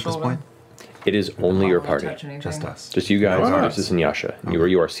over his shoulder. It is only your party. Just us. Just you guys, Wow. Lucius and Yasha.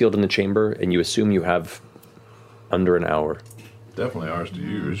 You are sealed in the chamber, and you assume you have under an hour. Definitely ours to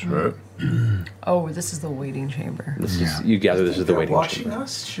use, right? Oh, this is the waiting chamber. You gather this is the waiting Watching chamber.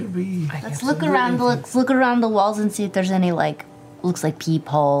 us? Should we? Let's look around. Let's look around the walls and see if there's any looks like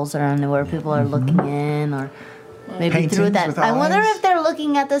peepholes around where people are looking in, or maybe Paintings through that. with I wonder eyes? if they're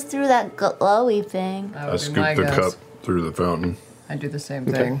looking at us through that glowy thing. That I would be my scooped the guess. cup through the fountain. I do the same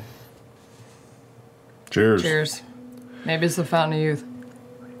Okay. thing. Cheers. Cheers. Maybe it's the fountain of youth.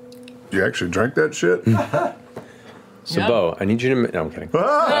 You actually drank that shit? So, Bo, I need you to. No, I'm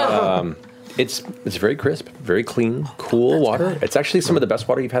kidding. It's very crisp, very clean, cool water. It's actually some of the best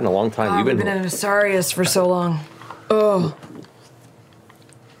water you've had in a long time. I've been in Asarius for so long. Oh.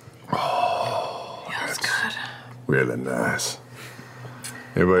 That's good. Really nice.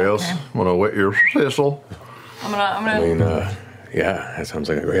 Anybody else want to wet your thistle? I'm gonna. I mean, yeah, that sounds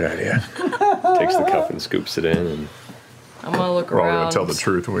like a great idea. Takes the cup and scoops it in, and I'm gonna look we're all around. going to tell the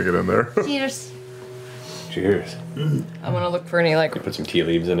truth when we get in there. Cheers. cheers. I'm gonna look for any like. You put some tea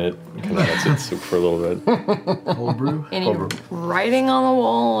leaves in it. Kind of lets it soak for a little bit. Cold brew. Any Cold brew. writing on the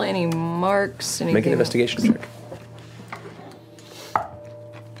wall? Any marks? Anything? Make an investigation check.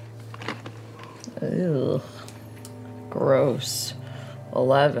 Ew. Gross.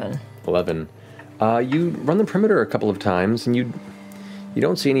 11. 11. You run the perimeter a couple of times, and you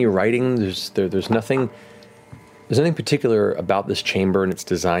don't see any writing. There's nothing. There's nothing particular about this chamber and its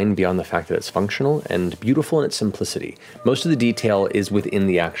design beyond the fact that it's functional and beautiful in its simplicity. Most of the detail is within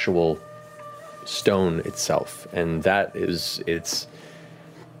the actual stone itself, and that is it's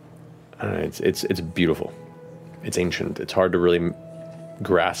beautiful. It's ancient. It's hard to really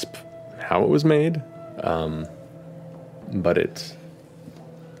grasp how it was made, but it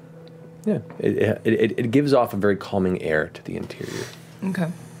gives off a very calming air to the interior. Okay.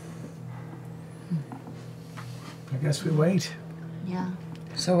 I guess we wait. Yeah.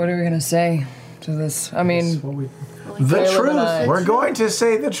 So what are we gonna say to this? I mean, The Caleb truth. and I- We're going to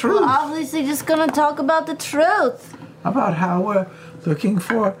say the truth We're obviously just gonna talk about the truth. about how we're looking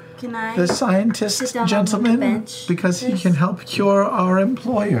for Can I the sit scientist down on the gentleman bench, because he can help cure our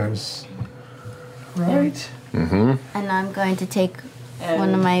employers. Right? Mm-hmm. And I'm going to take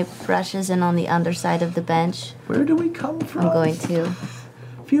one of my brushes and on the underside of the bench. Where do we come from? I'm going to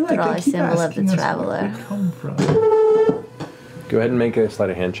feel like draw I a keep symbol of the asking us where traveler. we come from. Go ahead and make a sleight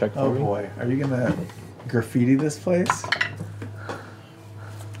of hand check for Oh me. boy, are you gonna graffiti this place?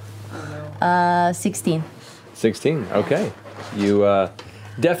 16. 16. Okay. You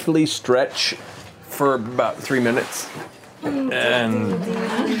deftly stretch for about 3 minutes and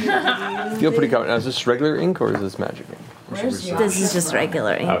feel pretty confident. Now, is this regular ink or is this magic ink? This is just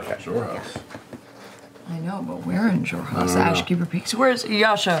regular ink. Okay. I know, but we're in Jorhaus, Ashkeeper Peaks. Where's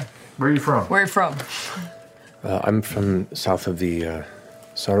Yasha? Where are you from? Where are you from? I'm from south of the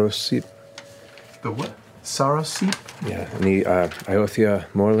Saroseep. The what? Saroseep? Yeah, in the Iothia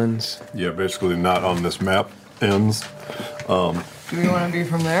moorlands. Yeah, basically not on this map ends. Do we want to be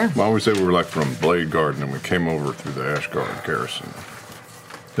from there? Why don't we say we were like from Blade Garden and we came over through the Ashguard garrison?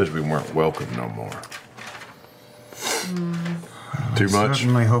 Because we weren't welcome no more. Too I much?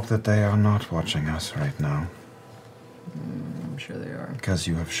 certainly hope that they are not watching us right now. I'm sure they are. Because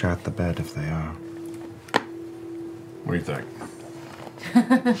you have shot the bed if they are. What do you think?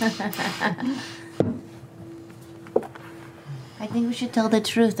 I think we should tell the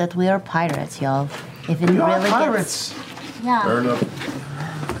truth that we are pirates, y'all. If it We are really pirates. Yeah. Fair enough.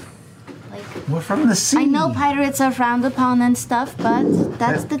 We're from the sea. I know pirates are frowned upon and stuff, but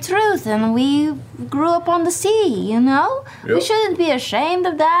that's the truth, and we grew up on the sea, you know? We Yep. shouldn't be ashamed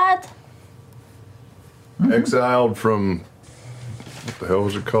of that. Exiled from, what the hell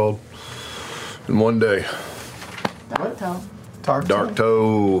was it called? In one day. Don't tell. Dark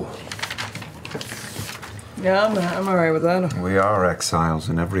toe. Yeah, I'm all right with that. We are exiles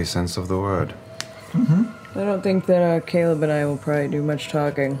in every sense of the word. I don't think that Caleb and I will probably do much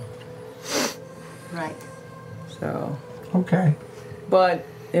talking. Right. So. Okay. But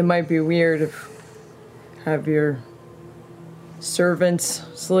it might be weird if have your servants,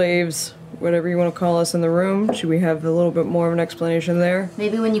 slaves, whatever you want to call us in the room. Should we have a little bit more of an explanation there?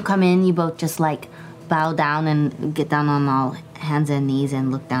 Maybe when you come in, you both just like bow down and get down on all hands and knees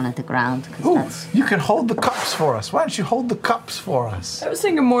and look down at the ground. You can hold the cups for us. Why don't you hold the cups for us? I was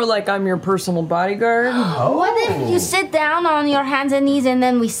thinking more like I'm your personal bodyguard. What if you sit down on your hands and knees and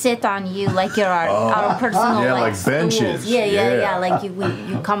then we sit on you like you're our personal like stools. benches. Yeah. Like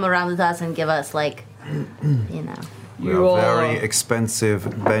you come around with us and give us like, you know. We are very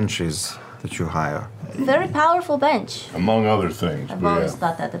expensive benches that you hire. Very powerful bench. Among other things. I've always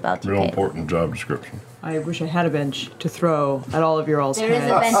thought that about you. Real Caleb. important job description. I wish I had a bench to throw at all of your all's There is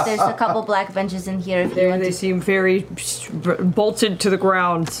heads. a bench. There's a couple black benches in here. If you want They to. seem very bolted to the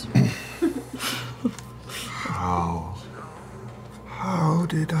ground. How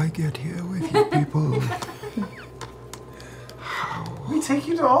did I get here with you people? We take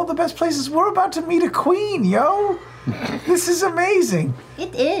you to all the best places. We're about to meet a queen, yo. This is amazing.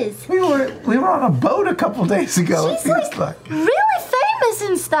 It is. We were on a boat a couple days ago. She's like really famous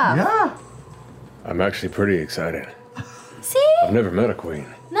and stuff. Yeah. I'm actually pretty excited. See? I've never met a queen.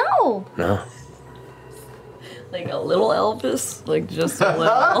 No. No. Like a little Elvis? Like just a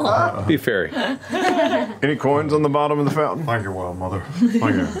little. Be fairy. Any coins on the bottom of the fountain? Thank you well, mother.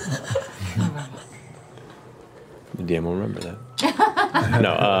 Thank you. The DM will remember that.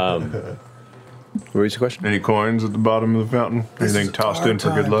 No, what was your question? Any coins at the bottom of the fountain? Anything tossed in for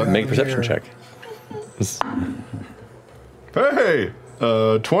good luck? Make a perception check. Hey,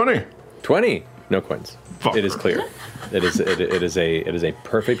 20. 20. No coins. It is clear. It is a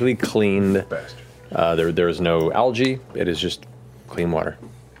perfectly cleaned. There is no algae. It is just clean water.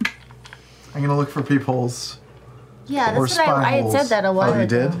 I'm gonna look for peepholes. Yeah, Or that's what I had said that a while Oh, you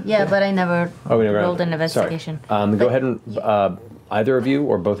ago. did? Yeah, but I never We never rolled an Sorry. investigation. Go ahead and either of you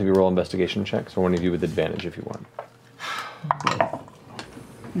or both of you roll investigation checks, or one of you with advantage if you want.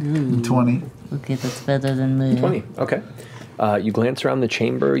 20. Okay, that's better than me. 20. Okay. You glance around the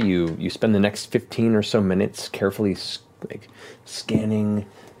chamber. You spend the next 15 or so minutes carefully scanning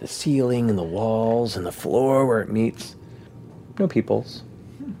the ceiling and the walls and the floor where it meets. No peoples.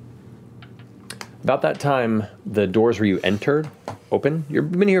 About that time, the doors where you entered open.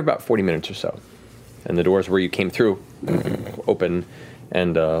 You've been here about 40 minutes or so. And the doors where you came through open,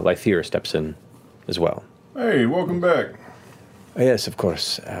 and Lythier steps in as well. Hey, welcome back. Yes, of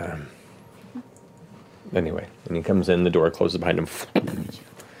course. Anyway, and he comes in, the door closes behind him.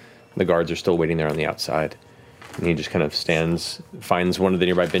 The guards are still waiting there on the outside. And he just kind of stands, finds one of the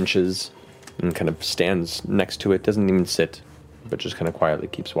nearby benches, and kind of stands next to it, doesn't even sit, but just kind of quietly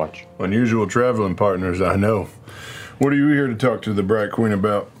keeps watch. Unusual traveling partners, I know. What are you here to talk to the Bright Queen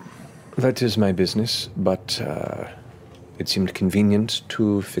about? That is my business, but it seemed convenient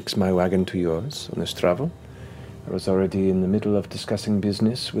to fix my wagon to yours on this travel. I was already in the middle of discussing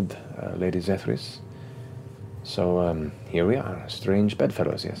business with Lady Zethris. So here we are, strange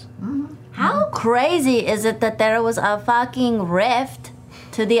bedfellows, yes. How crazy is it that there was a fucking rift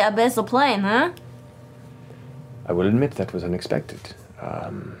to the abyssal plane, huh? I will admit that was unexpected.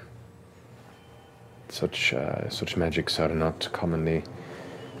 Such magics are not commonly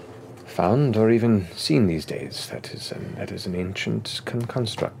found or even seen these days. That is an ancient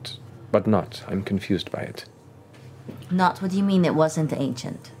construct, but not. I'm confused by it. Not what do you mean it wasn't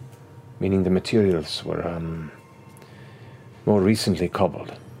ancient? Meaning the materials were more recently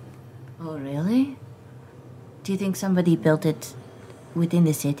cobbled. Oh, really? Do you think somebody built it within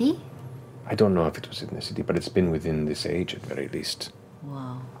the city? I don't know if it was in the city, but it's been within this age at very least.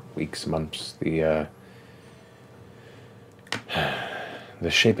 Wow. Weeks, months. The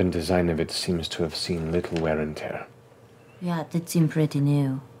shape and design of it seems to have seen little wear and tear. Yeah, it did seem pretty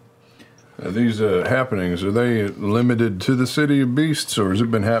new. These happenings, are they limited to the City of Beasts, or has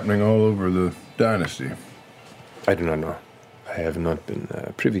it been happening all over the dynasty? I do not know. I have not been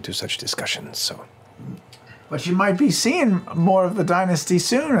privy to such discussions, so... But you might be seeing more of the dynasty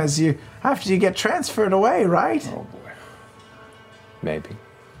soon after you get transferred away, right? Oh boy. Maybe.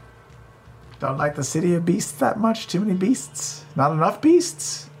 Don't like the City of Beasts that much? Too many beasts? Not enough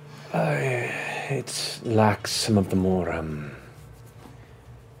beasts? It lacks some of the more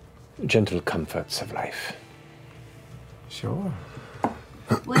gentle comforts of life. Sure.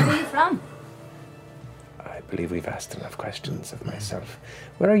 Where are you from? I believe we've asked enough questions of myself.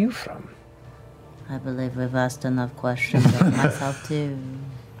 Where are you from? I believe we've asked enough questions of myself too.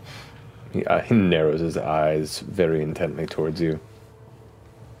 He narrows his eyes very intently towards you.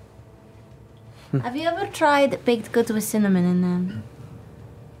 Have you ever tried baked goods with cinnamon in them?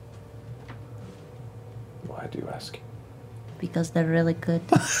 Why do you ask? Because they're really good.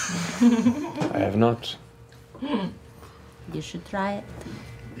 I have not. You should try it.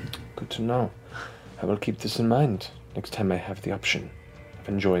 Good to know. I will keep this in mind next time I have the option of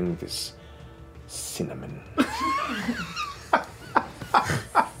enjoying this cinnamon.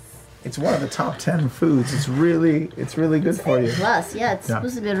 It's one of the top 10 foods. It's really good for you. Plus, yeah, it's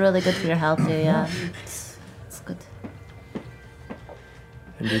supposed to be really good for your health too, yeah. It's good.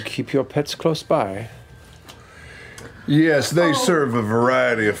 And you keep your pets close by. Yes, they serve a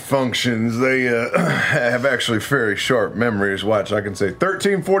variety of functions. They have actually very sharp memories. Watch, I can say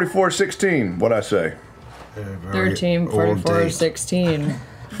 13, 44, 16. What'd I say? 13, 44, 16.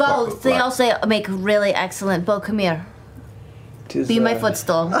 Both. They also make really excellent. Bo, come here. Be my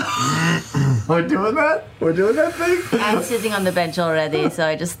footstool. We're doing that? We're doing that thing? I'm sitting on the bench already, so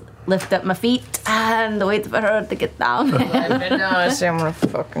I just lift up my feet and wait for her to get down. I'm gonna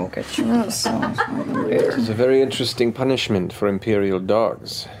fucking get you. It is a very interesting punishment for imperial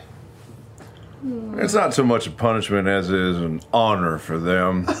dogs. It's not so much a punishment as it is an honor for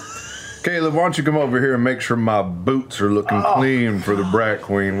them. Caleb, why don't you come over here and make sure my boots are looking clean for the Brat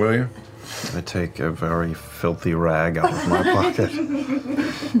Queen, will you? I take a very filthy rag out of my pocket.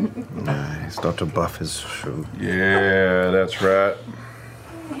 I start to buff his shoe. Yeah, that's right.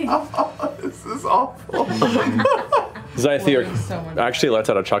 Oh, this is awful. Zythier actually lets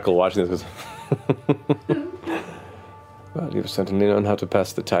out a chuckle watching this. Well, you've certainly known how to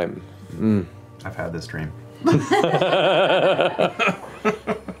pass the time. I've had this dream.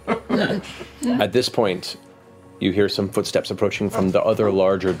 At this point, you hear some footsteps approaching from the other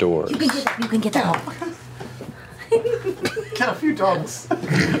larger doors. You can get that. Get a few dogs.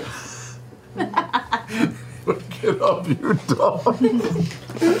 Get up, you dog.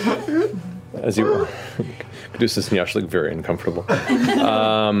 As you... Caduceus and Yash look very uncomfortable.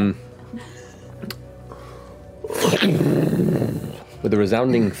 With a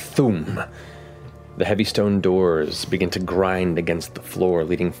resounding thum, the heavy stone doors begin to grind against the floor,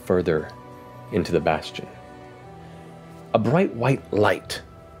 leading further into the bastion. A bright white light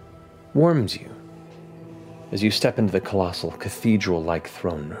warms you as you step into the colossal cathedral-like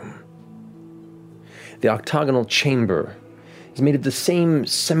throne room. The octagonal chamber is made of the same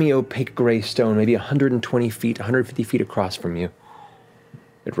semi-opaque gray stone, maybe 120 feet, 150 feet across from you.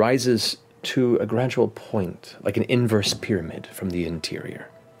 It rises to a gradual point, like an inverse pyramid from the interior,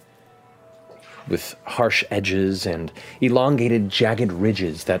 with harsh edges and elongated, jagged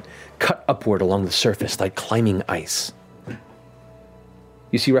ridges that cut upward along the surface like climbing ice.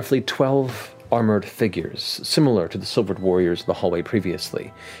 You see roughly 12 armored figures, similar to the silvered warriors of the hallway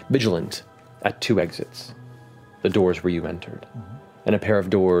previously, vigilant at 2 exits, the doors where you entered, and a pair of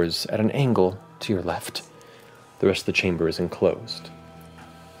doors at an angle to your left. The rest of the chamber is enclosed.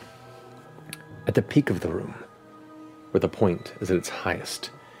 At the peak of the room, where the point is at its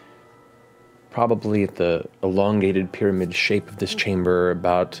highest, probably at the elongated pyramid shape of this chamber,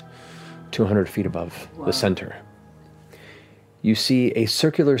 about 200 feet above the center, you see a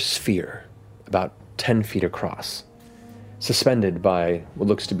circular sphere about 10 feet across, suspended by what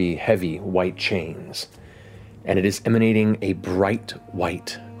looks to be heavy white chains, and it is emanating a bright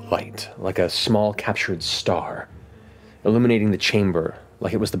white light, like a small captured star, illuminating the chamber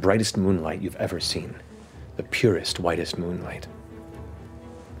like it was the brightest moonlight you've ever seen, the purest, whitest moonlight.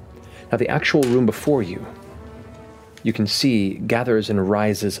 Now, the actual room before you, you can see gathers and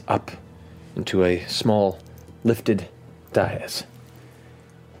rises up into a small lifted dais.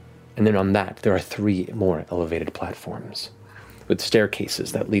 And then on that, there are 3 more elevated platforms, with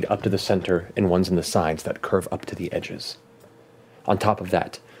staircases that lead up to the center and ones in the sides that curve up to the edges. On top of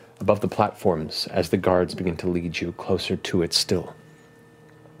that, above the platforms, as the guards begin to lead you closer to it still,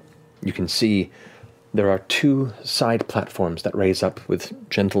 you can see there are 2 side platforms that raise up with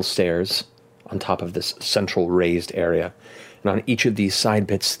gentle stairs on top of this central raised area. And on each of these side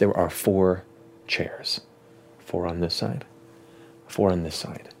bits, there are 4 chairs. 4 on this side, 4 on this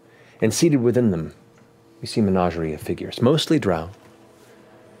side. And seated within them, you see a menagerie of figures, mostly drow,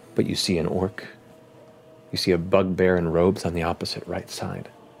 but you see an orc. You see a bugbear in robes on the opposite right side.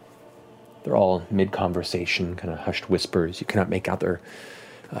 They're all mid-conversation, kind of hushed whispers. You cannot make out they're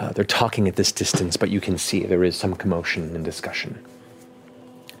talking at this distance, but you can see there is some commotion and discussion.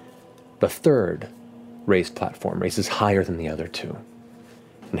 The third raised platform raises higher than the other 2.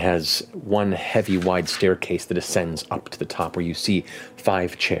 and has one heavy, wide staircase that ascends up to the top where you see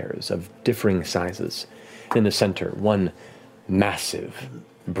 5 chairs of differing sizes. In the center, one massive,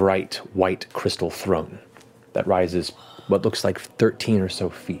 bright, white crystal throne that rises what looks like 13 or so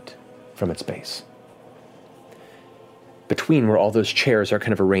feet from its base. Between where all those chairs are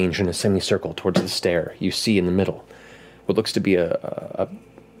kind of arranged in a semicircle towards the stair, you see in the middle what looks to be a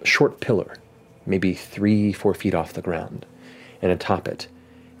short pillar, maybe 3-4 feet off the ground, and atop it,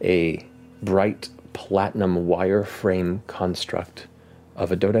 a bright platinum wire frame construct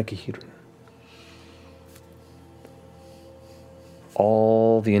of a dodecahedron.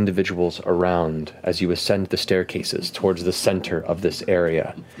 All the individuals around, as you ascend the staircases towards the center of this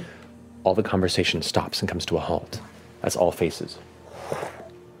area, all the conversation stops and comes to a halt as all faces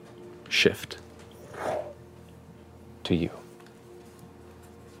shift to you.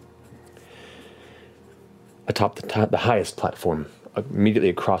 Atop the highest platform, immediately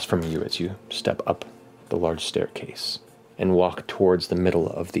across from you as you step up the large staircase and walk towards the middle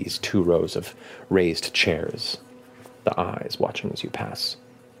of these 2 rows of raised chairs, the eyes watching as you pass.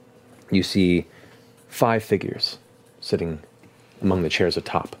 You see 5 figures sitting among the chairs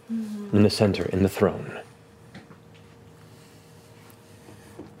atop. In the center, in the throne,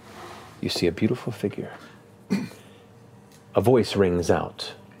 you see a beautiful figure. A voice rings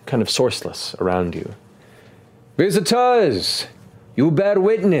out, kind of sourceless around you. Visitors, you bear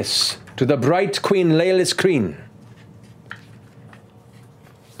witness to the bright Queen Laylis Kreen.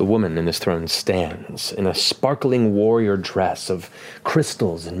 The woman in this throne stands in a sparkling warrior dress of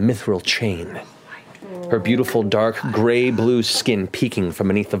crystals and mithril chain. Her beautiful dark gray-blue skin peeking from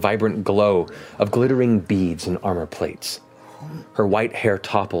beneath the vibrant glow of glittering beads and armor plates. Her white hair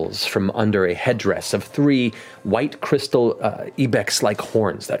topples from under a headdress of 3 white crystal ibex-like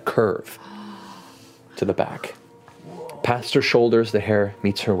horns that curve to the back. Past her shoulders, the hair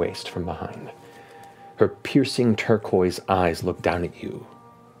meets her waist from behind. Her piercing turquoise eyes look down at you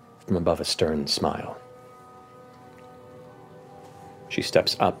from above a stern smile. She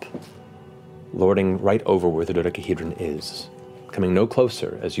steps up, lording right over where the dodecahedron is, coming no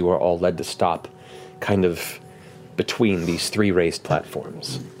closer as you are all led to stop, kind of between these 3 raised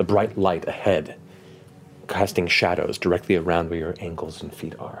platforms, the bright light ahead, casting shadows directly around where your ankles and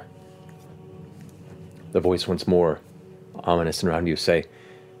feet are. The voice once more, ominous and around you, say,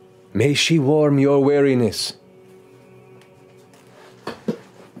 "May she warm your weariness."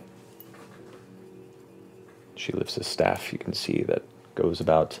 She lifts a staff you can see that goes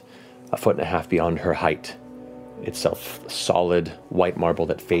about 1.5 feet beyond her height, itself solid white marble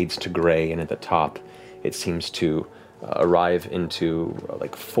that fades to gray, and at the top it seems to arrive into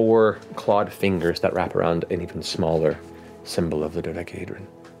like 4 clawed fingers that wrap around an even smaller symbol of the dodecahedron.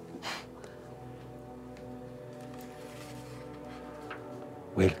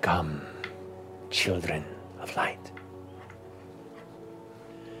 Welcome, children of light.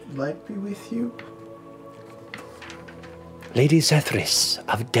 Light be with you. Lady Zethris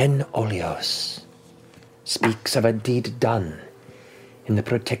of Den Olios speaks of a deed done in the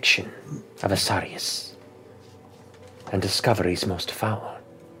protection of Asarius, and discoveries most foul.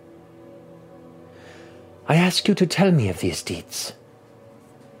 I ask you to tell me of these deeds.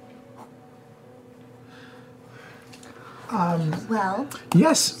 Well?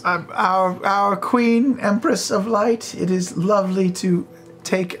 Yes, our Queen, Empress of Light, it is lovely to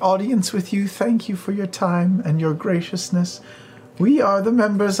take audience with you. Thank you for your time and your graciousness. We are the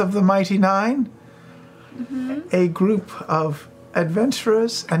members of the Mighty Nine, a group of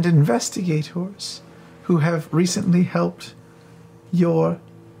adventurers and investigators who have recently helped your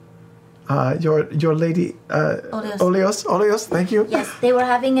lady Oleos, thank you. Yes, they were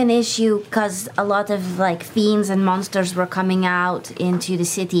having an issue because a lot of like fiends and monsters were coming out into the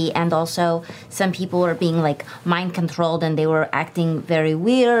city, and also some people were being like mind controlled and they were acting very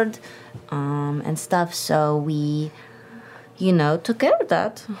weird and stuff. So we, took care of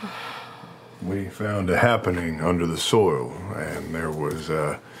that. We found a happening under the soil, and there was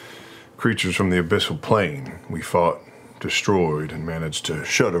creatures from the abyssal plane. We fought, destroyed, and managed to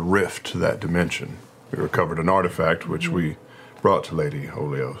shut a rift to that dimension. We recovered an artifact which we brought to Lady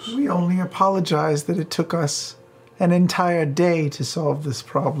Oleos. We only apologize that it took us an entire day to solve this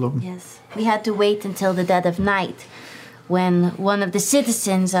problem. Yes, we had to wait until the dead of night when one of the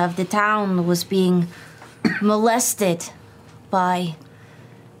citizens of the town was being molested by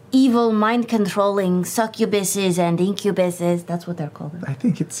evil mind-controlling succubuses and incubuses. That's what they're called. I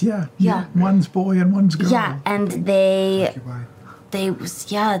think it's, yeah. One's boy and one's girl. Yeah, and they they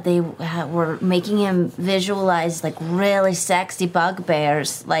were making him visualize like really sexy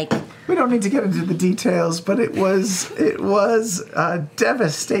bugbears. Like, we don't need to get into the details, but it was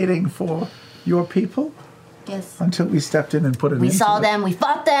devastating for your people. Yes. Until we stepped in and put it. We saw them. We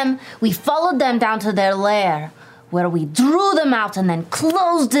fought them. We followed them down to their lair, where we drew them out and then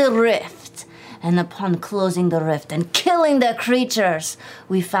closed the rift. And upon closing the rift and killing the creatures,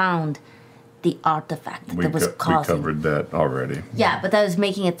 we found the artifact that was causing. We covered that already. Yeah, but that was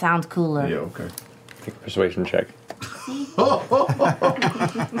making it sound cooler. Yeah, okay. Make a persuasion check. See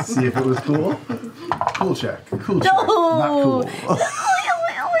if it was cool. Cool check. Cool check. No. Not cool.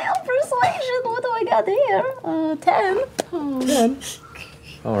 Persuasion. What do I got here? 10. 10.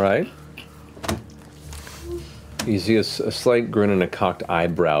 All right. You see a slight grin and a cocked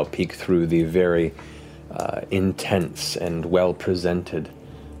eyebrow peek through the very intense and well-presented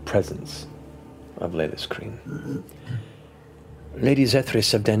presence of Lady Screen. Lady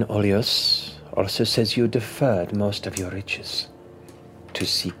Zethris of Den Olios also says you deferred most of your riches to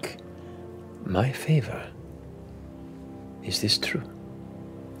seek my favor. Is this true?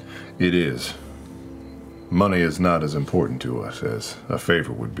 It is. Money is not as important to us as a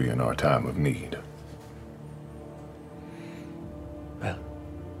favor would be in our time of need. Well,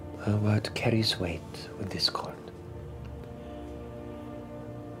 her word carries weight with this court.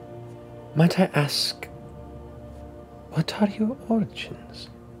 Might I ask, what are your origins?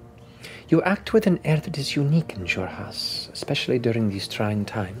 You act with an air that is unique in Jorhas, especially during these trying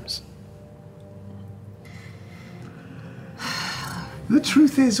times. The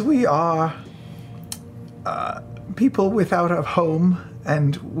truth is, we are people without a home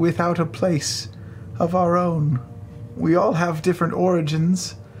and without a place of our own. We all have different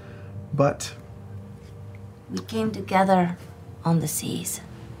origins, but we came together on the seas.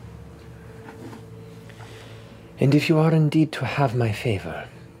 And if you are indeed to have my favor,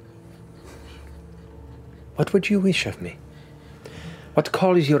 what would you wish of me? What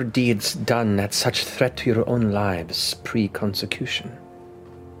calls your deeds done at such threat to your own lives pre-consecution?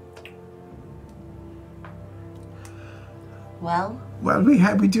 Well,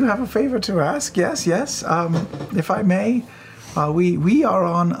 we do have a favor to ask. Yes. If I may, we are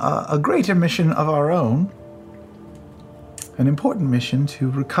on a greater mission of our own, an important mission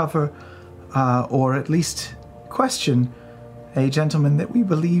to recover, or at least question, a gentleman that we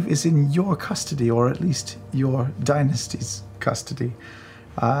believe is in your custody, or at least your dynasty's custody.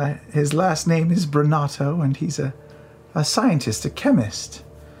 His last name is Branato, and he's a scientist, a chemist.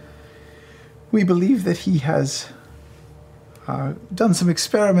 We believe that he has done some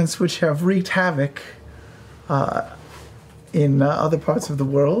experiments which have wreaked havoc in other parts of the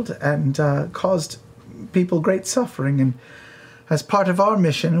world and caused people great suffering. And as part of our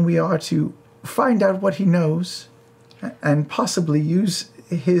mission, we are to find out what he knows and possibly use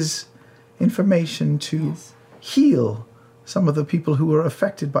his information to heal some of the people who were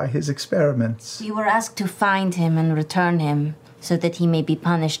affected by his experiments. We were asked to find him and return him so that he may be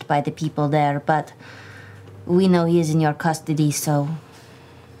punished by the people there, but we know he is in your custody, so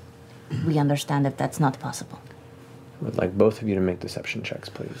we understand that that's not possible. I would like both of you to make deception checks,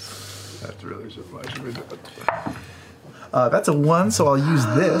 please. That's really so much. That's a 1, so I'll use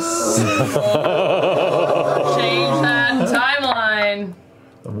this. Change that timeline.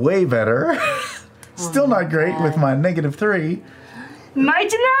 Way better. Still not great with my -3.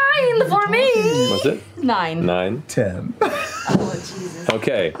 99 for me. Was it? 9. 9? 10. Oh, Jesus.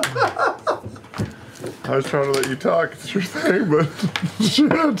 Okay. I was trying to let you talk. It's your thing, but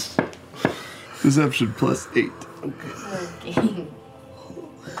shit. Deception +8. Okay.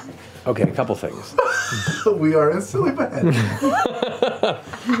 Okay, a couple things. We are instantly bad.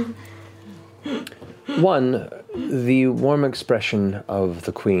 One, the warm expression of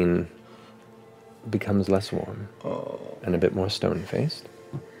the queen becomes less warm and a bit more stone-faced.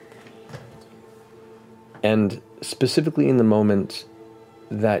 And specifically in the moment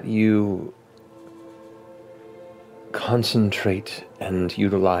that you concentrate and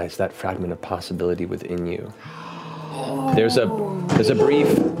utilize that fragment of possibility within you, there's a brief...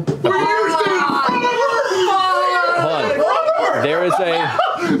 Hold on.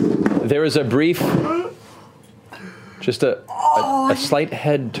 There is a brief, just a slight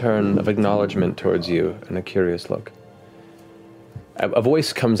head turn of acknowledgement towards you and a curious look. A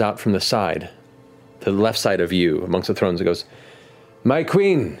voice comes out from the side, to the left side of you, amongst the thrones. It goes, "My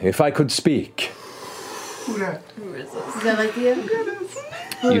queen, if I could speak." Who is this? Is that like you?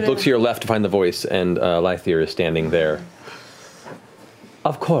 You look to your left to find the voice, and Lythir is standing there.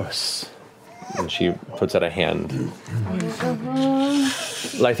 "Of course." And she puts out a hand.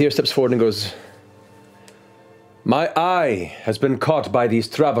 Lythir steps forward and goes, My eye has been caught by these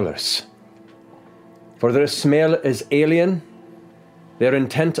travelers. For their smell is alien, their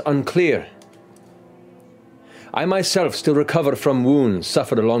intent unclear. I myself still recover from wounds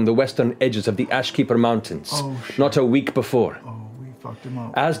suffered along the western edges of the Ashkeeper Mountains, not a week before. We fucked him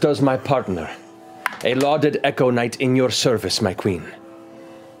up. As does my partner, a lauded Echo Knight in your service, my queen.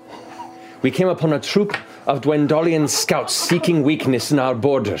 We came upon a troop of Dwendalian scouts seeking weakness in our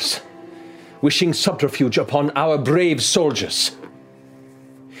borders, wishing subterfuge upon our brave soldiers.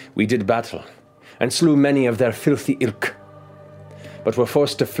 We did battle, and slew many of their filthy ilk, but were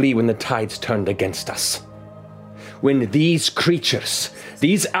forced to flee when the tides turned against us. When these creatures,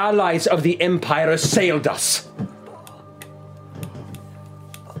 these allies of the Empire, assailed us.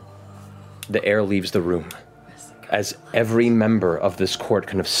 The air leaves the room, as every member of this court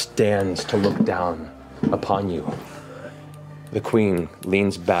kind of stands to look down upon you. The queen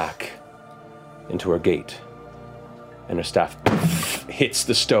leans back into her gate, and her staff hits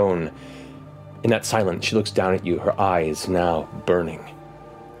the stone. In that silence, she looks down at you, her eyes now burning.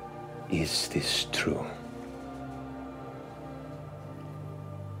 Is this true?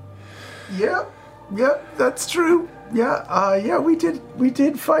 Yep, that's true. Yeah, we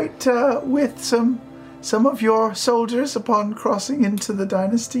did fight with some of your soldiers upon crossing into the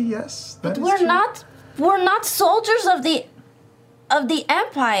dynasty. Yes, But we're not soldiers of the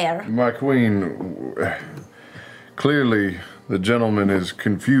Empire. My queen, clearly the gentleman is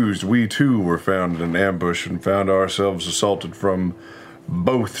confused. We too were found in an ambush and found ourselves assaulted from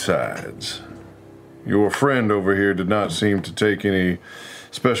both sides. Your friend over here did not seem to take any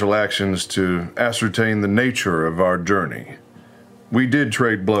special actions to ascertain the nature of our journey. We did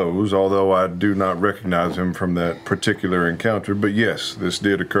trade blows, although I do not recognize him from that particular encounter, but yes, this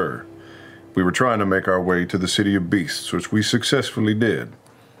did occur. We were trying to make our way to the City of Beasts, which we successfully did.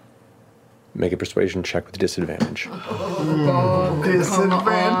 Make a persuasion check with disadvantage.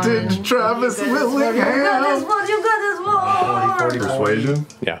 Disadvantage, Travis Willingham. You got this one. Persuasion?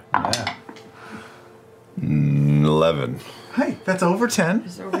 Yeah. 11. Hey, that's over 10.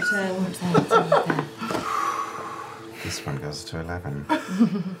 It's over 10. This one goes to 11.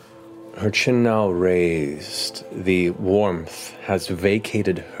 Her chin now raised. The warmth has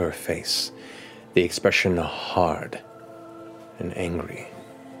vacated her face. The expression hard and angry.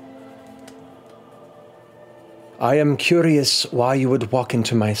 I am curious why you would walk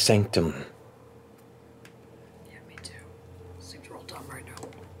into my sanctum. Yeah, me too. Seems real dumb right now.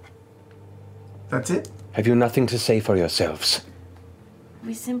 That's it? Have you nothing to say for yourselves?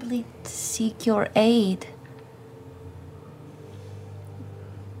 We simply seek your aid.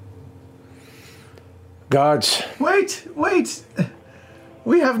 Guards. Wait.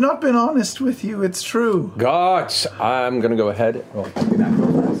 We have not been honest with you, it's true. Guards, I'm gonna go ahead.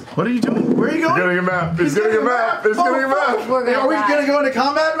 What are you doing? Where are you going? He's getting a map. He's getting a map. He's getting a map. Are we going to go into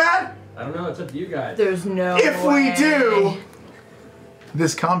combat, Matt? I don't know, it's up to you guys. There's no If way. we do,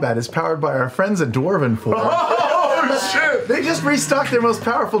 this combat is powered by our friends at Dwarven Forge. Oh, shit! They just restocked their most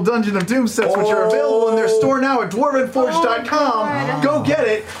powerful Dungeon of Doom sets, which are available in their store now at dwarvenforge.com. Go get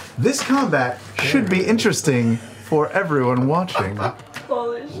it. This combat should be interesting for everyone watching.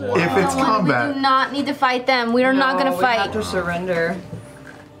 Holy shit. If it's combat. We do not need to fight them. We are not going to We fight. have to surrender.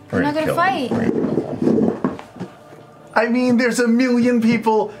 We're not going to fight. I mean, there's a million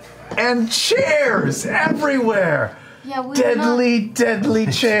people and chairs everywhere. Yeah, we Deadly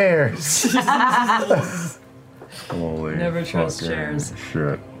chairs. Holy Never trust fucking chairs.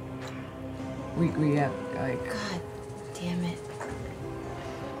 Shit. We have, like... God damn it.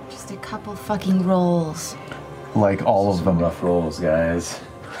 Just a couple fucking rolls. Like all of them. Rough rolls, guys.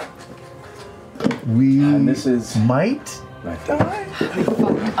 We this is might die. We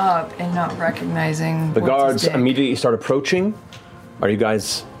fucked up and not recognizing The what's guards his dick. immediately start approaching. Are you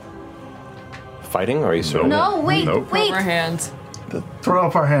guys fighting? Or are you surrendering? No, wait. Over hands. Throw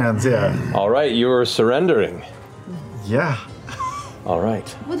up our hands, yeah. All right, you are surrendering. Yeah. All right.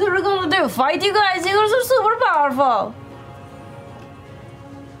 What are we going to do? Fight you guys? You guys are super powerful.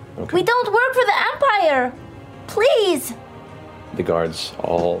 Okay. We don't work for the Empire. Please. The guards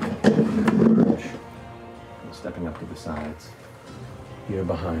all stepping up to the sides. Here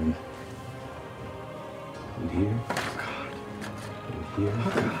behind. And here. And here.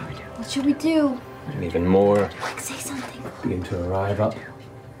 What should we do? and even more Say something. begin to arrive up.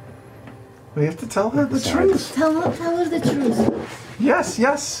 We have to tell her the truth. Tell her the truth. Yes.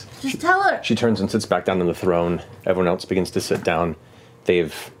 Just tell her. She turns and sits back down on the throne. Everyone else begins to sit down. They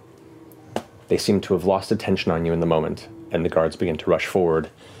seem to have lost attention on you in the moment, and the guards begin to rush forward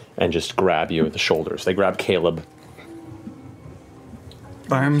and just grab you at the shoulders. They grab Caleb.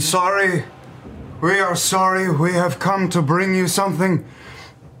 I'm sorry. We are sorry. We have come to bring you something.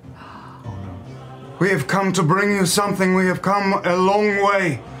 We have come to bring you something. We have come a long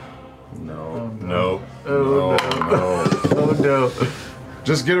way. No. Oh no.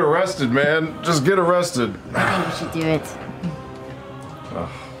 Just get arrested, man. Just get arrested. I think we should do it.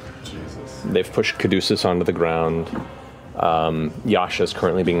 Oh, Jesus. They've pushed Caduceus onto the ground. Yasha is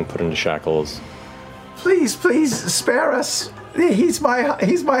currently being put into shackles. Please, spare us. He's my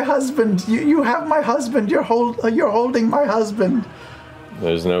husband. You have my husband. You're holding my husband.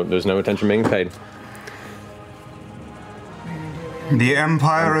 There's no attention being paid. The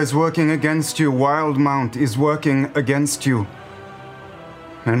Empire is working against you. Wildmount is working against you.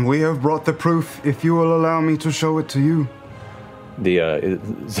 And we have brought the proof, if you will allow me to show it to you. The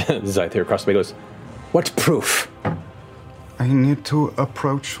Zythir across the way goes, "What proof?" I need to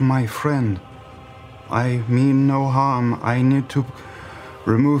approach my friend. I mean no harm. I need to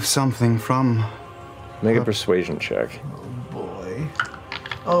remove something from... Make a persuasion check.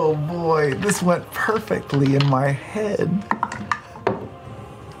 Oh boy, this went perfectly in my head.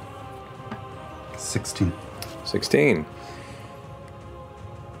 16. 16.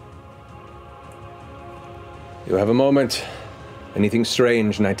 You have a moment. Anything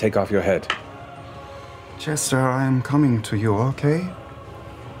strange and I take off your head. Jester, I am coming to you, okay?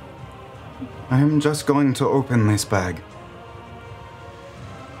 I am just going to open this bag.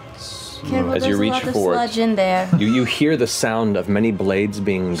 Careful, As you there's reach a lot of for sludge it, in there. you hear the sound of many blades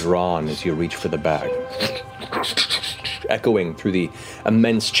being drawn as you reach for the bag. Echoing through the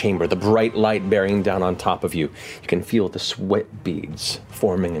immense chamber, the bright light bearing down on top of you. You can feel the sweat beads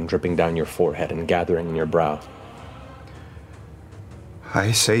forming and dripping down your forehead and gathering in your brow.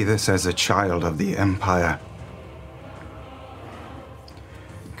 I say this as a child of the Empire.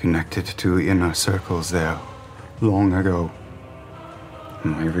 Connected to inner circles there, long ago.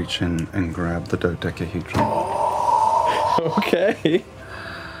 And I reach in and grab the dodecahedron. Okay.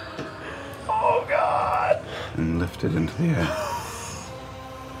 Oh, God. And lift it into the air.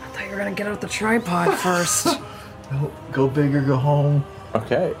 I thought you were gonna get out the tripod first. Go big or go home.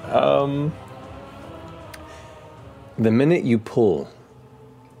 Okay. The minute you pull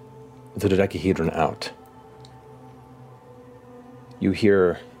the dodecahedron out, you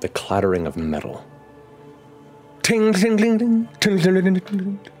hear the clattering of metal. Ting, ting, ting, ting, ting, ting, ting, ting,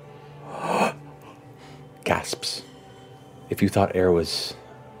 ting. Gasps. If you thought air was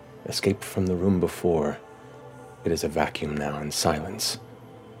escaped from the room before, it is a vacuum now and silence.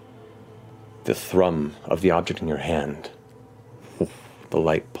 The thrum of the object in your hand, the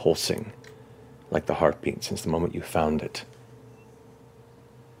light pulsing like the heartbeat since the moment you found it.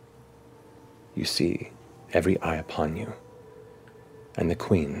 You see every eye upon you, and the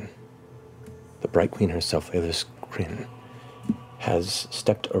queen, the bright queen herself, Aelis Kryn, has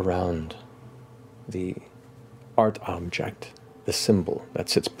stepped around the art object, the symbol that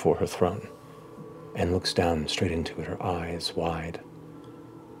sits before her throne, and looks down straight into it, her eyes wide.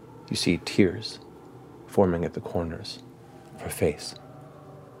 You see tears forming at the corners of her face.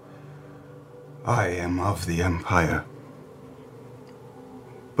 I am of the Empire,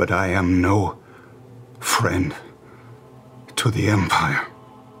 but I am no friend to the Empire.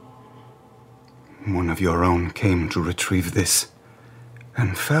 One of your own came to retrieve this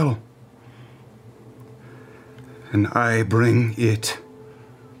and fell. And I bring it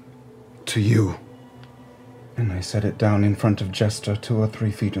to you. And I set it down in front of Jester, 2 or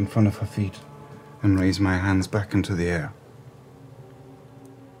 3 feet in front of her feet, and raise my hands back into the air.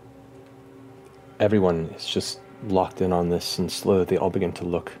 Everyone is just locked in on this, and slowly they all begin to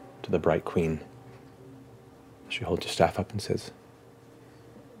look to the bright queen. She holds your staff up and says,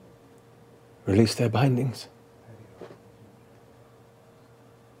 "Release their bindings."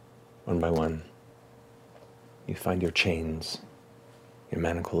 One by one, you find your chains, your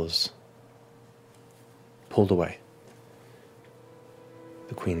manacles pulled away.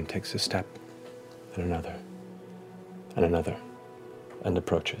 The queen takes a step, and another, and another, and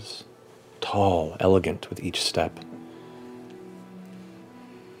approaches, tall, elegant with each step.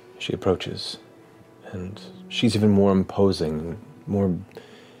 She approaches, and she's even more imposing, more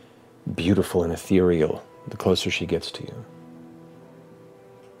beautiful and ethereal the closer she gets to you.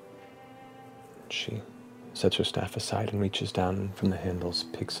 She sets her staff aside and reaches down from the handles,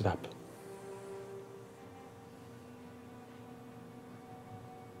 picks it up.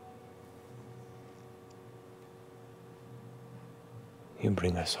 You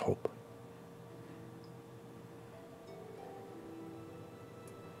bring us hope.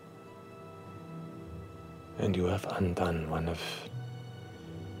 And you have undone one of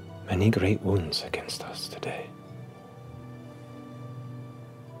many great wounds against us today.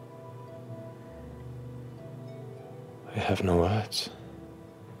 have no words.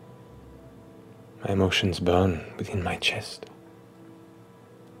 My emotions burn within my chest.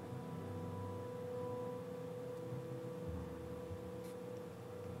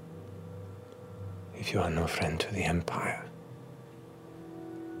 If you are no friend to the Empire,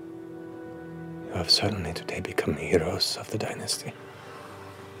 you have certainly today become heroes of the dynasty.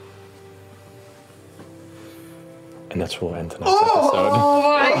 And that's where we'll end tonight's episode.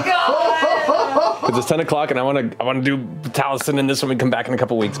 Oh my god! Because it's 10 o'clock and I want to do Taliesin and this when we come back in a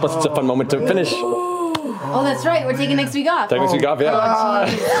couple weeks. Plus it's a fun moment to finish. Oh, that's right. We're taking next week off. Take next week off, yeah.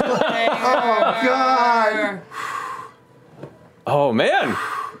 Oh, God. Oh, man.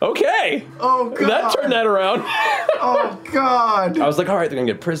 Okay. Oh, God. That turned that around. Oh, God. I was like, all right, they're going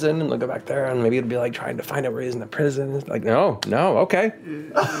to get prison and they'll go back there and maybe it'll be like trying to find out where he is in the prison. It's like, no, okay.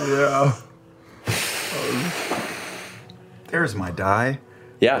 Yeah. There's my die.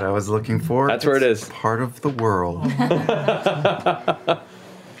 Yeah. That I was looking for. That's where it is. Part of the world.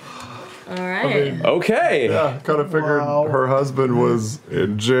 All right. Okay. Yeah, kind of figured her husband was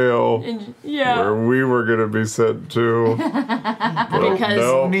in jail. Where we were going to be sent to. But Because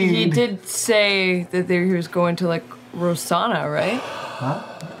no. he did say that he was going to like Rosanna, right? Huh?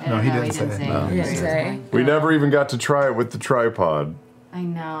 No, he didn't say. No. He didn't say. We never even got to try it with the tripod. I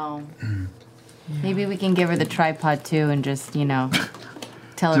know. Maybe we can give her the tripod too and just, tell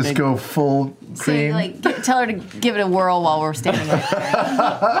her Just to go full say, cream. tell her to give it a whirl while we're standing right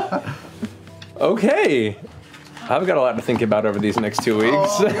there. Okay. I've got a lot to think about over these next 2 weeks.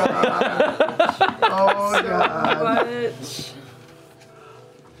 Oh, God.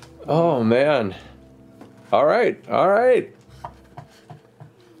 Oh, man. All right.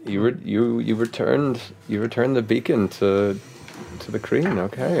 You returned the beacon to the Kreen.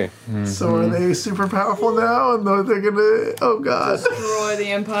 Okay. So are they super powerful now? And they're gonna, oh God. Destroy the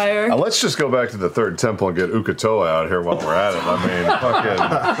Empire. Let's just go back to the third temple and get Ukatoa out here while we're at it. I mean,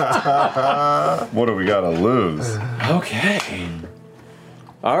 fucking, what do we got to lose? Okay.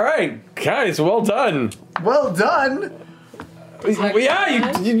 All right, guys, well done. Well done.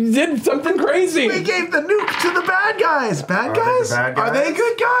 Yeah, you did something crazy. We gave the nuke to the bad guys. Bad guys? Are they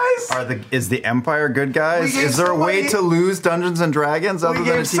good guys? Is the Empire good guys? We gave Is there a way somebody- to lose Dungeons and Dragons other We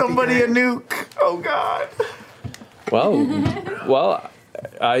than a gave somebody a TPK? nuke. Oh God. Well,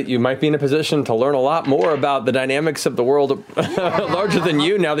 you might be in a position to learn a lot more about the dynamics of the world larger than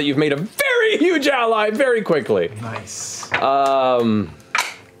you now that you've made a very huge ally very quickly. Nice.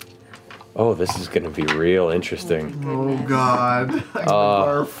 Oh, this is going to be real interesting. Oh God.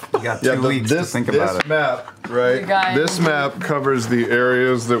 You got 2 weeks to think about it. This map, right? This map covers the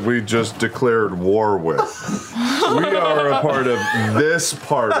areas that we just declared war with. We are a part of this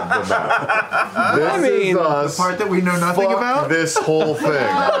part of the map. This is us. The part that we know nothing Fuck about? this whole thing.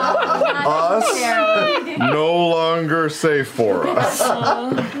 Us no longer safe for us.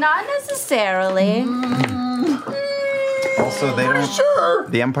 Not necessarily. Also, they don't. Sure.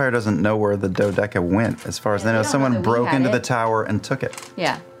 The Empire doesn't know where the Dodeca went. As far as they know, don't know someone that we broke had into it. the tower and took it.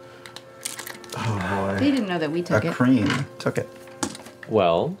 Yeah. Oh boy. They didn't know that we took A it. Kreen took it.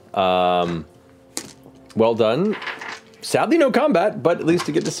 Well, well done. Sadly, no combat, but at least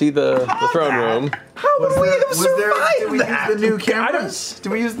you get to see the throne room. How would we have survived did we use the new cameras?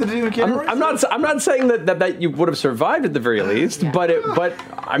 Did we use the new cameras? I'm not saying that you would have survived at the very least, but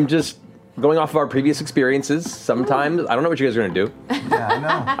I'm just going off of our previous experiences. Sometimes I don't know what you guys are going to do. Yeah, I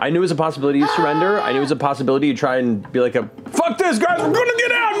know. I knew it was a possibility you surrender. I knew it was a possibility you try and be like fuck this, guys, we're going to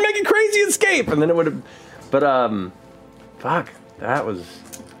get out and make a crazy escape, and then it would have. But fuck, that was.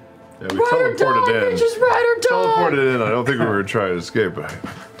 Yeah, we teleported in. Just ride or die. Teleported in. I don't think we were trying to escape. I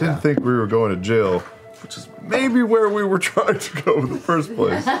didn't think we were going to jail, which is maybe where we were trying to go in the first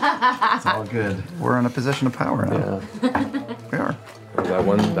place. It's all good. We're in a position of power now. We are. That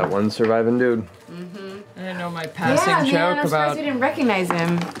one surviving dude. I didn't know my passing I'm joke surprised about we didn't recognize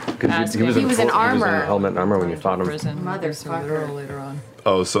him. Because he was He was in He was armor. in helmet and armor when you fought him. Motherfucker. later on.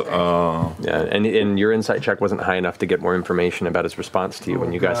 Oh, so yeah, and your insight check wasn't high enough to get more information about his response to you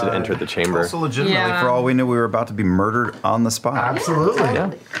when you guys had entered the chamber. Also, legitimately, for all we knew, we were about to be murdered on the spot. Absolutely.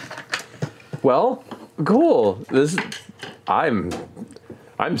 Yeah. Well, cool.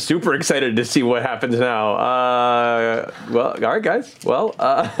 I'm super excited to see what happens now. Well, all right, guys. Well,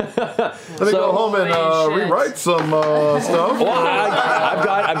 let me go home and rewrite some stuff. Well,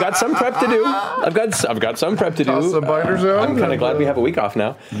 I've got some prep to do. I've got some prep to do. Toss some binders out. I'm kind of glad we have a week off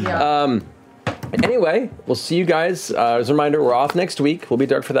now. Yeah. Anyway, we'll see you guys. As a reminder, we're off next week. We'll be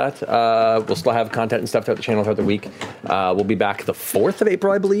dark for that. We'll still have content and stuff throughout the channel throughout the week. We'll be back the 4th of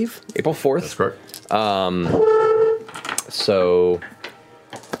April, I believe. April 4th. That's correct. So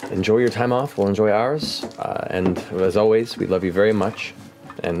enjoy your time off. We'll enjoy ours. And as always, we love you very much.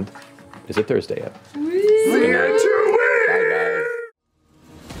 And is it Thursday yet?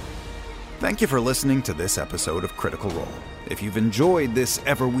 Thank you for listening to this episode of Critical Role. If you've enjoyed this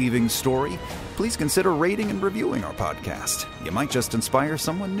ever-weaving story, please consider rating and reviewing our podcast. You might just inspire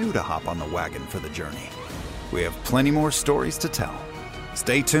someone new to hop on the wagon for the journey. We have plenty more stories to tell.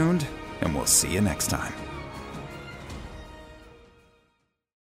 Stay tuned, and we'll see you next time.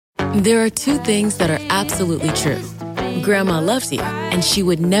 There are two things that are absolutely true. Grandma loves you, and she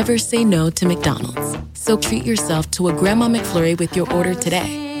would never say no to McDonald's. So treat yourself to a Grandma McFlurry with your order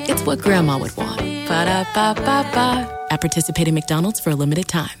today. It's what Grandma would want. Ba-da-ba-ba-ba. At participating McDonald's for a limited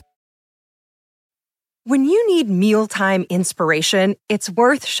time. When you need mealtime inspiration, it's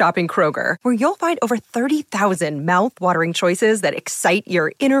worth shopping Kroger, where you'll find over 30,000 mouth-watering choices that excite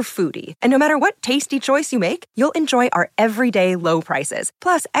your inner foodie. And no matter what tasty choice you make, you'll enjoy our everyday low prices,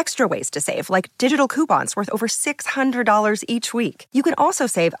 plus extra ways to save, like digital coupons worth over $600 each week. You can also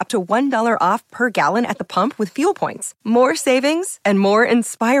save up to $1 off per gallon at the pump with fuel points. More savings and more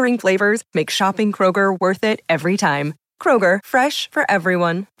inspiring flavors make shopping Kroger worth it every time. Kroger, fresh for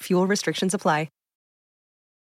everyone. Fuel restrictions apply.